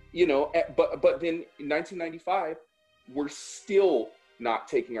serious, but then in 1995, we're still not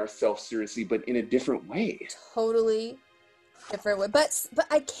taking ourselves seriously, but in a different way. Totally different way. But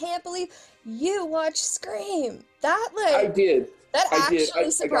I can't believe you watched Scream. I did. That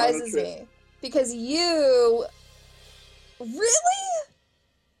actually surprises me. Because you... Really?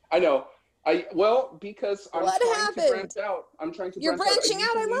 I know. Because I'm trying to branch out. You're branching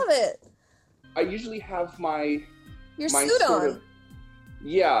out. I love it. I usually have my suit on.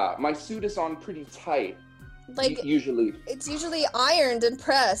 My suit is on pretty tight. Usually. It's usually ironed and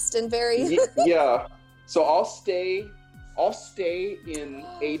pressed and very... Yeah. So I'll stay in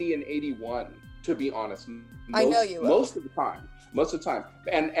 80 and 81, to be honest. I know you will. Most of the time.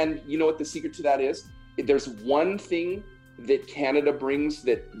 And you know what the secret to that is? There's one thing that Canada brings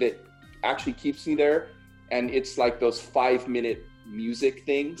that actually keeps me there, and it's like those 5-minute music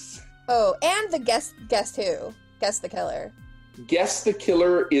things. Oh, and the Guess Who? Guess the Killer. Guess the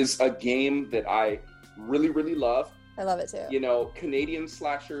Killer is a game that I really, really love. I love it too. You know, Canadian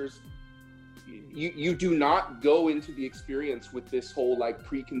slashers, you do not go into the experience with this whole like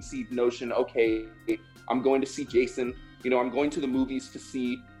preconceived notion, okay, I'm going to see Jason, you know, I'm going to the movies to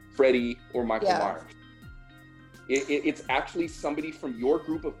see Freddy or Michael Myers. It's actually somebody from your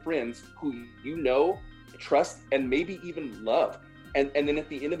group of friends who you know, trust, and maybe even love. And then at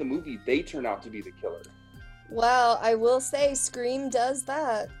the end of the movie, they turn out to be the killer. Well, I will say Scream does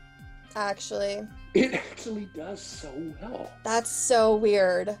that, actually. It actually does so well. That's so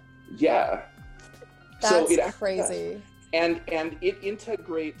weird. Yeah. That's crazy. And it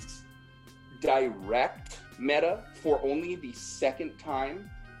integrates direct meta for only the second time.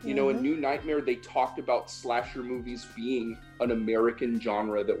 You know, in New Nightmare, they talked about slasher movies being an American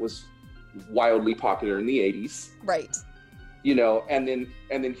genre that was wildly popular in the 80s. Right. You know, and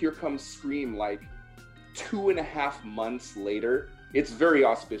then here comes Scream like 2.5 months later. It's very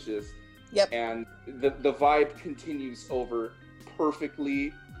auspicious. Yep. And the vibe continues over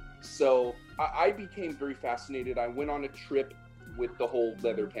perfectly. So I became very fascinated. I went on a trip with the whole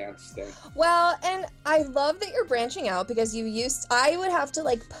leather pants thing. Well, and I love that you're branching out because I would have to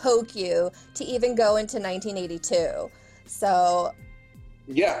like poke you to even go into 1982. So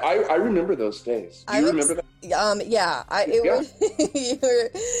yeah, I remember those days. Do you remember that? Yeah.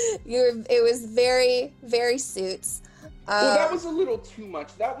 It was very, very Suits. Well, that was a little too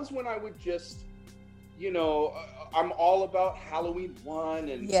much. That was when I would just, you know, I'm all about Halloween 1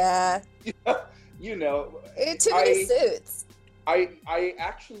 and you know, too many Suits. I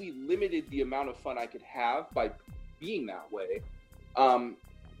actually limited the amount of fun I could have by being that way.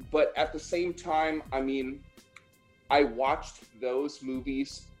 But at the same time, I mean, I watched those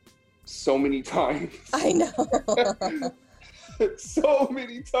movies so many times. I know. So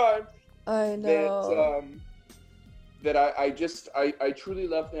many times. I know. That I truly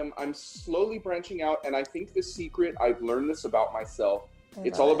love them. I'm slowly branching out, and I think the secret, I've learned this about myself.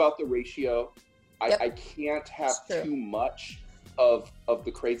 It's all about the ratio. I can't have too much of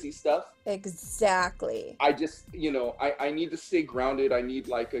the crazy stuff. Exactly. I just, you know, I need to stay grounded. I need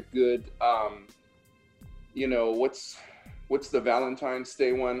like a good, you know, what's the Valentine's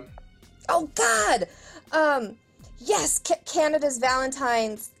Day one? Oh God. Yes, Canada's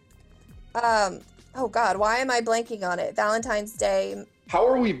Valentine's. Oh God, why am I blanking on it? Valentine's Day. How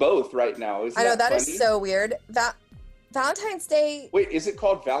are we both right now? I know that is so weird. Valentine's Day. Wait, is it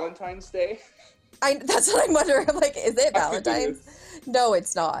called Valentine's Day? That's what I'm wondering. I'm like, is it Valentine's? No,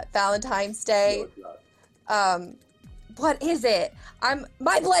 it's not. Valentine's Day. No, it's not. What is it?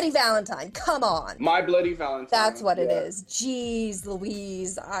 My Bloody Valentine. Come on. My Bloody Valentine. That's what it is. Jeez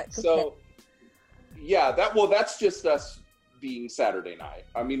Louise. Yeah, that's just us being Saturday night.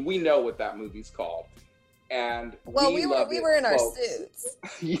 I mean, we know what that movie's called. And we were in our suits.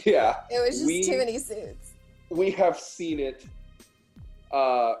 Yeah. It was just too many suits. We have seen it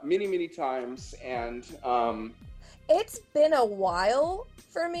many, many times, and it's been a while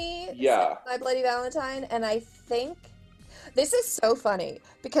for me. Yeah. My Bloody Valentine, and I think this is so funny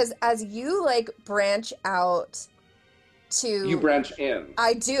because as you like branch out to you branch in.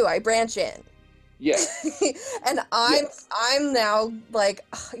 I do. I branch in. Yes. And I'm now like,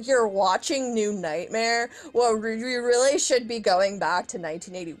 you're watching New Nightmare? Well, we really should be going back to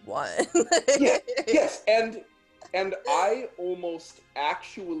 1981. Yes. And I almost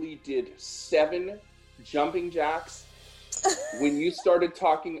actually did 7 jumping jacks when you started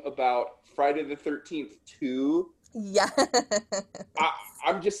talking about Friday the 13th 2. Yeah.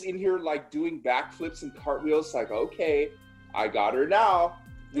 I'm just in here like doing backflips and cartwheels like, okay, I got her now.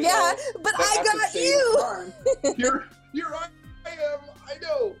 You know, but I got you. You're right. I am. I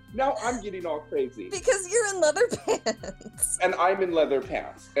know. Now I'm getting all crazy. Because you're in leather pants. And I'm in leather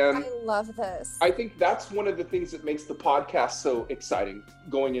pants. And I love this. I think that's one of the things that makes the podcast so exciting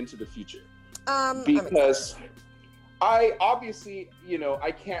going into the future. Because I obviously, you know,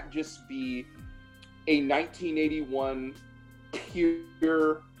 I can't just be a 1981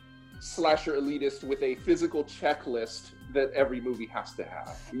 pure slasher elitist with a physical checklist that every movie has to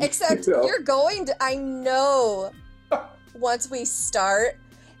have. Except you're going to, I know once we start,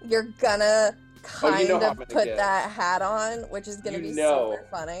 you're gonna kind of put that hat on, which is gonna be super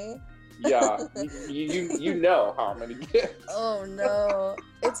funny. Yeah, you know how I'm gonna get. Oh no,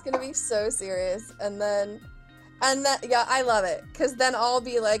 it's gonna be so serious, and then yeah, I love it, because then I'll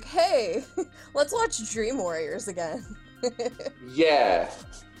be like, hey, let's watch Dream Warriors again. Yeah.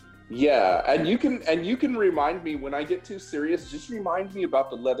 Yeah, and you can remind me when I get too serious. Just remind me about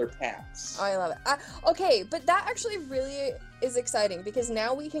the leather pants. Oh, I love it. Okay, but that actually really is exciting because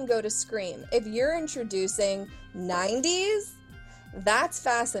now we can go to Scream. If you're introducing 90s, that's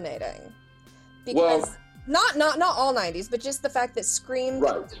fascinating. Because not all 90s, but just the fact that Scream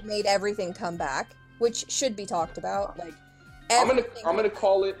made everything come back, which should be talked about. Like, I'm gonna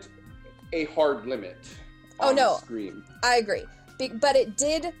call it a hard limit. Oh no, Scream. I agree, but it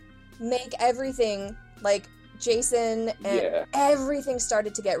did make everything, like Jason and everything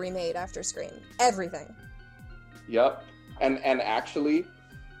started to get remade after Scream. Everything. Yep, and actually,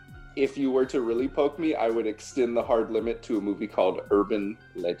 if you were to really poke me, I would extend the hard limit to a movie called Urban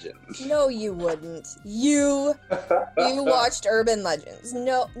Legends. No, you wouldn't. You watched Urban Legends.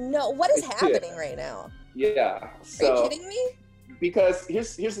 No. What is happening right now? Yeah. So, are you kidding me? Because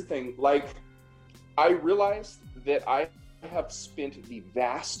here's the thing. Like, I realized that I have spent the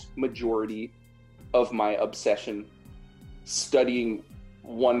vast majority of my obsession studying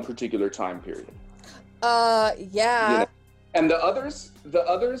one particular time period. Yeah. You know? And the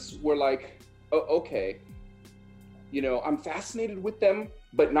others were like, oh, okay, I'm fascinated with them,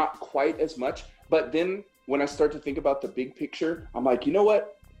 but not quite as much. But then when I start to think about the big picture, I'm like, you know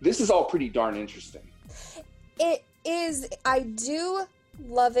what? This is all pretty darn interesting. It is. I do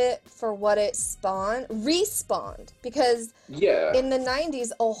love it for what it respawned, because in the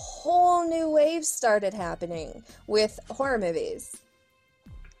 90s, a whole new wave started happening with horror movies.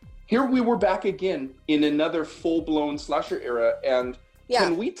 Here we were back again in another full-blown slasher era, and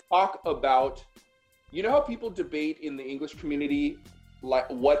can we talk about, how people debate in the English community, like,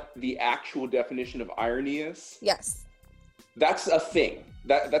 what the actual definition of irony is? Yes. That's a thing.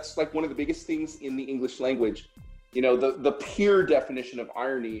 That's like one of the biggest things in the English language. The pure definition of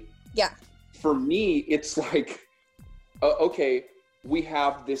irony. Yeah. For me, it's like, okay, we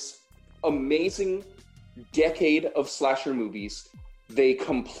have this amazing decade of slasher movies. They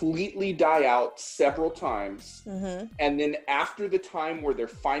completely die out several times. Mm-hmm. And then after the time where they're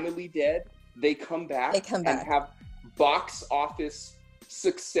finally dead, they come back and have box office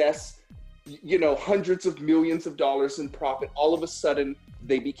success, hundreds of millions of dollars in profit. All of a sudden,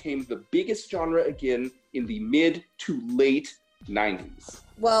 they became the biggest genre again in the mid to late 90s.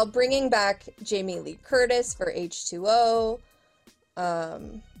 Well, bringing back Jamie Lee Curtis for H2O.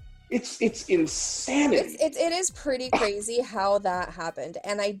 It's insanity. It is pretty crazy how that happened.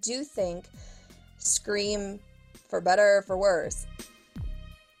 And I do think Scream, for better or for worse,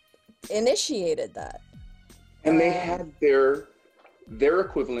 initiated that. And they had their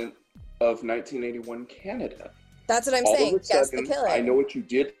equivalent of 1981 Canada. That's what I'm saying. Guess the Killer. I Know What You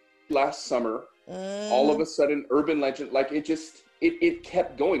Did Last Summer. All of a sudden, Urban Legend, like it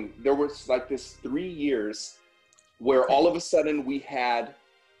kept going. There was like this 3 years where all of a sudden we had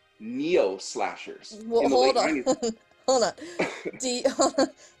neo slashers in the late 90s. Hold on.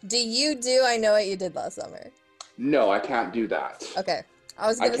 Do you do I Know What You Did Last Summer? No, I can't do that. Okay. I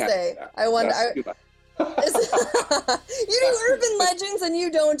was going to say, I wonder. You do Urban Legends and you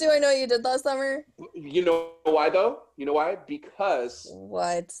don't do I Know What You Did Last Summer? You know why, though? You know why? Because...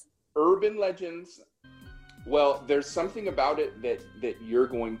 What? Urban Legends, well, there's something about it that you're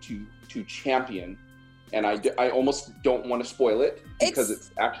going to champion, and I almost don't want to spoil it because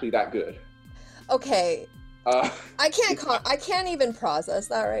it's actually that good. Okay. I can't even process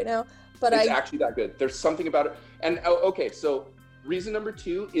that right now, but it's actually that good. There's something about it. And okay, so reason number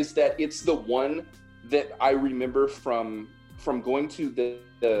 2 is that it's the one that I remember from going to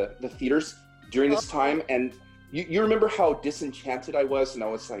the theaters during this time, and you remember how disenchanted I was, and I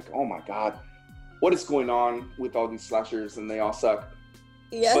was like, oh my God, what is going on with all these slashers, and they all suck.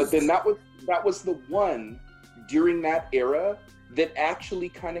 Yes. But then that was the one during that era that actually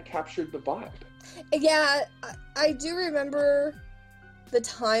kind of captured the vibe. Yeah, I do remember the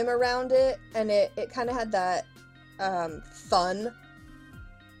time around it, and it kind of had that fun,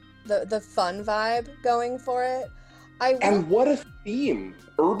 the fun vibe going for it. And what a theme!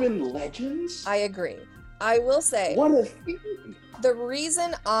 Urban Legends? I agree. I will say, what a theme! The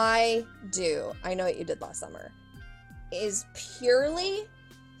reason I Know What You Did Last Summer is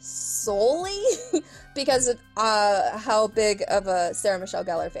solely because of how big of a Sarah Michelle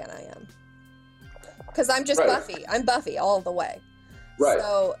Gellar fan I am. Because I'm just Buffy. I'm Buffy all the way. Right.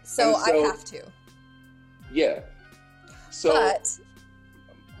 So I have to. Yeah. So but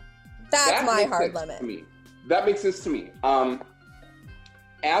that's my hard limit. That makes sense to me.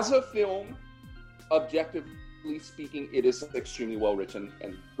 As a film, objectively speaking, it is extremely well written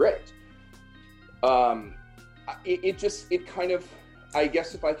and great. It kind of, I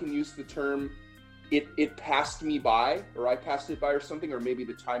guess if I can use the term, it passed me by, or I passed it by or something, or maybe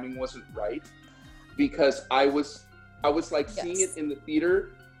the timing wasn't right, because I was like seeing it in the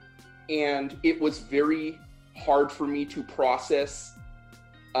theater, and it was very hard for me to process.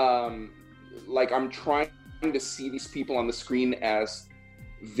 Like, I'm trying to see these people on the screen as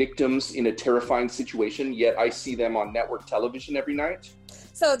victims in a terrifying situation, yet I see them on network television every night.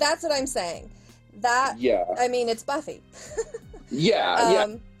 So that's what I'm saying. That, I mean, it's Buffy. Yeah.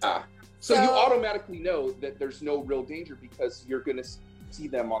 So you automatically know that there's no real danger because you're going to see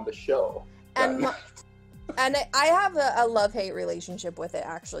them on the show. And I have a love-hate relationship with it,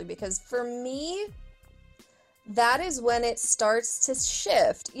 actually, because for me, that is when it starts to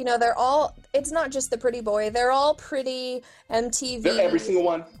shift. You know, it's not just the pretty boy. They're all pretty MTV. Every single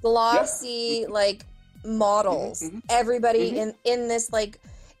one. Glossy, like, models. Mm-hmm. Everybody in this, like,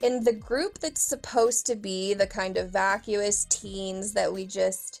 in the group that's supposed to be the kind of vacuous teens that we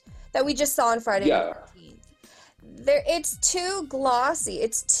just saw on Friday the 13th. It's too glossy.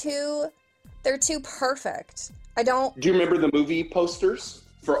 They're too perfect. Do you remember the movie posters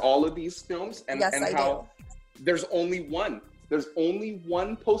for all of these films? Yes, I do. There's only one. There's only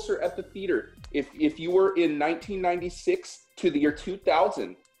one poster at the theater. If you were in 1996 to the year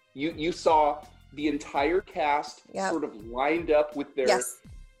 2000, you saw the entire cast sort of lined up with their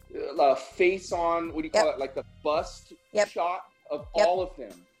face on, what do you call it, like the bust shot of all of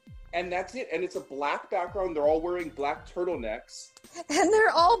them. And that's it. And it's a black background. They're all wearing black turtlenecks. And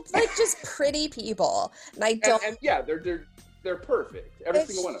they're all like just pretty people. And I don't... they're perfect. Every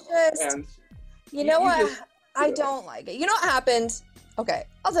single one of them. And you know what? I don't like it. You know what happened? Okay,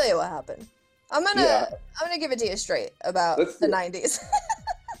 I'll tell you what happened. I'm gonna give it to you straight about the 90s.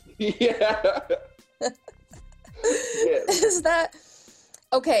 Is that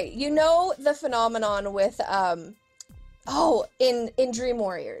okay? You know the phenomenon with in Dream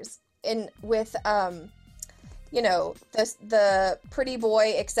Warriors, with you know, the pretty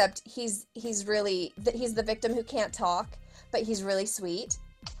boy, except he's the victim who can't talk, but he's really sweet.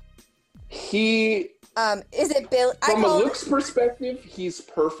 Is it Bill? From a looks perspective, he's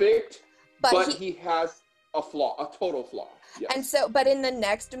perfect, but he has a total flaw. Yes. And so, but in the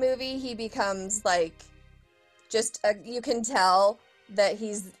next movie, he becomes like, you can tell that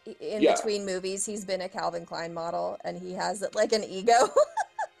he's in between movies. He's been a Calvin Klein model, and he has like an ego.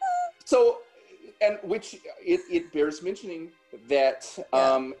 So, and which it bears mentioning that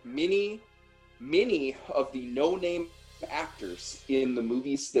many of the no-name actors in the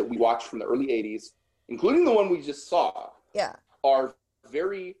movies that we watched from the early 80s, including the one we just saw, are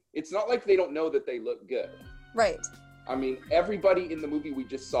very, it's not like they don't know that they look good. Right. I mean, everybody in the movie we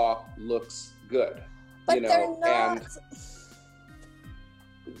just saw looks good. But they're not.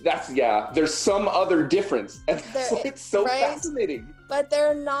 And that's, there's some other difference. And it's so fascinating. But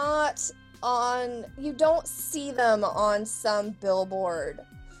they're not you don't see them on some billboard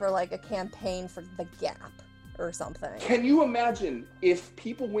for like a campaign for the Gap or something. Can you imagine if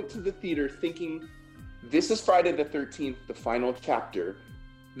people went to the theater thinking, this is Friday the 13th, the final chapter.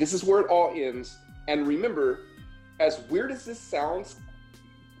 This is where it all ends. And remember, as weird as this sounds,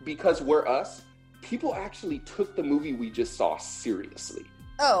 because we're us, people actually took the movie we just saw seriously.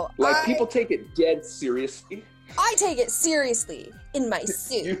 Oh, people take it dead seriously. I take it seriously in my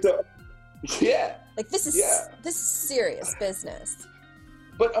suit. Yeah. Like this is serious business.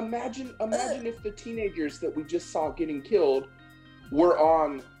 But imagine if the teenagers that we just saw getting killed were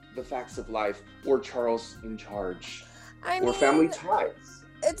on The Facts of Life, or Charles in Charge, or Family Ties.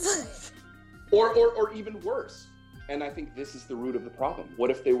 It's like... or even worse. And I think this is the root of the problem. What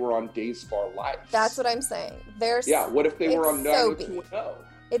if they were on Days of Our Lives? That's what I'm saying. What if they were on 90210?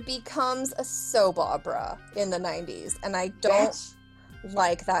 It becomes a soap opera in the 90s, and I don't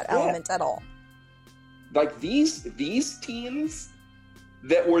like that element at all. Like these teens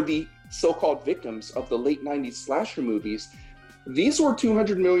that were the so-called victims of the late 90s slasher movies, these were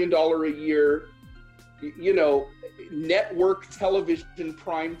 $200 million a year, you know, network television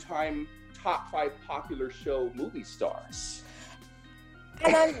primetime top 5 popular show movie stars.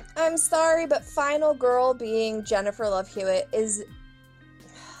 And I'm sorry, but Final Girl being Jennifer Love Hewitt is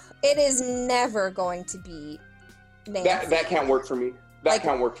never going to be Nancy. That can't work for me. That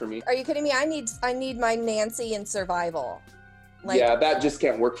can't work for me. Are you kidding me? I need my Nancy in Survival. That just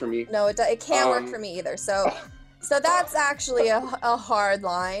can't work for me. No, it can't work for me either. So that's actually a hard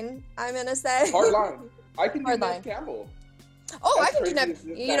line, I'm gonna say. Hard line. I can do Neve Campbell. Oh, I can do Neve.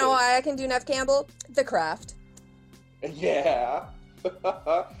 You know why I can do Neve Campbell? The Craft. Yeah.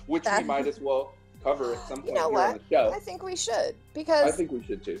 Which we might as well cover at some point on the show. I think we should, because I think we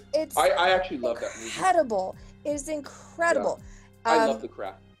should too. I actually love that movie. Incredible. It is incredible. I love The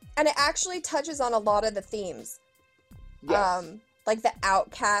Craft. And it actually touches on a lot of the themes. Yes. Like the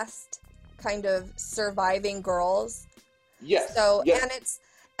outcast kind of surviving girls. Yes. So, yes.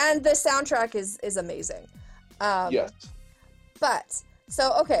 and the soundtrack is amazing. Yes. But,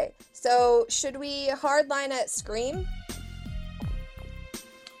 so, okay. So, should we hardline at Scream?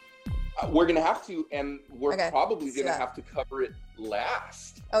 We're going to have to, and we're probably going to have to cover it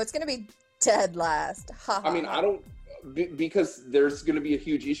last. Oh, it's going to be dead last. Ha, ha, I mean, I don't, because there's going to be a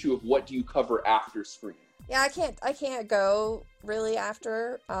huge issue of what do you cover after Scream. Yeah, I can't go really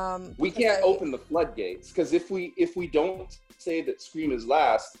after. We can't open the floodgates, because if we don't say that Scream is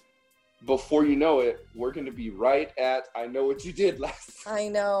last, before you know it, we're going to be right at I Know What You Did Last. I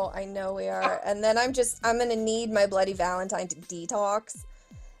know we are. And then I'm going to need my Bloody Valentine to detox.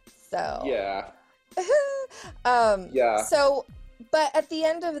 So. Yeah. Yeah. So, but at the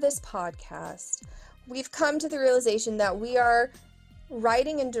end of this podcast, we've come to the realization that we are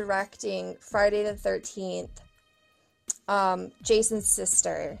writing and directing Friday the 13th, Jason's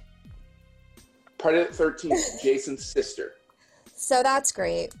sister. Friday the 13th, Jason's sister. So that's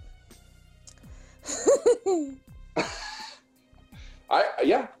great.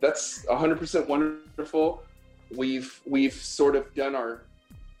 That's 100% wonderful. We've sort of done our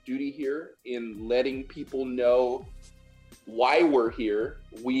duty here in letting people know why we're here.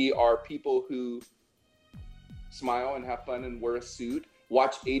 We are people who smile and have fun and wear a suit,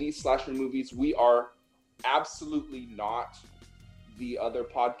 watch 80s slasher movies. We are absolutely not the other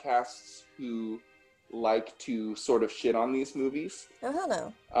podcasts who like to sort of shit on these movies. Oh, hell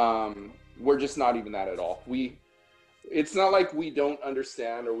no. We're just not even that at all. It's not like we don't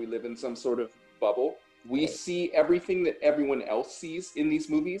understand or we live in some sort of bubble. We see everything that everyone else sees in these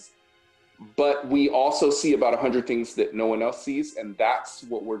movies, but we also see about 100 things that no one else sees, and that's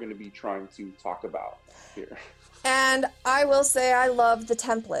what we're going to be trying to talk about here. And I will say I love the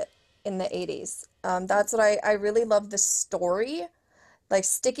template in the 80s. That's what I really love, the story, like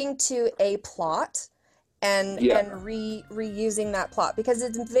sticking to a plot and reusing that plot, because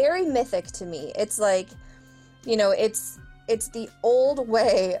it's very mythic to me. It's like, it's the old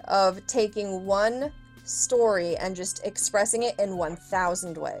way of taking one story and just expressing it in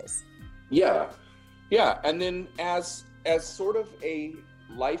 1,000 ways. Yeah. And then as sort of a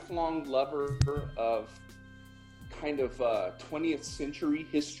lifelong lover of kind of 20th century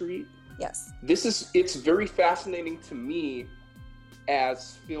history, yes, it's very fascinating to me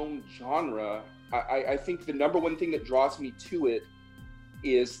as film genre. I think the number one thing that draws me to it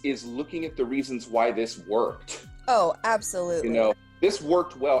is looking at the reasons why this worked. Oh, absolutely. This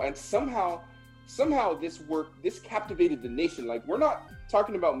worked well, and somehow this captivated the nation. Like, we're not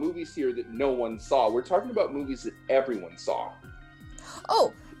talking about movies here that no one saw. We're talking about movies that everyone saw.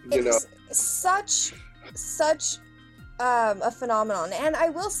 Oh, it's such a phenomenon. And I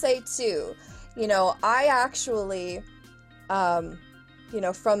will say too, I actually, from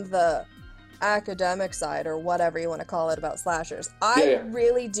the academic side, or whatever you want to call it, about slashers, I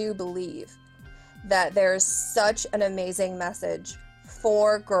really do believe that there's such an amazing message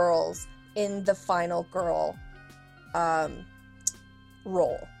for girls in the final girl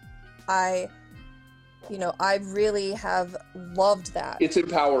role. I really have loved that. It's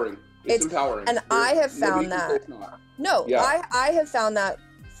empowering. It's empowering. And I have found that. No, yeah. I have found that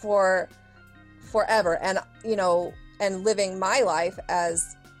for forever. And, and living my life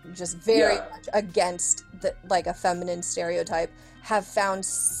as just very much against a feminine stereotype, have found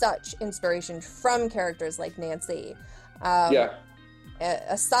such inspiration from characters like Nancy.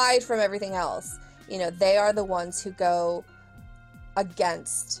 Aside from everything else, they are the ones who go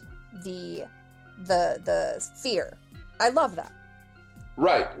against the fear. I love that.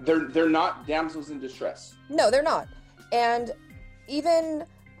 Right. They're not damsels in distress. No, they're not. And even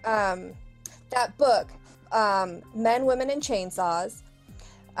that book, Men, Women, and Chainsaws.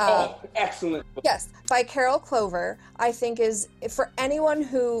 Excellent book. Yes, by Carol Clover, I think is, for anyone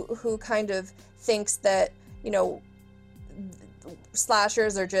who kind of thinks that,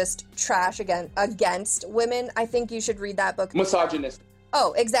 slashers are just trash against women, I think you should read that book. Misogynist.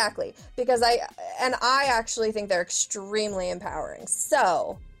 Oh, exactly. Because I actually think they're extremely empowering.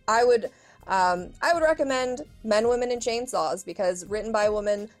 So I would recommend Men, Women, and Chainsaws, because written by a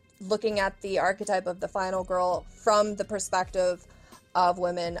woman, looking at the archetype of the final girl from the perspective of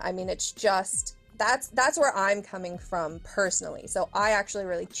women. I mean, it's just, that's where I'm coming from personally. So I actually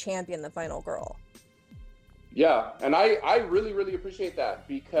really champion the final girl. Yeah, and I really, really appreciate that,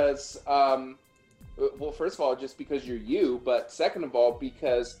 because, well, first of all, just because you're you, but second of all,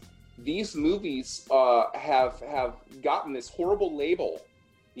 because these movies have gotten this horrible label,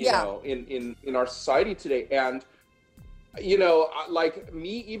 you know, in our society today, and you know, like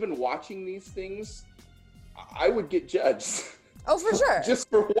me, even watching these things, I would get judged. Oh, for sure. Just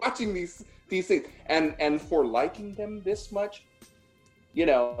for watching these things and for liking them this much, you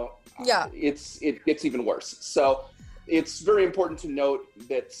know, yeah, it gets even worse. So it's very important to note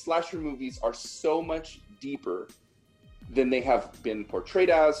that slasher movies are so much deeper than they have been portrayed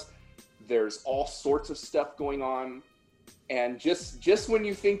as. There's all sorts of stuff going on, and just when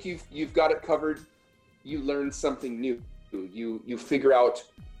you think you've got it covered, you learn something new. You figure out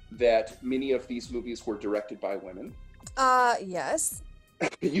that many of these movies were directed by women. Yes.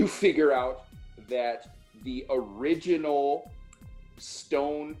 You figure out that the original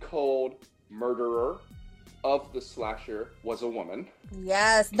stone cold murderer of the slasher was a woman.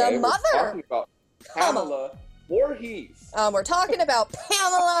 Yes, the mother. We're talking about Pamela Voorhees. We're talking about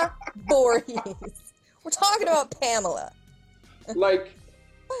Pamela Voorhees. We're talking about Pamela. Like,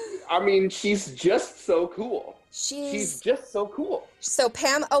 I mean, she's just so cool. She's just so cool. So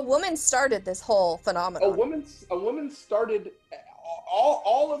a woman started this whole phenomenon. A woman started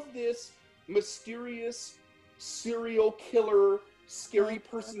all of this mysterious serial killer, scary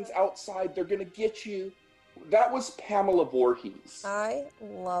person's outside. They're gonna get you. That was Pamela Voorhees. I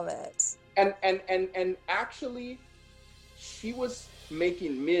love it. And actually, she was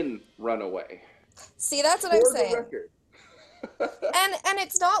making men run away. See, that's what I'm saying. and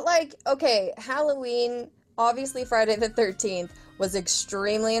it's not like, okay, Halloween, obviously Friday the 13th was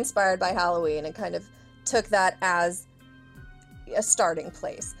extremely inspired by Halloween and kind of took that as a starting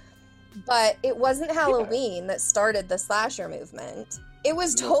place. But it wasn't Halloween that started the slasher movement. It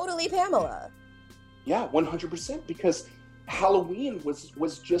was totally Pamela. Yeah, 100%, because Halloween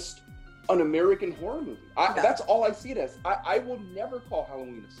was just an American horror movie. That's all I see it as. I will never call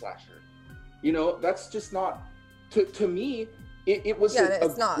Halloween a slasher. You know, that's just not, to me, it was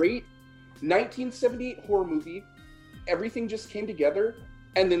a great 1978 horror movie. Everything just came together,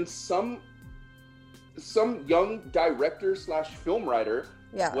 and then some young director / film writer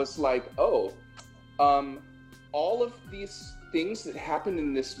was like, all of these things that happened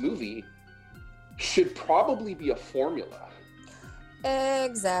in this movie should probably be a formula.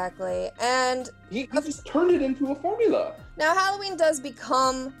 Exactly. And he just turned it into a formula. Now Halloween does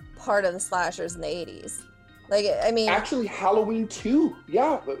become part of the slashers in the 80s. Like, I mean, actually Halloween 2,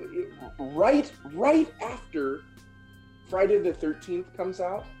 right after Friday the 13th comes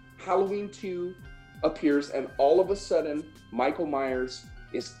out, Halloween 2 appears, and all of a sudden Michael Myers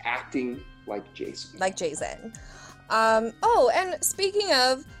is acting like Jason. And speaking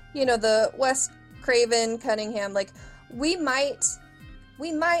of, you know, the Wes Craven, Cunningham, like, we might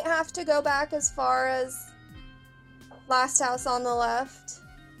have to go back as far as Last House on the Left.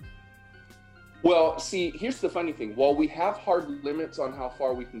 Well, see, here's the funny thing. While we have hard limits on how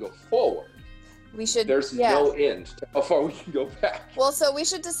far we can go forward, there's no end to how far we can go back. Well, so we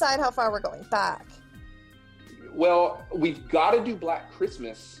should decide how far we're going back. Well, we've got to do Black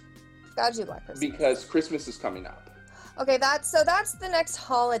Christmas. Got to do Black Christmas. Because Christmas is coming up. Okay, that's the next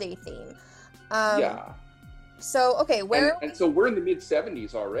holiday theme. So, okay, and so we're in the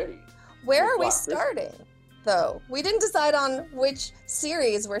mid-70s already. Where are we starting, though? We didn't decide on which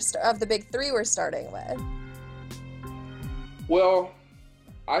series of the big three we're starting with. Well,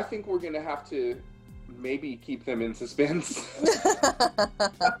 I think we're going to have to maybe keep them in suspense.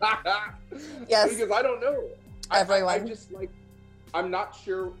 Yes. Because I don't know. Everyone. I just, like, I'm not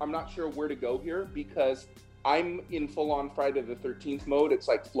sure where to go here, because I'm in full-on Friday the 13th mode. It's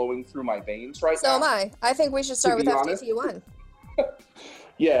like flowing through my veins right now. So am I. I think we should start with FTT1.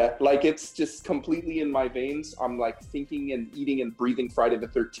 Yeah, like, it's just completely in my veins. I'm like thinking and eating and breathing Friday the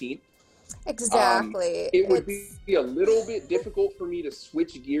 13th. Exactly. It would be a little bit difficult for me to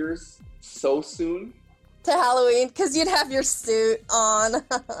switch gears so soon. To Halloween, because you'd have your suit on.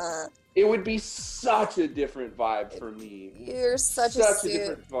 It would be such a different vibe for me. You're such a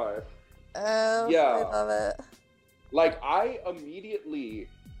different vibe. Oh, yeah. I love it. Like, I immediately,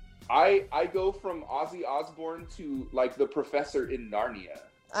 I go from Ozzy Osbourne to, like, the professor in Narnia.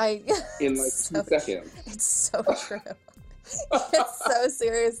 In, like, 2 seconds. It's so true. It's so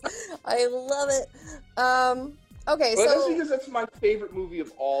serious. I love it. Okay, but that's because that's my favorite movie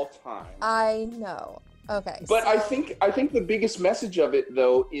of all time. I know. Okay. But I think the biggest message of it,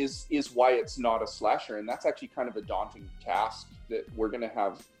 though, is why it's not a slasher, and that's actually kind of a daunting task that we're gonna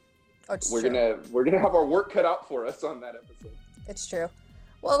have. We're gonna have our work cut out for us on that episode. It's true.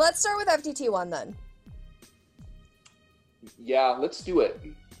 Well, let's start with FTT1 then. Yeah, let's do it.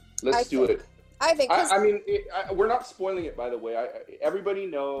 Let's do it. I think. I mean, we're not spoiling it, by the way. Everybody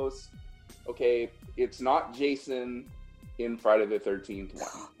knows. Okay, it's not Jason. in Friday the 13th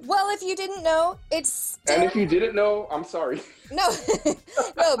one. Well, if you didn't know, it's still... And if you didn't know, I'm sorry. No,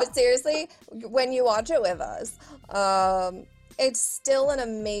 no, but seriously, when you watch it with us, it's still an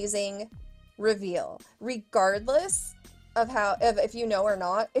amazing reveal. Regardless of if you know or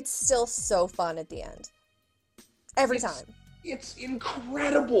not, it's still so fun at the end. Every time. It's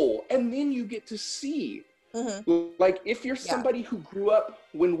incredible. And then you get to see, like, if you're somebody who grew up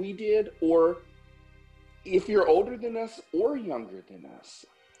when we did, or if you're older than us or younger than us,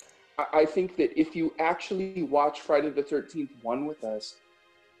 I think that if you actually watch Friday the 13th one with us,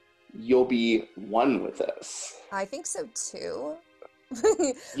 you'll be one with us. I think so too.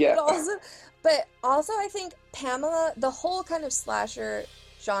 Yeah. But also I think Pamela, the whole kind of slasher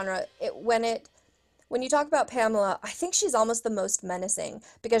genre, when you talk about Pamela, I think she's almost the most menacing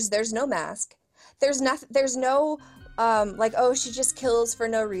because there's no mask. There's no like, oh, she just kills for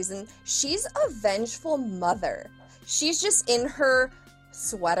no reason. She's a vengeful mother. She's just in her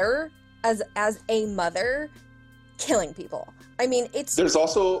sweater as a mother killing people. I mean, there's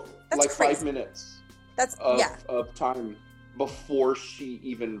also like crazy. 5 minutes of time before she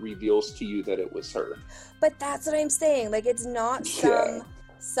even reveals to you that it was her. But that's what I'm saying. Like, it's not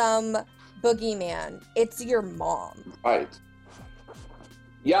some boogeyman. It's your mom. Right.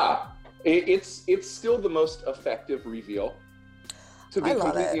 Yeah. It's still the most effective reveal. To be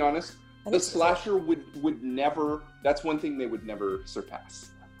completely honest, the slasher would never. That's one thing they would never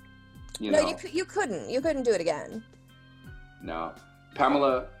surpass. You know? You couldn't do it again. No,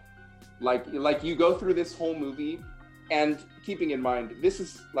 Pamela, like you go through this whole movie, and keeping in mind this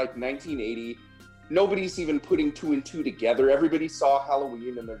is like 1980. Nobody's even putting 2 and 2 together. Everybody saw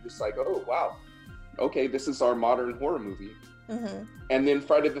Halloween, and they're just like, oh wow, okay, this is our modern horror movie. Mm-hmm. And then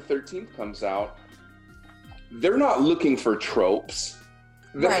Friday the 13th comes out. They're not looking for tropes.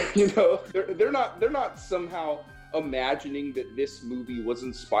 Right. You know, they're not somehow imagining that this movie was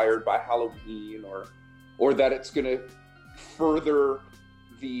inspired by Halloween or that it's going to further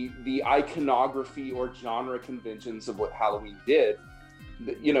the iconography or genre conventions of what Halloween did.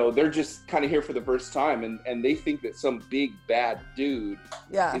 You know, they're just kind of here for the first time, and they think that some big bad dude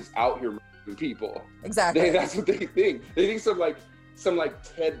is out here murdering people. Exactly. That's what they think. They think some like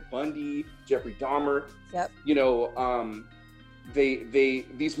Ted Bundy, Jeffrey Dahmer. Yep. You know,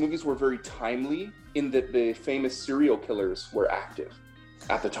 these movies were very timely in that the famous serial killers were active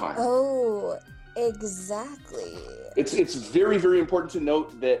at the time. Oh, exactly. It's very, very important to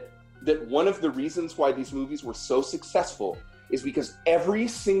note that one of the reasons why these movies were so successful is because every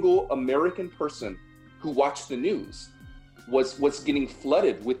single American person who watched the news was getting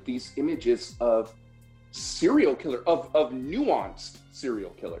flooded with these images of serial killer, of nuanced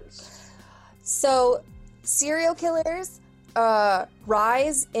serial killers. So serial killers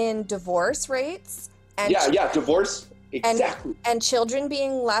rise in divorce rates and divorce, exactly, and children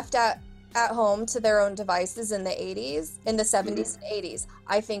being left at home to their own devices in the 80s, in the 70s and 80s.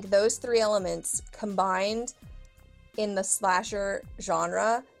 I think those 3 elements combined in the slasher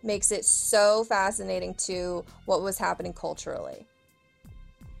genre makes it so fascinating to what was happening culturally.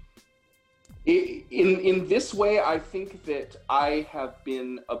 In this way, I think that I have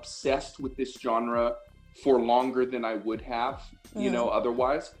been obsessed with this genre for longer than I would have, you know,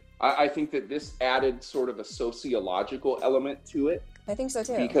 otherwise. I think that this added sort of a sociological element to it. I think so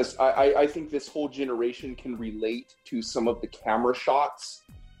too. Because I think this whole generation can relate to some of the camera shots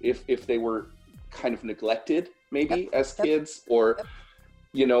if they were kind of neglected, maybe as kids, or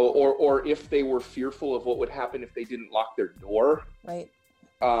you know, or if they were fearful of what would happen if they didn't lock their door. Right.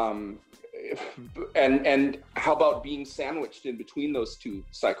 And how about being sandwiched in between those two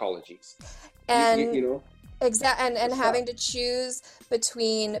psychologies? And you know, exactly, and having to choose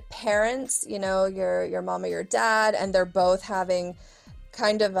between parents, you know, your mom or your dad, and they're both having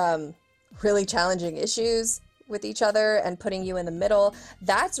kind of really challenging issues with each other, and putting you in the middle.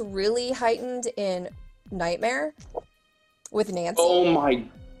 That's really heightened in Nightmare with Nancy. Oh my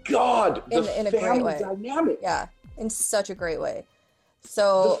God, in a great way. Dynamic. Yeah, in such a great way.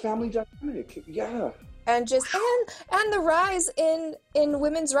 So the family dynamic, yeah. And just and the rise in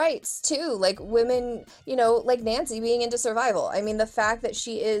women's rights too, like women, you know, like Nancy being into survival. I mean, the fact that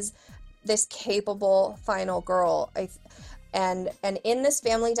she is this capable final girl, and in this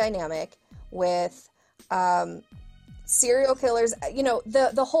family dynamic with serial killers, you know,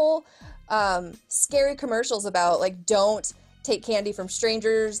 the whole scary commercials about like don't take candy from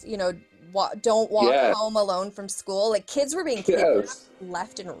strangers, you know, don't walk home alone from school. Like kids were being kidnapped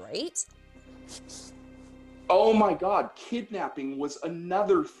left and right. Oh my God, kidnapping was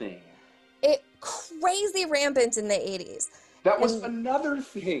another thing. It crazy rampant in the 80s. That was another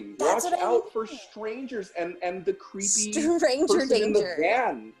thing. Watch out for strangers and the creepy person danger in the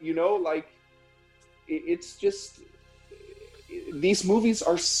van. You know, like, it's just, these movies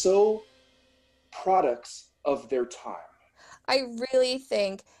are so products of their time. I really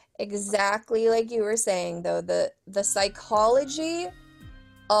think, exactly like you were saying, though, the psychology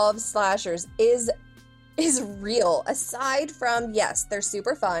of slashers is real. Aside from, yes, they're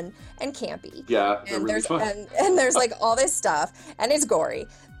super fun and campy. Yeah, and really there's fun. And there's like all this stuff, and it's gory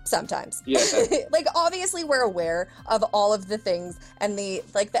sometimes. Yeah. Like, obviously we're aware of all of the things and the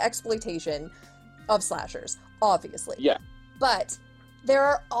exploitation of slashers, obviously. Yeah. But there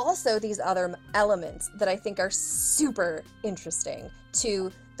are also these other elements that I think are super interesting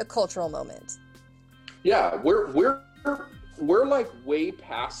to the cultural moment. Yeah, we're like way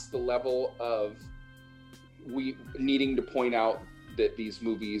past the level of we needing to point out that these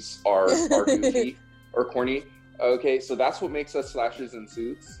movies are goofy or corny. Okay, so that's what makes us slashers in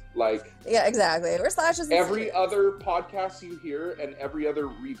suits. Like, yeah, exactly. We're slashers in every suits. other podcast you hear and every other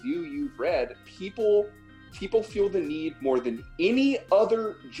review you've read, people feel the need more than any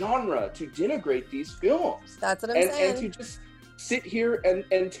other genre to denigrate these films. That's what I'm saying. And to just sit here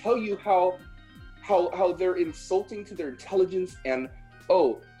and tell you how they're insulting to their intelligence, and,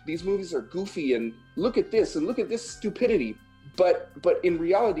 oh, these movies are goofy, and look at this and look at this stupidity. But in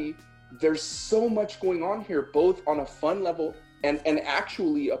reality, there's so much going on here, both on a fun level and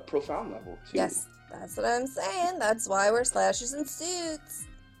actually a profound level too. Yes, that's what I'm saying. That's why we're slashers in suits.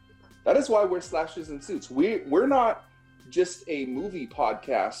 That is why we're slashers in suits. We're not just a movie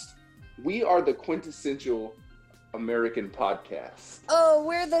podcast. We are the quintessential American podcast. Oh,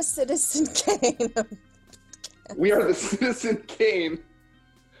 we're the Citizen Kane. We are the Citizen Kane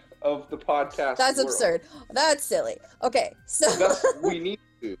of the podcast. That's world. Absurd. That's silly. Okay, so we need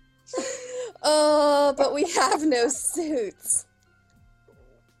to. Oh, but we have no suits.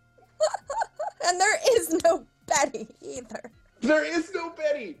 And there is no Betty either. There is no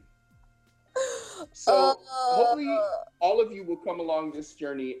Betty. So hopefully all of you will come along this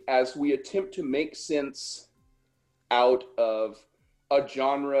journey as we attempt to make sense out of a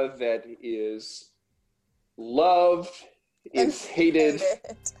genre that is loved, it's hated,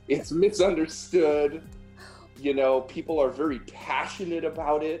 it's misunderstood. You know, people are very passionate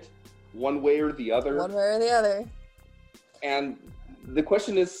about it, one way or the other. One way or the other. And the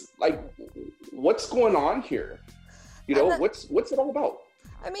question is, like, what's going on here? You know, what's it all about?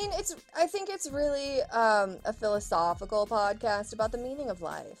 I mean, I think it's really a philosophical podcast about the meaning of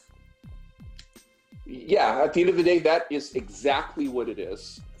life. Yeah, at the end of the day, that is exactly what it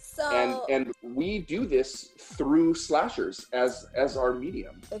is. So, and we do this through slashers as our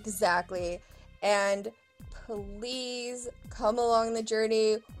medium. Exactly. And please come along the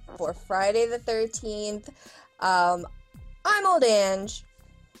journey for Friday the 13th. I'm Old Ange.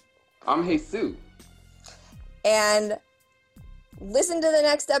 I'm Jesus. And listen to the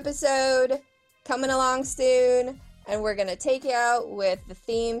next episode coming along soon. And we're going to take you out with the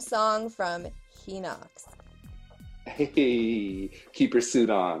theme song from He Knocks. Hey, keep your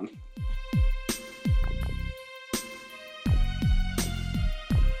suit on.